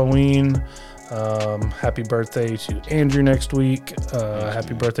happy Halloween. Happy birthday to Andrew next week.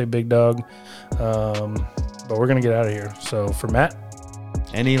 Happy birthday, Big Dog. But we're going to get out of here. So for Matt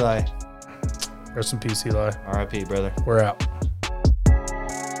and Eli, rest in peace, Eli. R.I.P., brother. We're out.